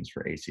evaluations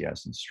for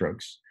ACS and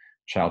strokes,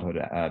 childhood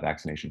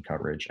vaccination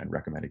coverage, and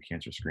recommended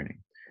cancer screening.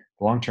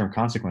 The long-term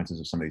consequences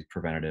of some of these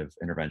preventative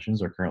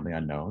interventions are currently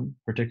unknown,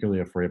 particularly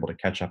if we're able to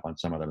catch up on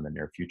some of them in the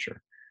near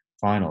future.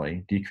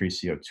 Finally,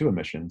 decreased CO2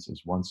 emissions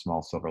is one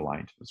small silver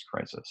lining to this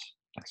crisis.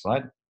 Next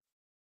slide.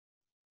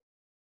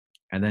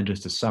 And then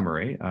just a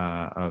summary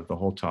of the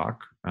whole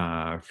talk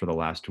for the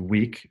last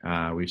week.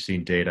 We've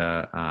seen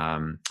data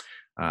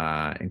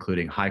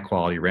including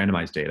high-quality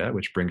randomized data,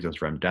 which brings us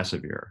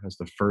remdesivir as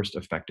the first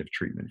effective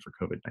treatment for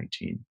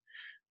COVID-19.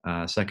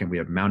 Second, we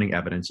have mounting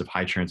evidence of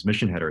high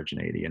transmission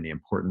heterogeneity and the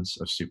importance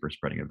of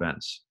super-spreading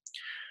events.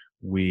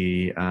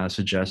 We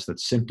suggest that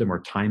symptom or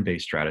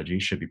time-based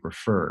strategies should be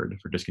preferred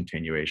for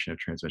discontinuation of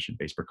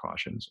transmission-based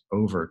precautions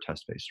over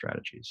test-based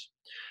strategies.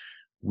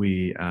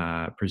 We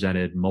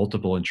presented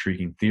multiple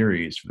intriguing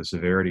theories for the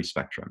severity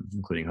spectrum,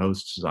 including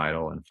host,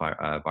 societal, and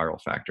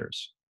viral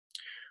factors.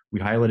 We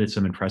highlighted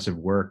some impressive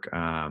work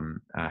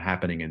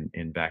happening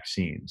in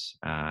vaccines,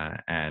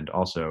 and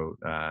also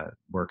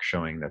work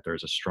showing that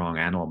there's a strong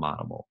animal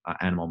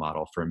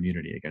model for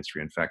immunity against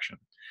reinfection.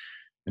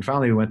 And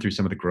finally, we went through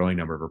some of the growing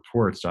number of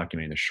reports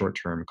documenting the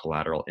short-term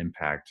collateral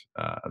impact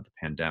of the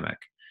pandemic.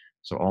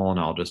 So all in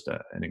all, just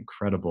an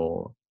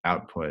incredible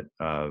output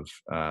of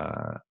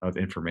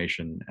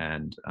information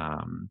and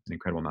an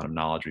incredible amount of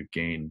knowledge we've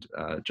gained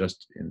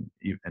just in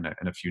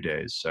a few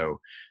days. So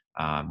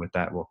with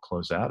that, we'll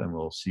close out and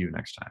we'll see you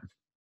next time.